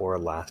before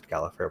last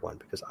Gallifrey one,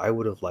 because I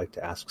would have liked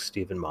to ask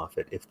Stephen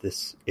Moffat if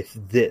this,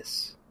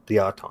 the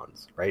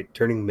Autons, right,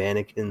 turning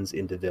mannequins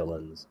into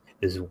villains,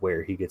 is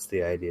where he gets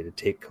the idea to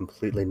take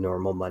completely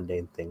normal,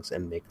 mundane things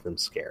and make them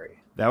scary.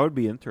 That would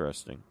be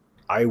interesting.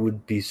 I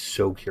would be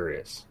so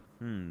curious.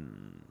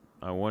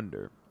 I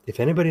wonder. If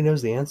anybody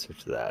knows the answer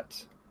to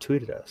that,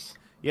 tweet at us.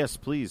 Yes,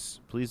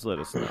 please. Please let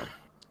us know.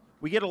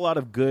 We get a lot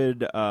of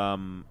good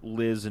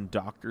Liz and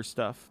Doctor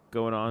stuff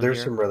going on. There's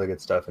here. some really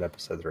good stuff in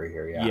episode 3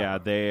 here. Yeah,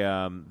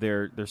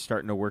 they're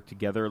starting to work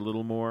together a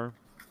little more.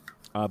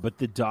 But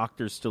the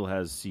Doctor still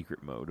has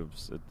secret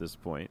motives at this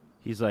point.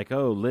 He's like,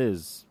 "Oh,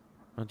 Liz,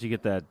 why don't you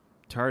get that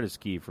TARDIS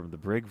key from the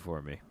brig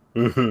for me,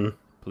 Mm-hmm.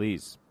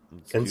 please?"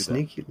 Let's And do that.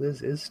 sneaky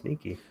Liz is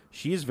sneaky.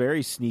 She is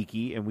very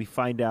sneaky, and we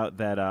find out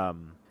that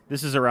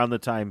this is around the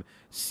time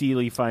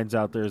Seeley finds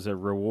out there's a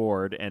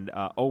reward, and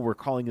we're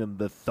calling them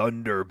the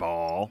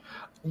Thunderball.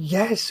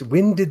 Yes.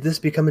 When did this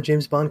become a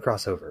James Bond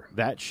crossover?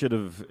 That should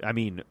have, I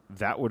mean,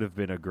 that would have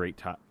been a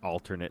great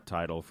alternate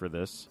title for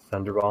this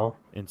Thunderball?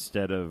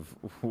 instead of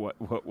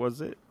what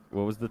was it?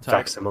 What was the title?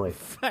 Facsimile.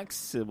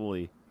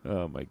 Facsimile.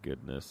 Oh my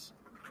goodness.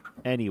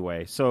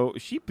 Anyway, so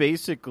she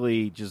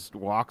basically just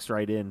walks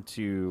right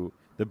into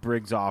the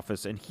Briggs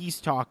office, and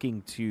he's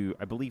talking to,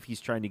 I believe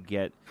he's trying to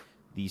get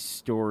the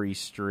story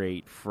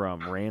straight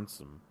from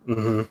Ransom.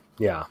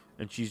 Mm-hmm. Yeah.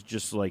 And she's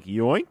just like,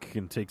 yoink,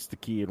 and takes the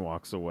key and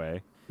walks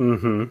away.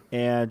 Mm-hmm.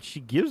 And she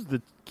gives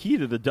the key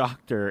to the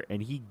doctor,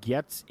 and he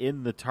gets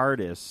in the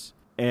TARDIS,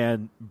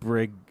 and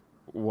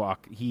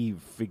he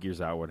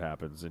figures out what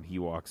happens, and he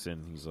walks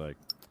in, he's like,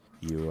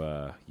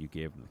 you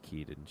gave him the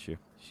key, didn't you?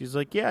 She's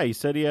like, yeah, he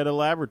said he had a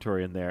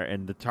laboratory in there,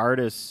 and the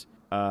TARDIS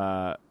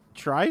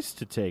tries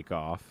to take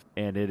off,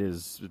 and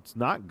it's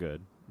not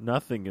good.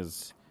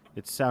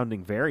 It's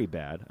sounding very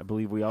bad. I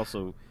believe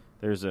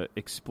there's a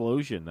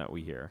explosion that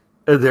we hear.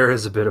 There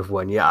is a bit of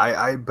one,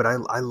 yeah. But I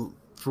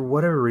for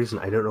whatever reason,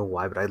 I don't know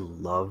why, but I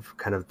love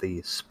kind of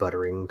the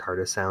sputtering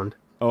TARDIS sound.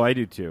 Oh, I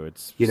do too.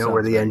 It's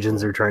where the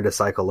engines are trying to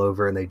cycle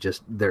over and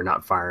they're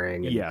not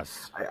firing. And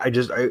yes.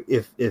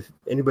 If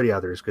anybody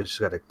out there has just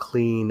got a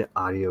clean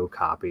audio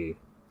copy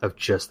of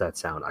just that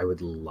sound, I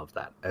would love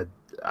that.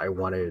 I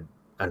wanted,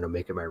 I don't know,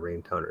 make it my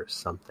ringtone or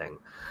something.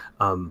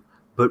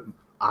 But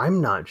I'm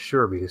not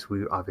sure because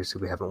we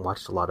haven't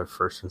watched a lot of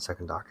first and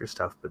second Doctor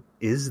stuff, but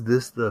is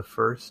this the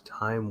first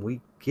time we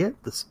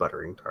get the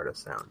sputtering TARDIS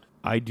sound?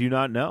 I do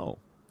not know.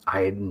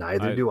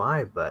 Neither do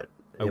I, but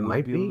it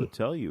might be able to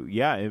tell you.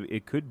 Yeah,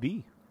 it could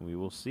be. We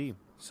will see.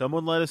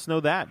 Someone let us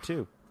know that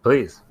too.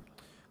 Please.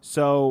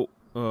 So,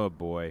 oh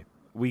boy.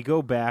 We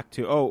go back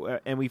to,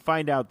 and we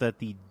find out that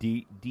the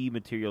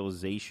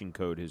dematerialization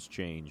code has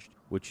changed,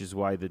 which is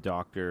why the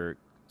Doctor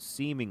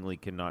seemingly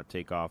cannot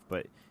take off,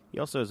 but he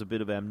also has a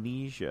bit of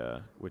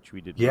amnesia, which we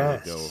didn't really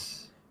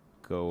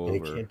go over.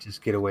 And he can't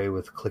just get away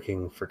with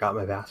clicking forgot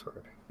my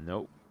password.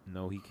 Nope.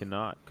 No, he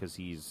cannot, because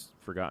he's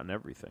forgotten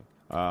everything.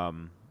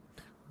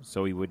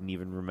 So he wouldn't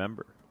even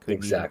remember.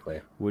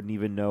 Wouldn't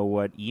even know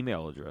what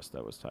email address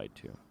that was tied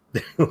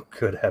to.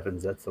 Good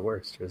heavens, that's the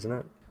worst, isn't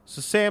it? So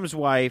Sam's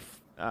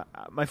wife,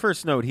 my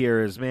first note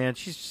here is, man,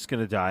 she's just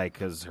going to die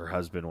because her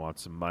husband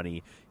wants some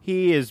money.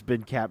 He has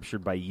been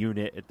captured by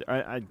UNIT.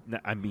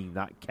 I mean,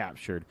 not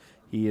captured.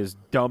 He has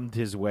dumbed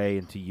his way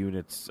into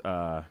UNIT's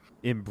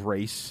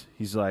embrace.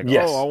 He's like,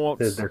 yes, I want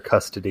their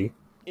custody.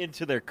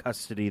 Into their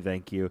custody,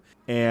 thank you.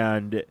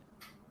 And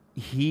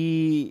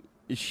she's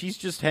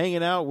just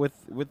hanging out with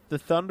the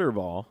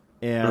Thunderball.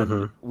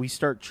 And we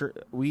start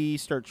tracking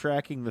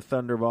the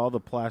Thunderball. The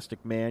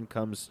plastic man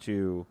comes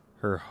to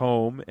her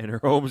home, and her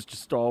home's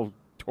just all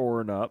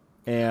torn up.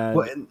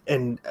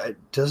 And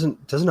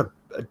doesn't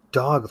a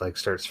dog like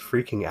starts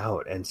freaking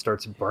out and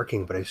starts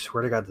barking? But I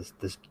swear to God,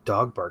 this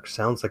dog bark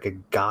sounds like a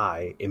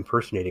guy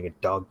impersonating a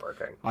dog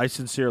barking. I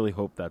sincerely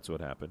hope that's what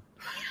happened.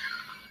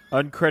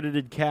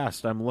 Uncredited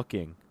cast. I'm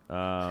looking.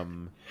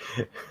 No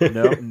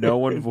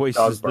one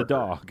voices the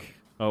dog.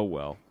 Oh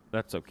well,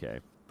 that's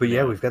okay. But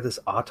yeah, we've got this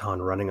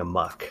Auton running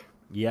amok.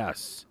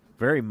 Yes,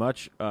 very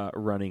much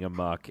running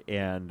amok,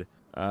 and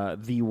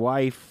the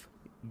wife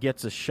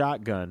gets a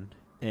shotgun.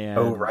 And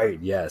oh right,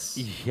 yes,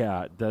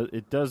 yeah.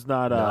 It does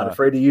not. Not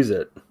afraid to use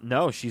it.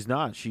 No, she's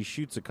not. She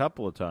shoots a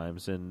couple of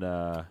times, and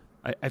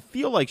I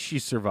feel like she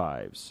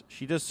survives.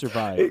 She does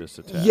survive this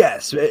attack.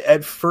 Yes,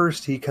 at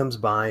first he comes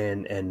by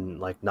and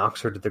like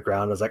knocks her to the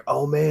ground. I was like,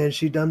 oh man,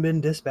 she done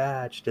been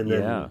dispatched. And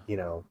then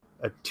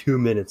 2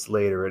 minutes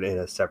later, in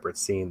a separate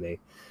scene, they,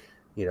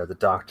 the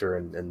Doctor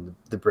and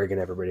the Brig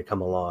and everybody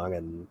come along,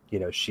 and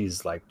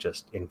she's like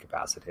just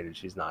incapacitated.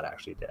 She's not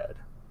actually dead.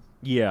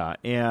 Yeah,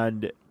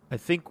 and I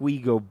think we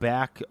go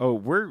back. Oh,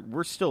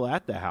 we're still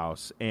at the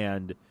house,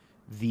 and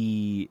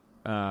the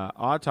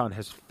Auton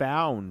has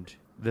found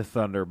the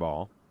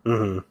Thunderball.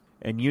 Mm-hmm.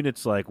 And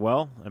Unit's like,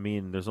 well, I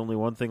mean, there's only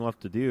one thing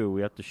left to do.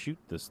 We have to shoot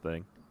this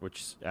thing,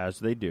 which, as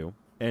they do.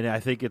 And I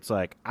think it's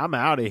like, I'm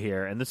out of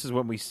here. And this is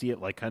when we see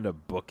it, like, kind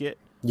of book it.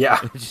 Yeah.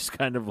 It's just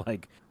kind of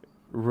like,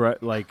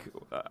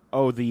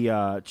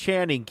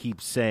 Channing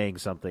keeps saying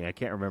something. I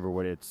can't remember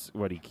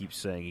what he keeps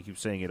saying. He keeps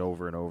saying it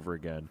over and over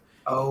again.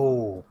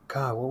 Oh,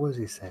 God, what was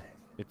he saying?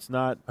 It's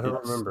not... I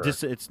don't remember.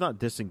 It's not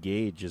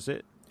disengage, is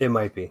it? It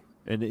might be.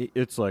 And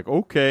it's like,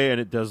 okay,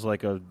 and it does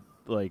like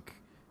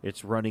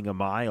it's running a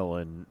mile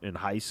in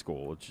high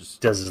school. It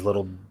just does his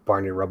little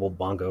Barney Rubble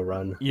bongo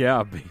run.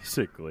 Yeah,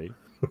 basically.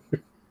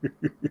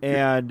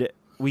 And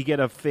we get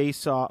a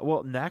face-off.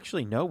 Well,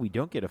 actually, no, we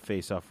don't get a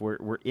face-off.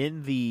 We're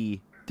in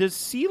the... Does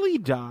Seeley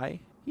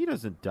die? He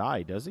doesn't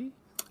die, does he?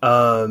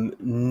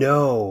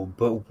 No,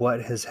 but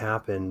what has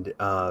happened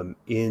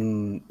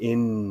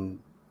in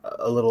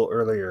a little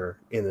earlier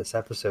in this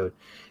episode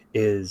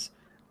is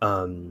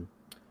the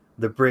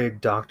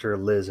Brig, Doctor,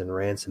 Liz, and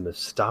Ransom have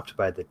stopped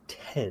by the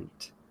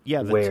tent.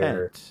 Yeah, the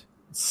tent.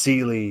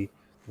 Seeley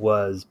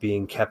was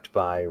being kept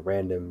by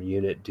random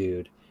unit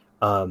dude.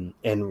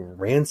 And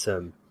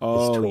Ransom is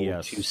Oh, told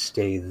yes. to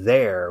stay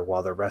there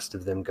while the rest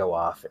of them go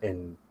off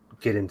and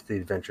get into the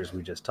adventures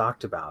we just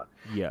talked about.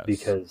 Yes.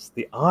 Because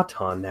the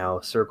Auton now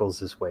circles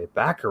his way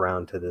back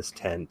around to this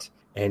tent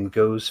and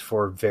goes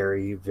for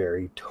very,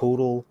 very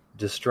total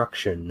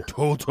destruction.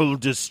 Total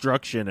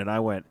destruction. And I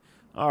went,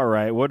 all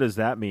right, what does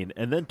that mean?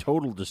 And then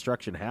total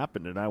destruction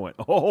happened, and I went,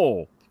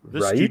 oh,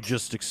 this Right? dude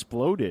just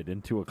exploded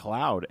into a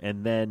cloud.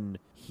 And then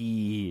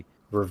he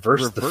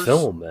Reversed the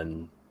film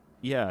and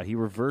he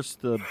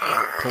reversed the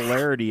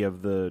polarity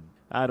of the,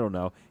 I don't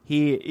know.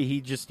 He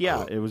just,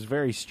 it was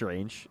very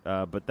strange.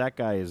 But that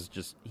guy is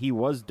just, he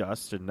was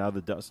dust, and now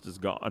the dust is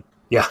gone.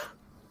 yeah,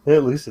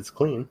 at least it's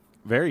clean.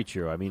 Very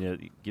true. I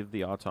mean, give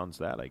the Autons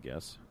that, I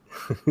guess.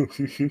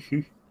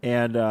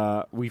 And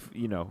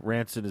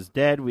Rancid is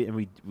dead.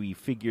 We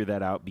figure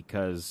that out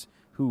because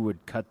who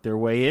would cut their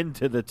way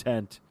into the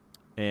tent?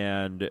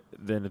 And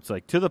then it's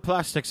like, to the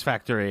plastics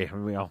factory.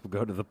 And we all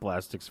go to the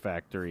plastics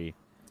factory.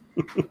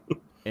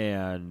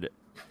 And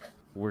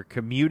we're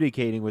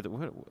communicating with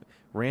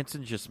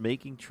Ranson's just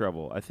making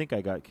trouble. I think I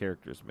got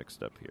characters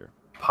mixed up here.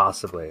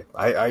 Possibly.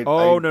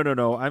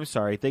 No. I'm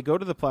sorry. They go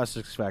to the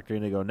plastics factory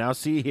and they go, now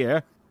see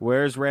here,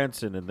 where's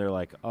Ranson? And they're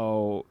like,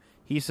 oh,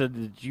 he said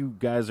that you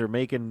guys are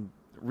making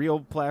real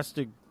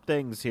plastic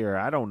things here.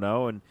 I don't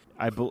know. And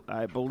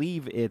I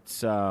believe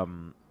it's,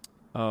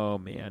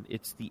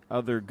 it's the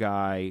other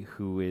guy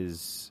who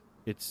is,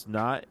 it's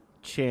not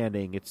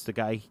Channing. It's the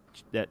guy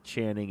that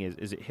Channing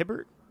is it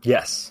Hibbert?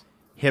 Yes.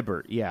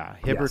 Hibbert, yeah.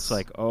 Hibbert's Yes.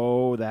 like,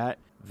 oh, that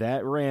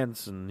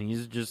Ranson,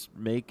 he's just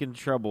making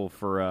trouble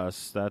for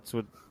us. That's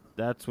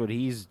what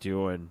he's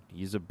doing.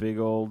 He's a big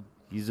old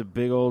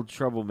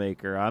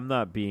troublemaker. I'm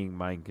not being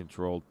mind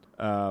controlled.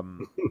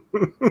 And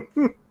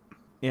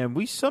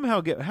we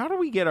somehow how do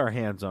we get our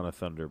hands on a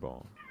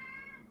Thunderball?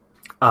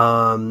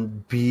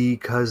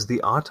 Because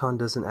the Auton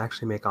doesn't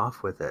actually make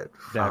off with it.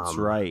 That's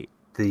right.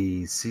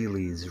 The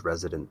Seeley's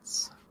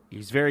residence.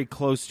 He's very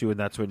close to, and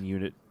that's when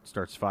Unit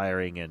starts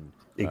firing, and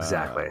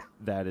Exactly.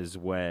 That is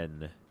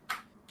when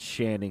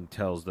Channing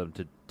tells him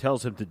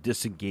to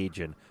disengage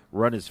and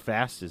run as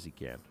fast as he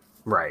can.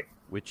 Right.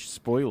 Which,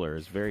 spoiler,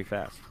 is very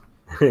fast.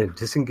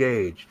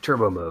 Disengage.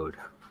 Turbo mode.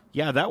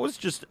 Yeah, that was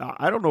just,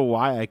 I don't know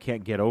why I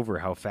can't get over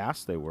how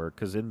fast they were,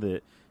 because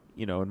in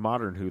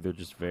Modern Who, they're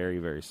just very,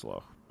 very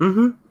slow.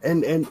 Mm-hmm.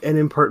 And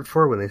in part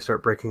 4, when they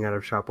start breaking out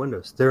of shop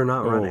windows, they're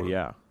not running.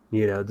 Oh,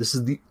 yeah. This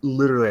is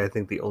literally, I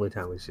think, the only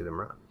time we see them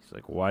run. It's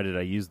like, why did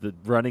I use the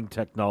running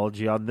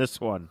technology on this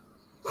one?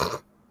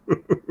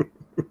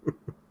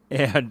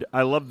 And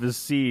I love this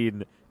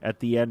scene at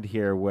the end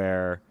here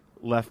where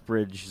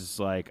Lethbridge is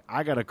like,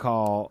 I gotta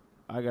call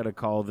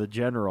the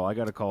general. I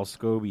gotta call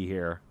Scobie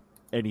here.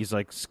 And he's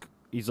like,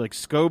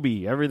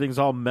 Scobie, everything's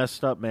all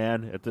messed up,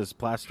 man, at this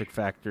plastic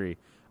factory.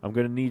 I'm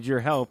gonna need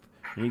your help.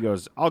 And he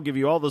goes, I'll give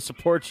you all the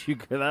support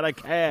that I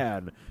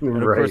can. And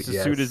of course,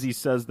 as soon as he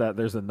says that,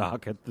 there's a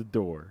knock at the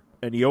door.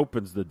 And he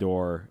opens the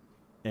door,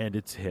 and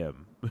it's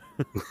him.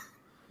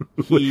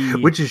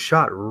 Which is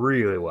shot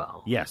really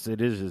well. Yes,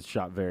 it is. It's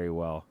shot very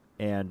well.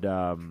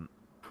 And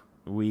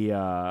we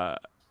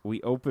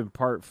open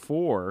part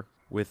 4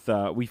 with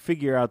we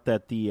figure out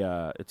that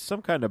it's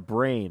some kind of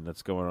brain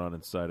that's going on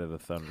inside of the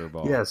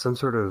Thunderball. Yeah, some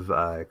sort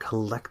of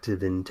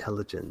collective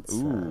intelligence.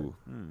 Ooh,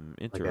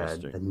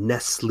 interesting. Like a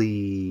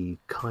Nestle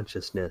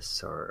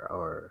consciousness,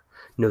 or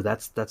no,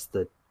 that's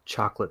the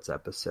chocolates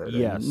episode.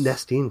 Yes,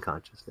 Nestine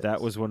consciousness.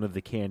 That was one of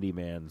the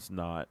Candymans,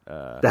 not.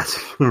 That's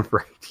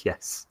right.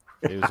 Yes.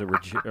 It was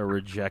a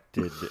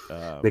rejected.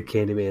 The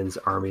Candyman's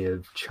army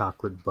of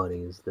chocolate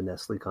bunnies, the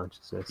Nestle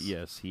consciousness.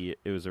 Yes, it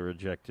was a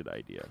rejected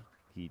idea.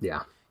 He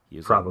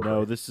was probably. like,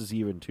 no, this is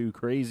even too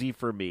crazy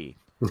for me.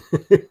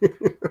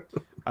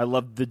 I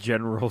loved the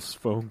general's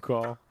phone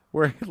call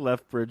where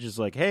Lethbridge is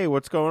like, hey,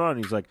 what's going on?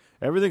 He's like,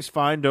 everything's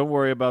fine. Don't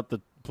worry about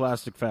the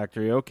plastic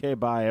factory. Okay,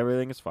 bye.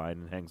 Everything is fine.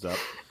 And hangs up.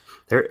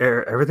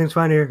 Everything's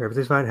fine here.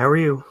 Everything's fine. How are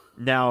you?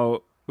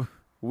 Now,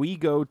 we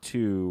go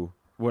to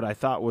what I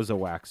thought was a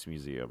wax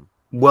museum.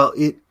 Well,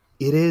 it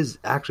is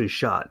actually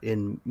shot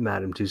in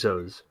Madame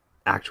Tussauds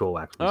actual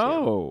wax museum.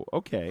 Oh,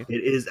 okay.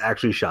 It is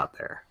actually shot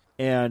there.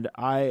 And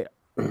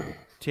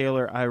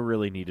Taylor, I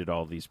really needed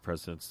all these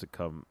presidents to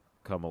come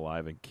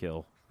alive and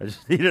kill. I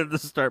just needed to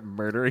start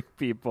murdering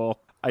people.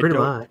 Pretty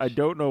much. I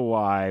don't know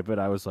why, but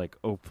I was like,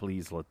 oh,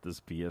 please let this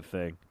be a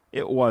thing.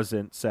 It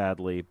wasn't,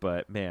 sadly,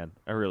 but man,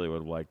 I really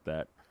would have liked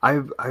that.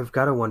 I've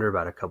got to wonder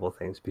about a couple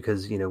things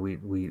because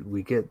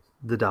we get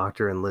the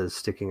Doctor and Liz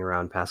sticking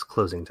around past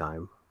closing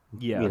time.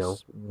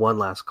 Yes. One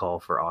last call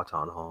for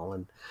Auton Hall,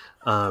 and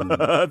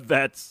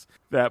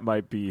that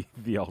might be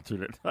the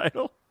alternate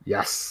title.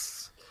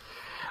 Yes.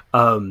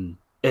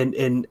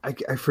 And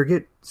I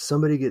forget,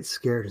 somebody gets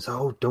scared and says,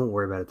 oh, don't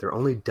worry about it. They're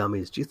only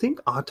dummies. Do you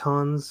think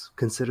Autons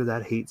consider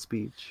that hate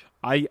speech?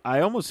 I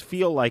almost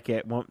feel like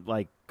it won't,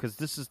 like, because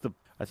this is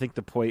I think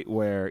the point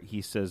where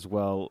he says,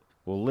 well,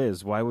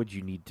 Liz, why would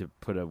you need to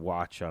put a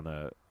watch on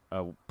a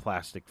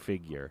plastic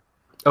figure?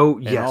 Oh,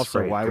 And yes, also,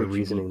 right. why They're would you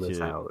reasoning need this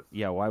to? out.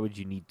 Yeah, why would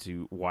you need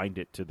to wind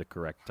it to the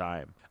correct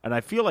time? And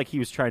I feel like he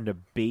was trying to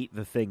bait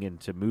the thing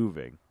into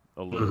moving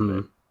a little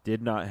bit.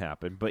 Did not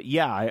happen. But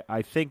yeah,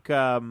 I think.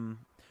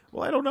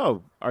 Well, I don't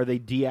know. Are they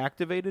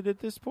deactivated at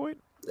this point?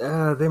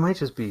 They might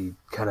just be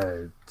kind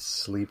of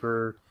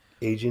sleeper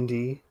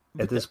agenty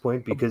at this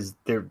point, because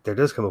there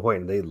does come a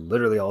point and they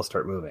literally all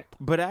start moving.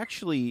 But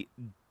actually,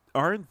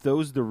 aren't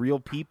those the real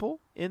people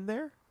in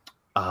there?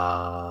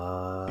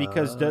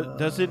 Because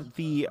doesn't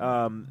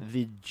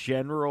the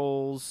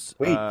general's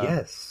wait,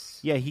 yes,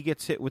 yeah, he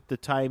gets hit with the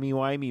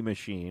timey-wimey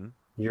machine,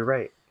 you're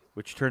right.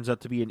 which turns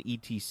out to be an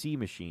ETC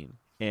machine,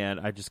 and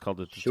I just called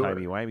it the Sure.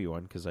 timey-wimey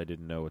one because I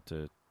didn't know what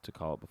to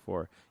call it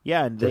before.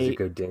 Yeah, and Does it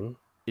go ding?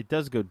 it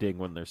does go ding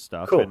when there's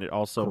stuff, Cool. and it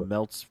also Cool.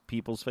 melts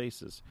people's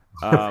faces.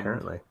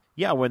 Apparently.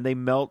 Yeah, when they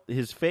melt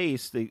his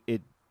face,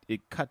 it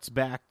cuts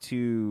back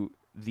to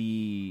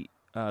the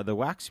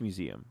wax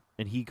museum,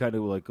 and he kind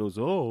of like goes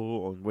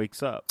oh and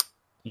wakes up.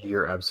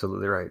 You're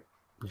absolutely right.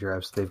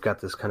 They've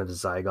got this kind of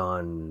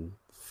Zygon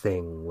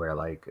thing where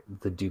like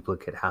the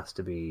duplicate has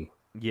to be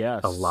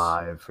Yes,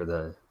 alive for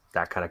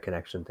that kind of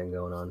connection thing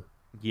going on.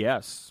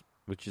 Yes,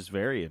 which is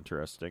very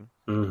interesting.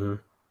 Mm-hmm.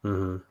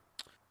 Mm-hmm.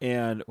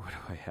 And what do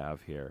I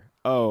have here?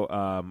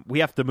 Oh, we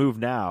have to move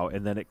now,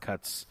 and then it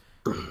cuts.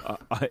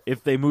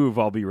 If they move,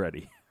 I'll be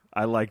ready.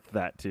 I liked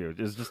that too.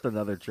 It's just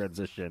another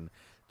transition.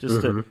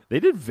 They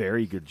did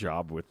very good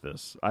job with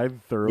this. I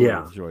thoroughly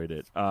enjoyed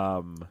it.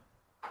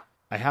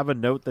 I have a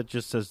note that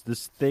just says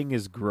this thing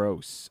is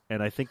gross,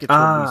 and I think it's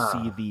when we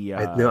see the.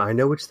 I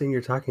know which thing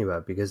you're talking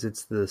about, because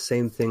it's the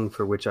same thing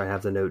for which I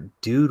have the note.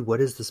 Dude,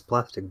 what is this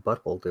plastic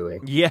butthole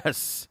doing?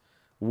 Yes,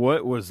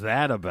 what was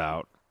that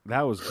about?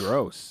 That was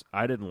gross.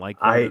 I didn't like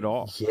that at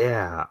all.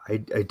 Yeah, I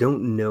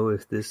don't know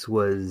if this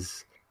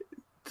was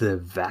the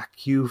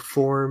vacuum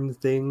form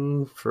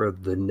thing for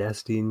the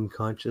nesting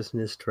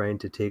consciousness trying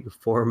to take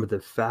form of the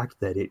fact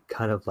that it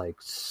kind of like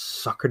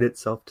suckered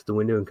itself to the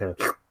window and kind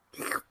of.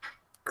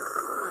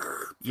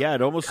 Yeah,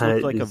 it almost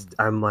looked like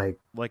I'm like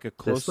a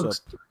close up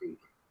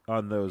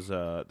on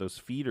those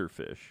feeder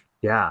fish.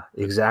 Yeah,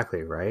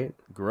 exactly, right?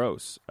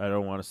 Gross. I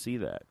don't want to see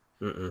that.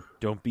 Mm-mm.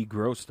 Don't be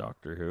gross,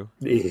 Doctor Who.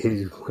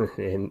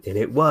 And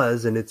it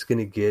was, and it's going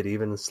to get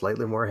even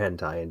slightly more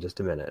hentai in just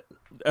a minute.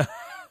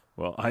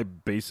 Well, I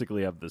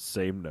basically have the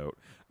same note.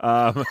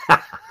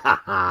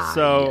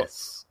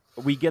 Yes.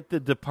 We get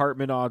the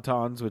department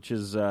autons, which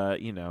is,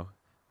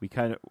 we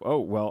kind of. Oh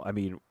well, I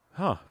mean,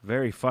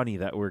 very funny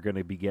that we're going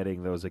to be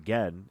getting those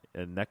again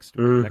and next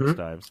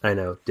times. I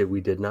know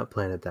we did not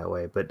plan it that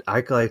way, but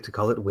I like to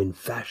call it when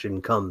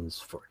fashion comes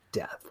for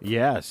death.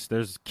 Yes,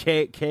 there's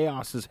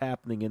chaos is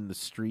happening in the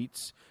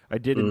streets. I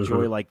did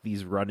enjoy like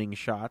these running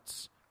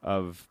shots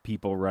of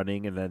people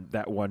running, and then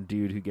that one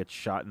dude who gets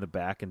shot in the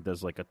back and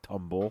does like a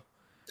tumble.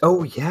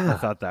 Oh yeah, I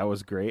thought that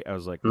was great. I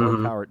was like, more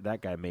power.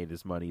 That guy made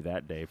his money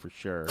that day for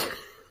sure.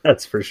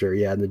 That's for sure.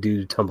 Yeah, and the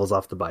dude tumbles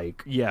off the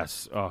bike.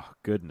 Yes. Oh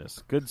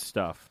goodness, good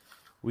stuff.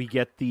 We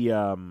get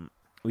the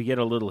we get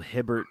a little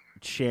Hibbert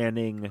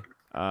Channing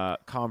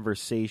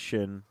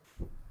conversation,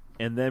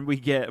 and then we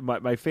get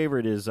my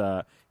favorite is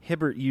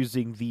Hibbert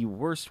using the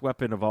worst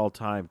weapon of all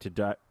time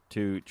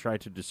to try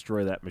to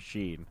destroy that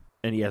machine,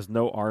 and he has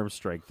no arm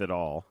strength at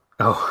all.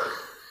 Oh,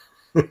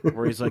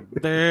 where he's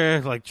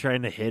like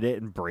trying to hit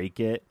it and break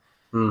it,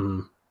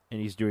 and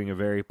he's doing a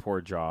very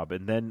poor job.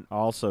 And then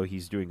also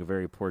he's doing a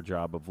very poor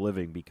job of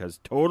living because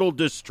total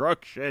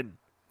destruction.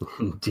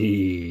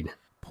 Indeed,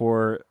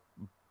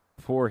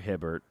 Poor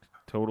Hibbert.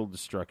 Total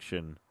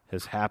destruction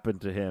has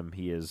happened to him.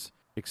 He has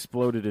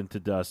exploded into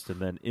dust and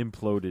then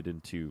imploded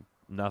into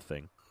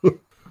nothing.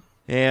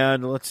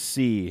 And let's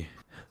see.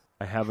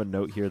 I have a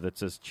note here that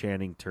says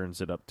Channing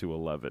turns it up to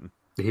 11.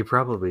 he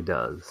probably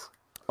does.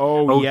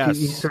 Oh yes.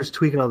 He starts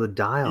tweaking all the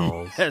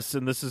dials. Yes,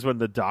 and this is when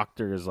the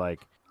doctor is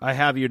like, "I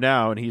have you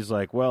now," and he's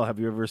like, "Well, have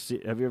you ever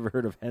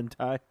heard of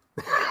hentai?"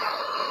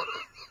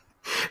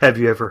 Have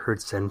you ever heard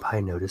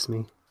Senpai notice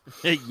me?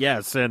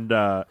 Yes, and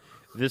I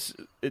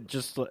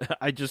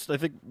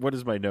think, what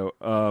is my note?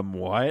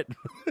 What?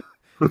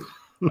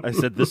 I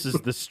said, this is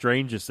the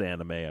strangest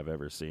anime I've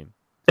ever seen.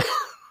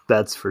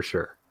 That's for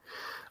sure.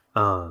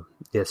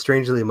 Yeah,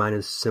 strangely, mine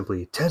is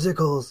simply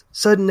tentacles,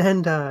 sudden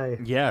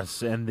hentai.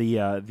 Yes, and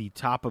the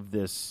top of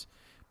this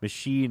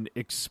machine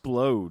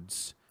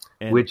explodes.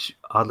 And, which,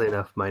 oddly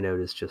enough, my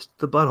note is just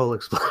the butthole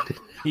exploded.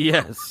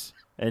 Yes,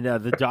 and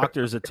the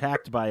doctor is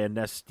attacked by a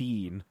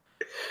Nestine.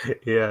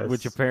 Yes,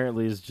 which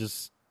apparently is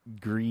just a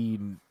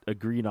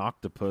green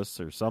octopus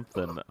or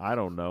something. I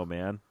don't know,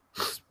 man.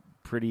 It's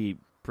pretty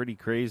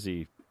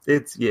crazy.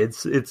 It's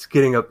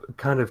getting up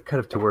kind of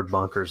toward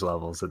bonkers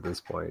levels at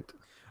this point.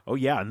 Oh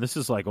yeah, and this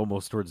is like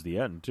almost towards the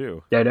end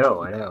too. I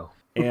know.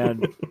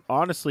 And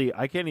honestly,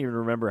 I can't even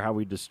remember how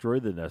we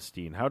destroyed the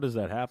Nestine. How does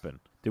that happen?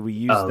 Did we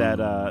use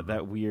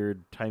that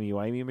weird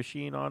timey-wimey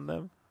machine on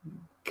them?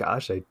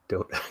 Gosh, I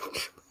don't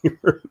actually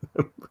remember.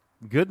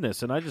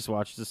 Goodness, and I just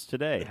watched this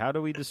today. How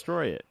do we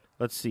destroy it?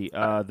 Let's see.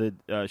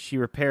 She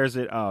repairs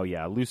it. Oh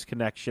yeah, loose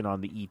connection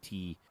on the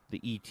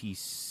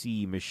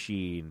ETC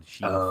machine.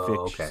 She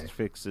Okay.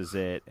 fixes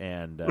it,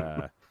 and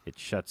it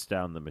shuts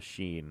down the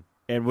machine.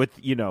 And with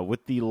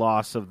the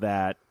loss of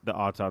that, the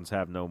Autons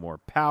have no more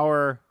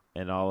power,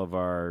 and all of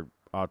our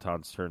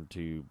Autons turn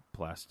to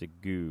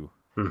plastic goo.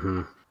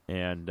 Mm-hmm.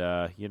 And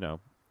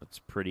that's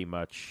pretty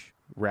much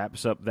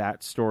wraps up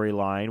that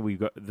storyline. We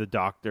got the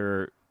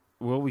Doctor.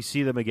 Will we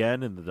see them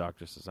again? And the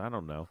Doctor says, "I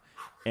don't know."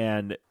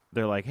 And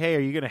they're like, "Hey, are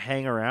you going to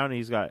hang around?"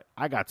 And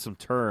I got some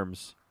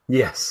terms.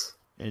 Yes.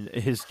 And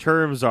his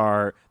terms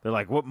are, they're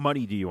like, "What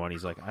money do you want?"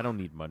 He's like, "I don't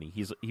need money."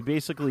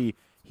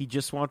 He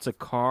just wants a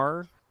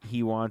car.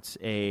 He wants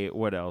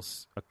what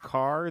else? A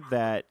car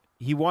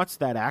he wants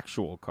that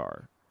actual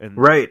car. And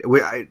right.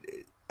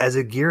 As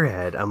a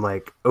gearhead, I'm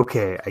like,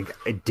 okay,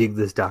 I dig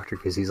this Doctor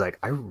because he's like,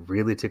 I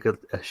really took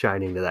a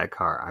shining to that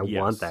car. I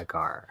want that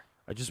car.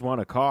 I just want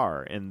a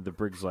car. And the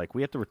Brig's like,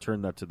 we have to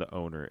return that to the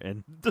owner.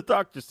 And the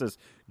Doctor says,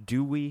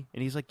 do we?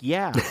 And he's like,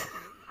 yeah.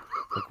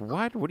 Like,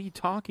 what? What are you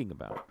talking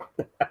about?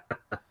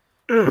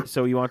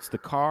 So he wants the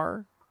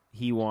car.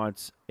 He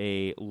wants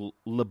a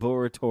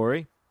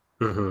laboratory.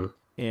 Mm-hmm.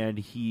 And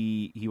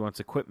he wants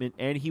equipment.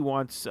 And he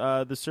wants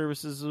the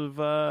services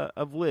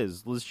of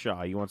Liz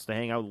Shaw. He wants to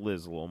hang out with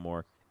Liz a little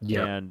more.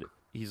 Yeah. And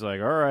he's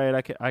like, all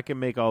right, I can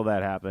make all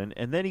that happen.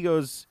 And then he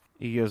goes,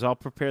 I'll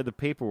prepare the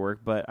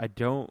paperwork, but I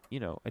don't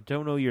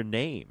know your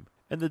name.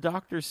 And the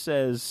Doctor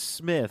says,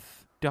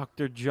 Smith,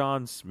 Dr.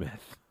 John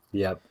Smith.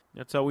 Yep.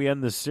 That's how we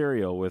end the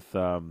serial, with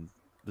the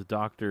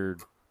Doctor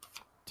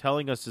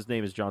telling us his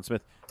name is John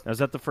Smith. Now, is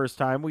that the first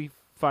time we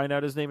find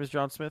out his name is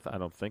John Smith? I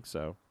don't think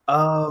so.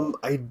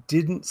 I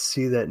didn't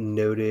see that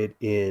noted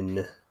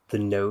in the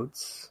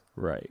notes.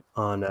 Right.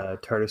 On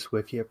TARDIS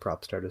Wikia,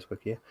 props TARDIS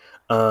Wikia.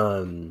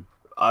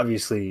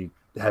 Obviously,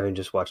 having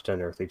just watched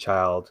Unearthly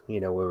Child,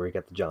 where we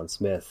get the John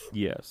Smith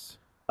yes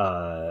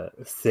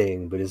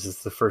thing, but is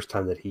this the first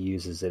time that he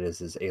uses it as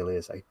his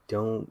alias? I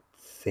don't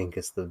think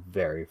it's the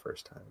very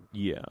first time.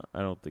 Yeah,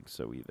 I don't think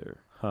so either.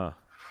 Huh.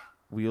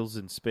 Wheels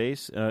in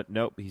Space?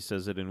 Nope, he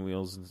says it in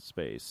Wheels in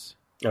Space.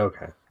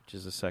 Okay. Which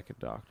is the second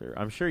Doctor.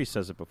 I'm sure he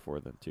says it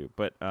before then, too.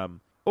 But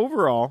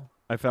overall,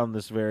 I found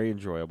this very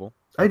enjoyable.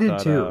 I did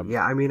too.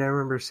 Yeah, I mean, I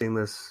remember seeing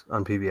this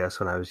on PBS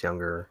when I was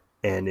younger,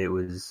 and it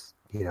was,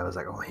 I was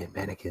like, oh man,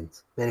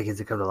 mannequins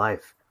that come to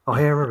life. Oh,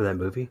 hey, I remember that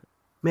movie,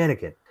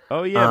 Mannequin.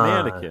 Oh yeah,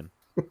 Mannequin.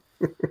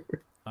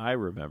 I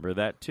remember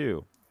that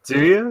too.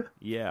 Do you?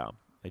 Yeah,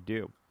 I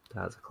do.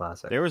 That was a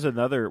classic. There was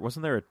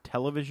wasn't there a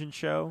television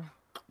show?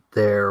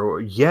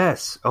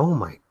 Yes. Oh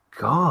my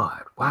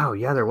God. Wow.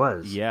 Yeah, there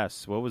was.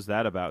 Yes. What was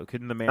that about?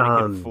 Couldn't the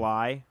mannequin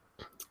fly?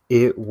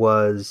 It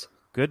was.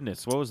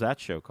 Goodness, what was that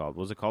show called?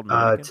 Was it called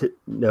Mannequin?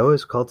 No, it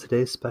was called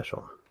Today's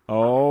Special.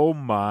 Oh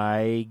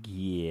my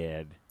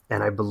God.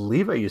 And I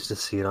believe I used to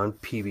see it on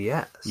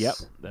PBS. Yep,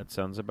 that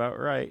sounds about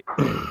right.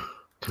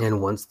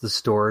 And once the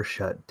store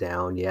shut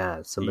down,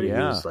 somebody who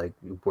was like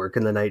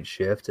working the night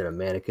shift and a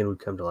mannequin would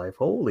come to life.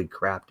 Holy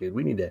crap, dude.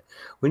 We need to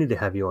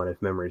have you on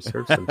if memory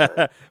serves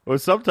sometime. Well,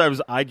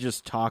 sometimes I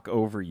just talk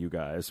over you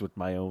guys with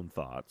my own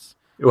thoughts.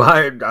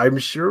 Well, I'm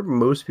sure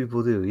most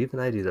people do.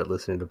 Even I do that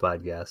listening to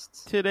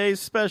podcasts.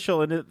 Today's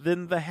Special, and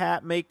didn't the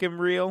hat make him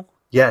real?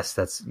 Yes.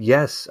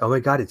 Oh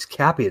my God, it's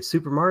Cappy. It's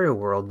Super Mario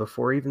World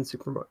before even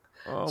Super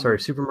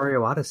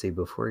Mario Odyssey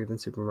before even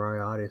Super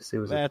Mario Odyssey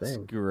was a thing. That's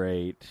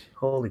great.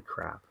 Holy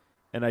crap.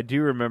 And I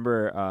do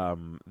remember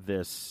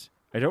this.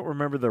 I don't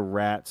remember the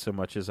rat so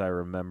much as I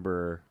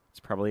remember.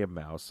 It's probably a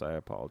mouse. I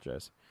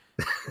apologize.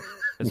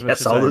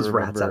 Yes, all those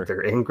rats out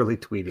there angrily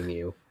tweeting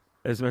you.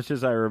 As much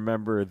as I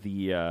remember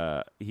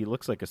he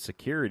looks like a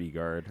security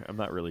guard. I'm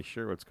not really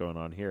sure what's going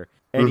on here.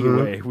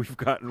 Anyway, We've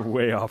gotten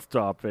way off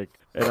topic.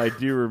 And I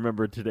do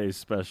remember Today's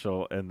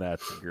Special, and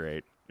that's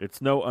great.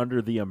 It's no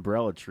Under the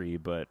Umbrella Tree,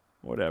 but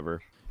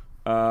whatever.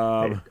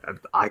 Hey,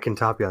 I can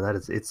top you on that.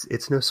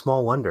 It's no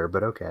small wonder,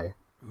 but okay.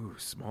 Ooh,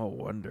 small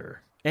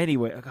wonder.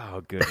 Anyway,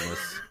 oh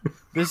goodness.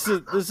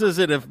 This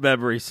isn't If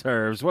Memory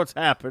Serves. What's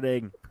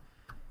happening?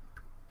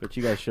 But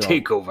you guys should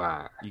take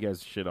over. You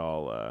guys should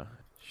all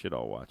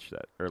watch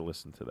that or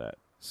listen to that.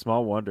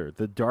 Small Wonder,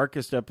 the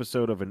darkest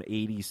episode of an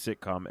 80s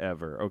sitcom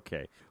ever.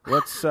 Okay,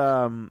 let's.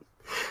 So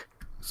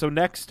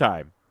next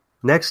time,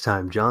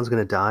 John's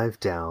going to dive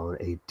down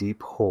a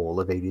deep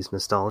hole of 80s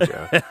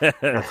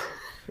nostalgia,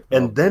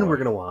 and then we're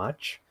going to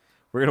watch.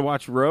 We're going to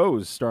watch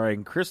Rose,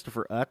 starring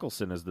Christopher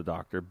Eccleston as the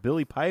Doctor,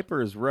 Billy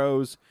Piper as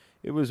Rose.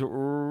 It was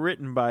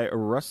written by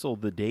Russell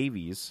the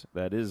Davies.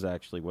 That is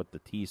actually what the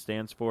T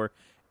stands for,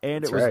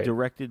 and it was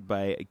directed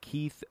by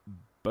Keith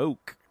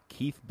Boak.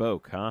 Keith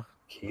Boak, huh?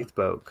 Keith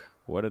Boak.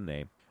 What a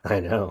name. I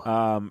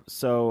know.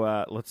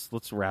 So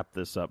let's wrap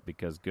this up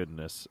because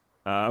goodness.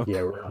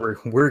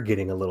 We're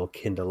getting a little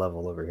Kindle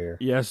level over here.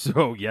 Yes,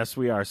 yes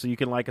we are. So you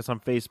can like us on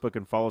Facebook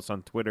and follow us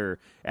on Twitter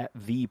at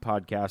The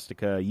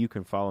Podcastica. You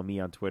can follow me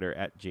on Twitter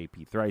at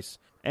JP Thrice,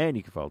 and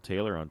you can follow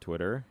Taylor on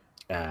Twitter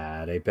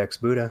at Apex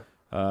Buddha.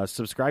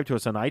 Subscribe to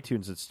us on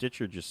iTunes and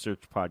Stitcher. Just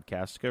search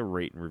Podcastica.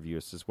 Rate and review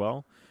us as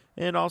well.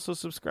 And also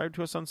subscribe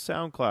to us on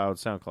SoundCloud,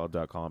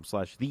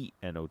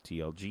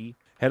 soundcloud.com/TheNOTLG.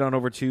 Head on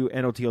over to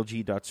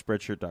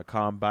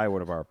notlg.spreadshirt.com, buy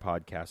one of our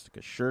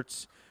Podcastica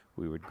shirts.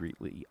 We would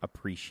greatly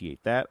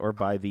appreciate that. Or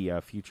buy the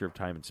Future of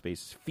Time and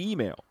Space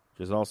Female, which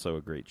is also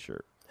a great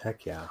shirt.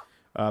 Heck yeah.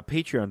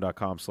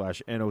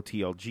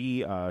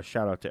 Patreon.com/NOTLG.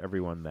 Shout out to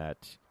everyone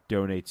that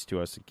donates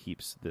to us and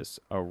keeps this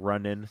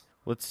running.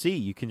 Let's see.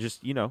 You can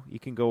just, you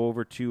can go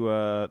over to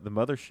the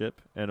mothership,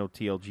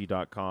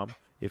 NOTLG.com.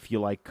 If you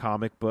like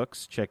comic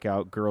books, check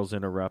out Girls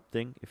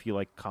Interrupting. If you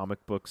like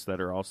comic books that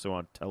are also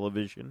on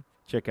television,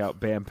 check out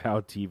Bam Pow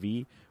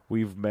TV.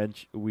 We've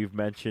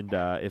mentioned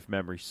If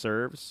Memory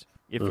Serves.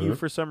 If you,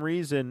 for some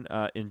reason,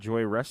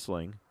 enjoy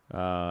wrestling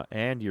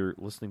and you're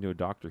listening to a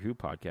Doctor Who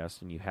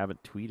podcast and you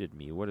haven't tweeted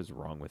me, what is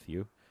wrong with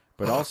you?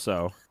 But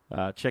also,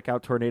 check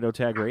out Tornado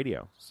Tag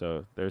Radio.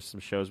 So there's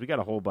some shows. We got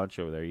a whole bunch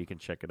over there. You can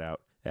check it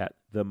out at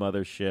the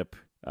mothership.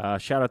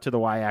 Shout out to the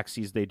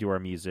Y-Axes. They do our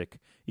music.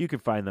 You can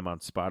find them on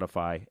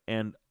Spotify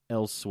and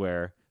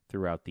elsewhere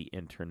throughout the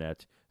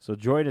internet. So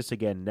join us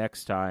again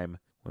next time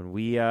when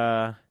we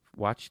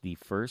watch the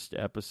first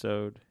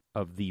episode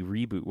of the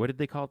reboot. What did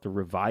they call it? The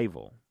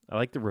Revival. I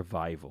like the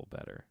Revival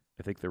better.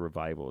 I think the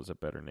Revival is a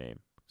better name.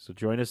 So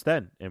join us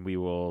then, and we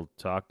will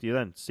talk to you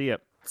then. See ya.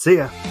 See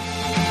ya.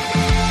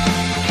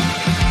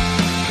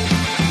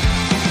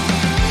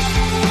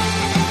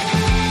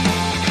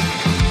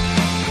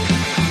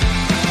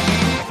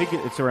 I think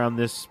it's around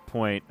this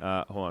point.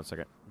 Hold on a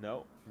second.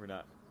 No, we're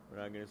not. We're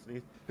not going to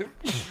sneeze.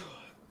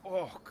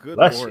 Oh, good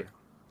Bless Lord.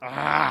 you.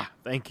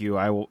 Thank you.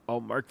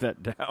 I'll mark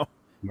that down.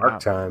 Mark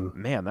time.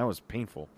 Man, that was painful.